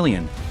 500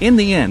 million. In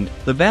the end,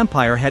 the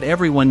vampire had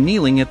everyone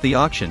kneeling at the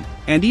auction,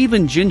 and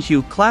even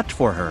Jinhyuk clapped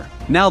for her.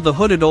 Now the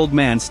hooded old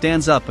man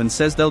stands up and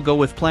says they'll go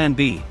with plan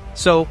B.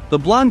 So, the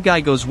blonde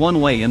guy goes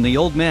one way and the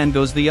old man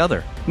goes the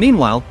other.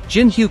 Meanwhile,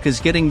 Jinhyuk is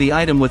getting the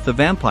item with the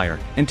vampire,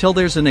 until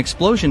there's an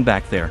explosion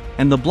back there,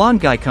 and the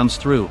blonde guy comes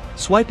through,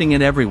 swiping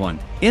at everyone.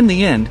 In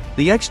the end,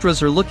 the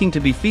extras are looking to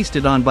be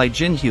feasted on by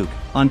Jinhyuk,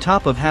 on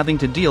top of having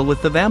to deal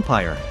with the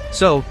vampire.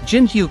 So,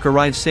 Jinhyuk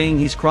arrives saying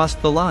he's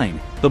crossed the line.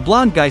 The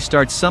blonde guy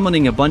starts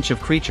summoning a bunch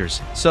of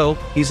creatures, so,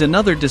 he's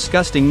another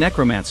disgusting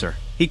necromancer.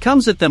 He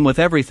comes at them with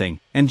everything,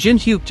 and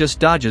Jinhyuk just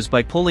dodges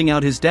by pulling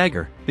out his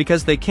dagger,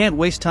 because they can't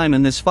waste time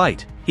in this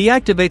fight. He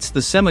activates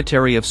the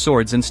cemetery of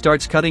swords and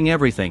starts cutting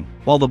everything,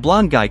 while the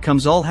blonde guy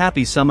comes all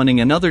happy summoning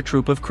another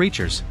troop of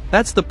creatures.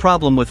 That's the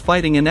problem with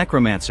fighting a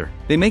necromancer.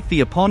 They make the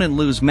opponent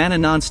lose mana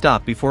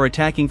non-stop before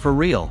attacking for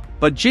real.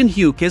 But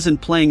Jinhyuk isn't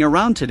playing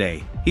around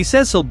today. He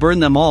says he'll burn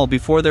them all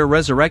before they're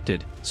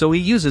resurrected, so he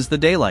uses the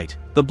daylight.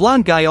 The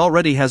blonde guy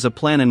already has a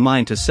plan in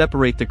mind to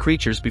separate the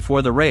creatures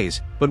before the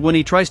raise, but when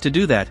he tries to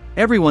do that,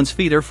 everyone's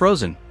feet are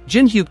frozen.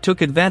 Jinhyuk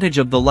took advantage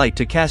of the light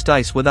to cast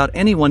ice without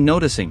anyone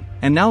noticing,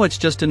 and now it's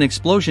just an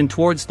explosion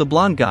towards the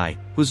blonde guy,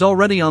 who's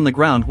already on the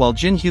ground while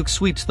Jinhyuk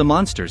sweeps the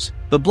monsters.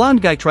 The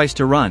blonde guy tries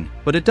to run,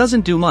 but it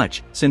doesn't do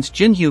much, since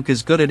Jinhyuk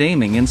is good at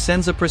aiming and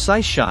sends a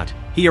precise shot.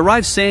 He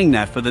arrives saying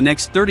that for the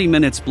next 30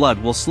 minutes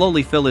blood will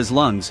slowly fill his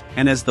lungs,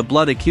 and as the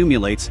blood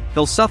accumulates,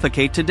 he'll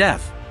suffocate to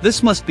death.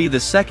 This must be the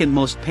second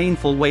most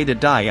painful way to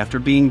die after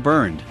being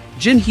burned.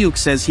 Jinhyuk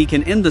says he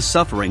can end the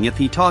suffering if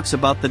he talks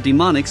about the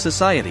demonic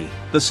society.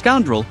 The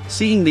scoundrel,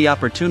 seeing the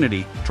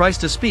opportunity, tries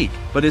to speak,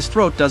 but his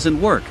throat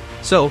doesn't work.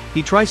 So,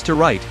 he tries to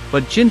write,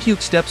 but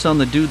Jinhyuk steps on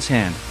the dude's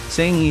hand,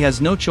 saying he has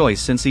no choice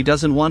since he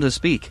doesn't want to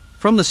speak.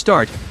 From the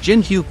start,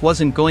 Jinhyuk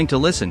wasn't going to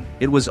listen,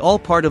 it was all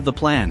part of the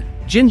plan.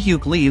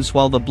 Jinhyuk leaves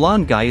while the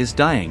blonde guy is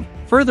dying.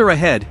 Further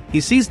ahead, he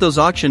sees those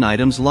auction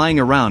items lying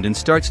around and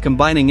starts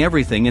combining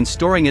everything and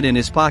storing it in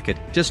his pocket,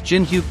 just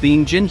Jinhyuk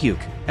being Jinhyuk.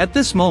 At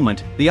this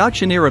moment, the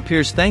auctioneer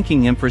appears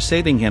thanking him for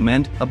saving him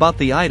and, about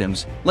the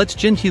items, lets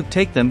Jinhyuk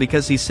take them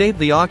because he saved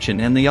the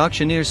auction and the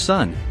auctioneer's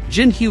son.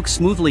 Jinhyuk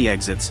smoothly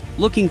exits,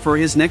 looking for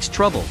his next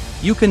trouble.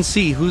 You can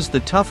see who's the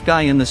tough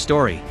guy in the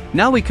story.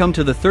 Now we come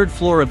to the third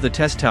floor of the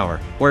test tower,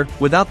 where,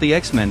 without the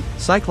X-Men,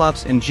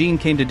 Cyclops and Jean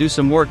came to do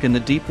some work in the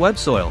deep web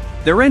soil.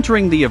 They're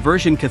entering the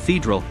Aversion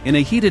Cathedral in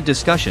a heated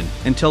discussion,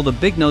 until the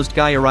big-nosed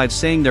guy arrives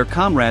saying they're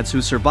comrades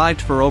who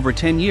survived for over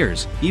 10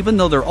 years, even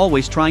though they're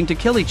always trying to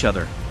kill each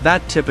other.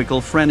 That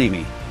typical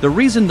frenemy. The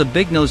reason the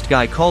big-nosed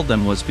guy called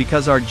them was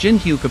because our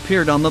Jinhyuk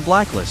appeared on the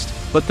blacklist.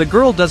 But the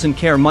girl doesn't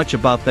care much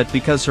about that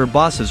because her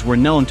bosses were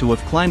known to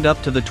have climbed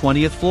up to the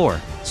 20th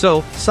floor.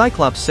 So,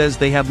 Cyclops says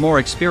they have more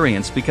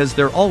experience because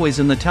they're always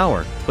in the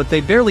tower, but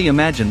they barely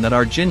imagine that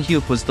our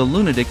Jinhyuk was the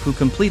lunatic who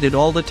completed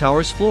all the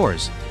tower's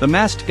floors. The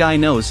masked guy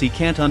knows he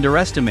can't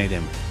underestimate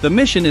him. The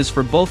mission is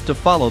for both to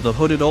follow the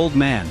hooded old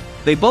man.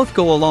 They both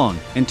go along,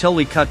 until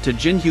we cut to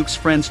Jinhyuk's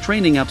friends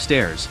training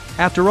upstairs.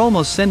 After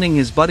almost sending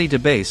his buddy to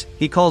base,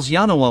 he calls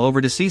Yanoa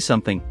over to see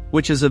something,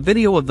 which is a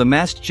video of the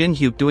masked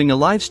Jinhyuk doing a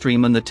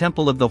livestream in the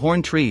Temple of the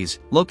Horned Trees,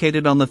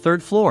 located on the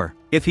 3rd floor.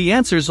 If he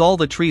answers all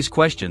the tree's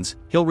questions,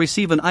 he'll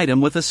receive an item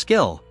with a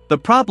skill. The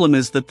problem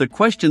is that the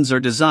questions are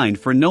designed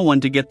for no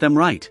one to get them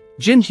right.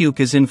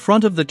 Jinhyuk is in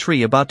front of the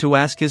tree about to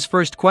ask his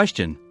first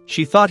question.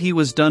 She thought he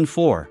was done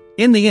for.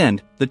 In the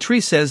end, the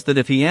tree says that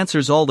if he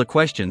answers all the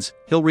questions,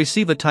 he'll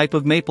receive a type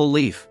of maple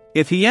leaf.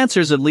 If he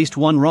answers at least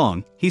one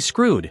wrong, he's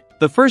screwed.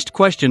 The first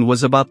question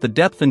was about the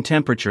depth and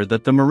temperature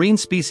that the marine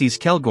species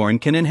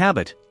Kelgorn can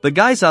inhabit. The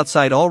guys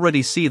outside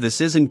already see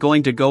this isn't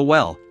going to go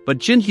well, but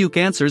Jinhyuk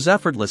answers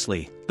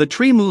effortlessly. The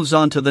tree moves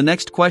on to the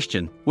next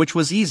question, which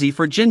was easy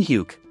for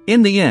Jinhyuk.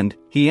 In the end,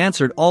 he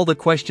answered all the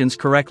questions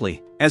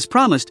correctly. As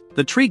promised,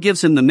 the tree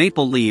gives him the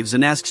maple leaves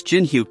and asks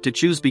Jinhyuk to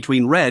choose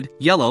between red,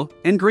 yellow,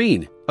 and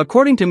green.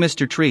 According to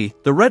Mr. Tree,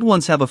 the red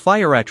ones have a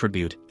fire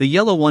attribute, the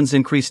yellow ones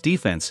increase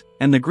defense,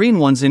 and the green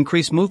ones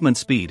increase movement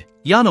speed.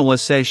 Yanoa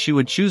says she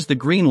would choose the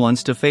green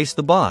ones to face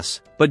the boss.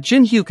 But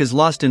Jinhyuk is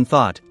lost in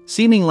thought,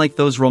 seeming like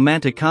those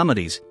romantic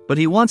comedies, but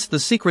he wants the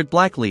secret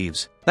black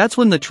leaves. That's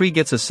when the tree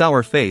gets a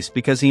sour face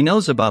because he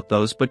knows about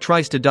those but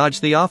tries to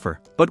dodge the offer.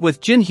 But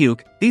with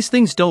Jinhyuk, these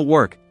things don't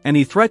work, and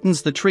he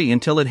threatens the tree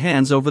until it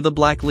hands over the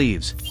black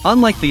leaves.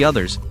 Unlike the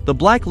others, the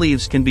black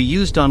leaves can be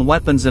used on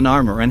weapons and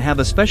armor and have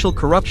a special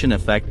corruption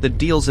effect that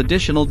deals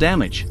additional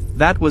damage.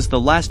 That was the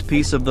last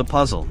piece of the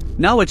puzzle.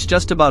 Now it's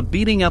just about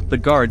beating up the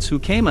guards who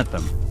came at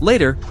them.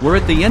 Later, we're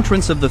at the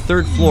entrance of the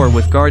 3rd floor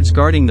with guards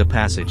guarding the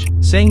passage,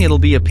 saying it'll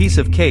be a piece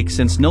of cake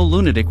since no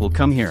lunatic will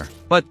come here.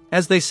 But,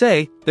 as they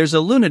say, there's a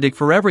lunatic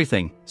for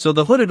everything, so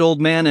the hooded old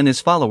man and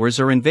his followers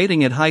are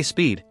invading at high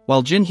speed,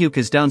 while Jinhyuk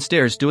is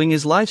downstairs doing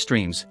his live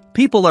streams.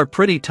 People are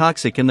pretty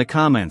toxic in the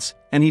comments,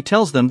 and he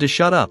tells them to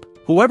shut up.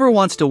 Whoever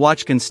wants to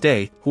watch can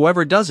stay,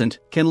 whoever doesn't,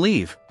 can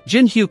leave.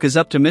 Jinhyuk is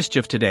up to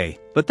mischief today,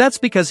 but that's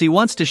because he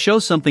wants to show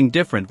something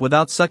different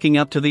without sucking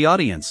up to the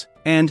audience.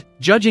 And,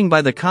 judging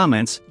by the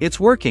comments, it's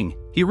working.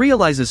 He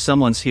realizes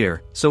someone's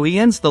here, so he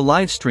ends the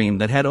live stream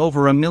that had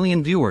over 1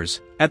 million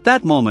viewers. At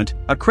that moment,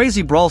 a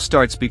crazy brawl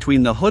starts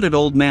between the hooded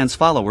old man's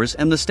followers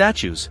and the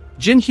statues.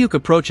 Jinhyuk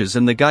approaches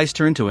and the guys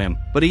turn to him,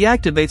 but he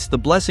activates the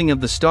blessing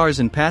of the stars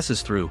and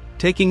passes through,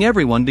 taking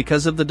everyone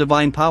because of the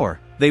divine power.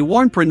 They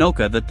warn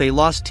Pranoka that they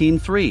lost Team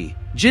 3.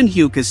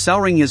 Jinhyuk is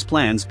souring his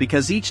plans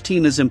because each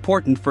team is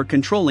important for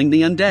controlling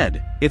the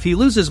undead. If he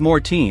loses more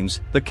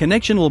teams, the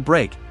connection will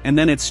break, and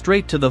then it's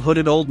straight to the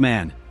hooded old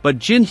man. But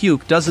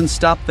Jinhyuk doesn't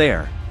stop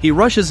there. He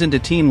rushes into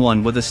Team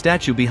 1 with a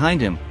statue behind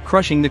him,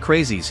 crushing the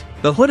crazies.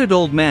 The hooded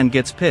old man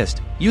gets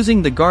pissed,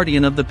 using the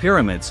Guardian of the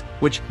Pyramids,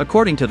 which,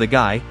 according to the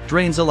guy,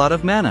 drains a lot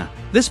of mana.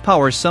 This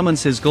power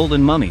summons his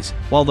golden mummies,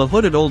 while the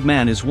hooded old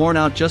man is worn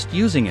out just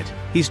using it.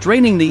 He's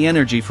draining the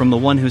energy from the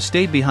one who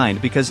stayed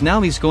behind because now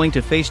he's going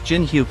to face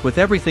Jinhyuk with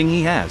everything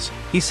he has.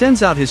 He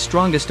sends out his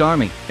strongest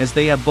army, as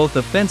they have both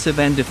offensive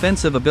and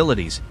defensive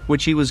abilities,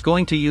 which he was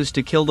going to use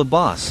to kill the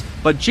boss.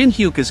 But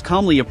Jinhyuk is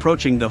calmly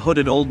approaching the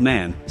hooded old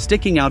man,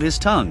 sticking out his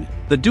tongue.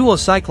 The duo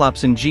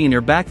Cyclops and Jean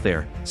are back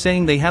there,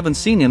 saying they haven't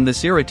seen him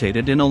this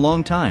irritated in a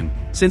long time.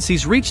 Since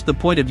he's reached the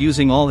point of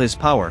using all his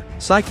power,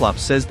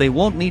 Cyclops says they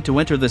won't need to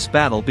enter this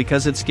battle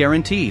because it's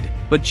guaranteed.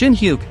 But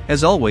Jinhyuk,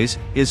 as always,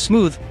 is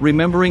smooth,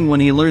 remembering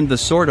when he learned the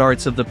sword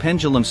arts of the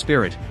pendulum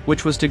spirit,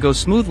 which was to go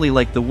smoothly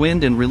like the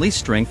wind and release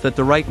strength at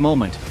the right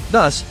moment.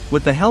 Thus,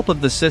 with the help of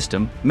the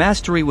system,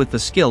 mastery with the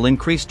skill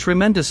increased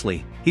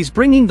tremendously. He's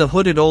bringing the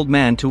hooded old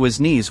man to his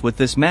knees with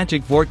this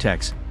magic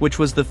vortex, which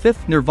was the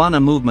 5th nirvana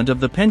movement of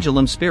the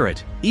pendulum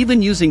spirit.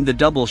 Even using the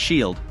double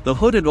shield, the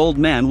hooded old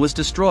man was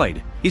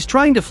destroyed. He's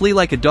trying to flee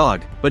like a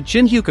dog, but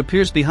Jinhyuk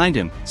appears behind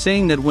him,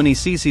 saying that when he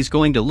sees he's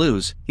going to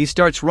lose, he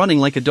starts running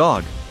like a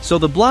dog. So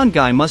the blonde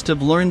guy must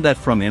have learned that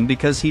from him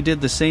because he did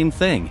the same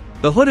thing.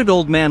 The hooded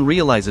old man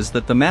realizes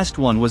that the masked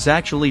one was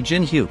actually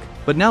Jinhyuk,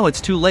 but now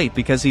it's too late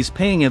because he's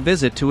paying a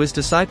visit to his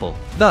disciple.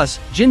 Thus,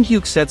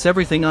 Jinhyuk sets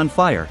everything on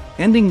fire,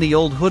 ending the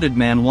old hooded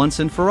man once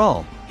and for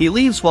all. He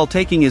leaves while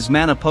taking his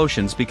mana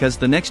potions because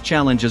the next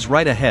challenge is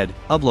right ahead,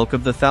 Block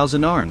of the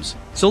Thousand Arms.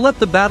 So let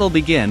the battle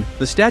begin.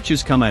 The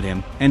statues come at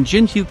him, and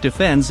Jinhyuk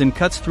defends and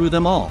cuts through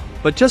them all.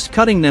 But just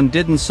cutting them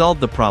didn't solve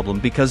the problem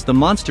because the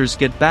monsters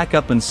get back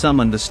up and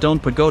summon the stone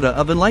pagoda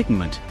of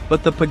enlightenment.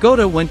 But the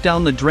pagoda went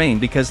down the drain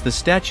because the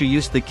statue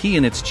used the key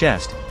in its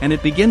chest, and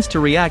it begins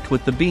to react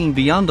with the being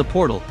beyond the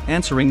portal,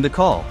 answering the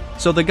call.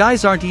 So the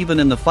guys aren't even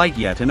in the fight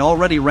yet and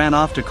already ran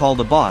off to call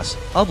the boss,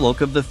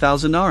 Block of the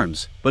Thousand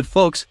Arms. But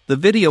folks, the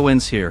video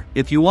ends here.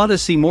 If you want to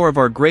see more of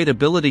our great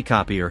ability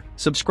copier,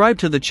 subscribe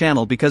to the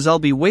channel because I'll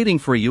be waiting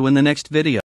for you in the next video.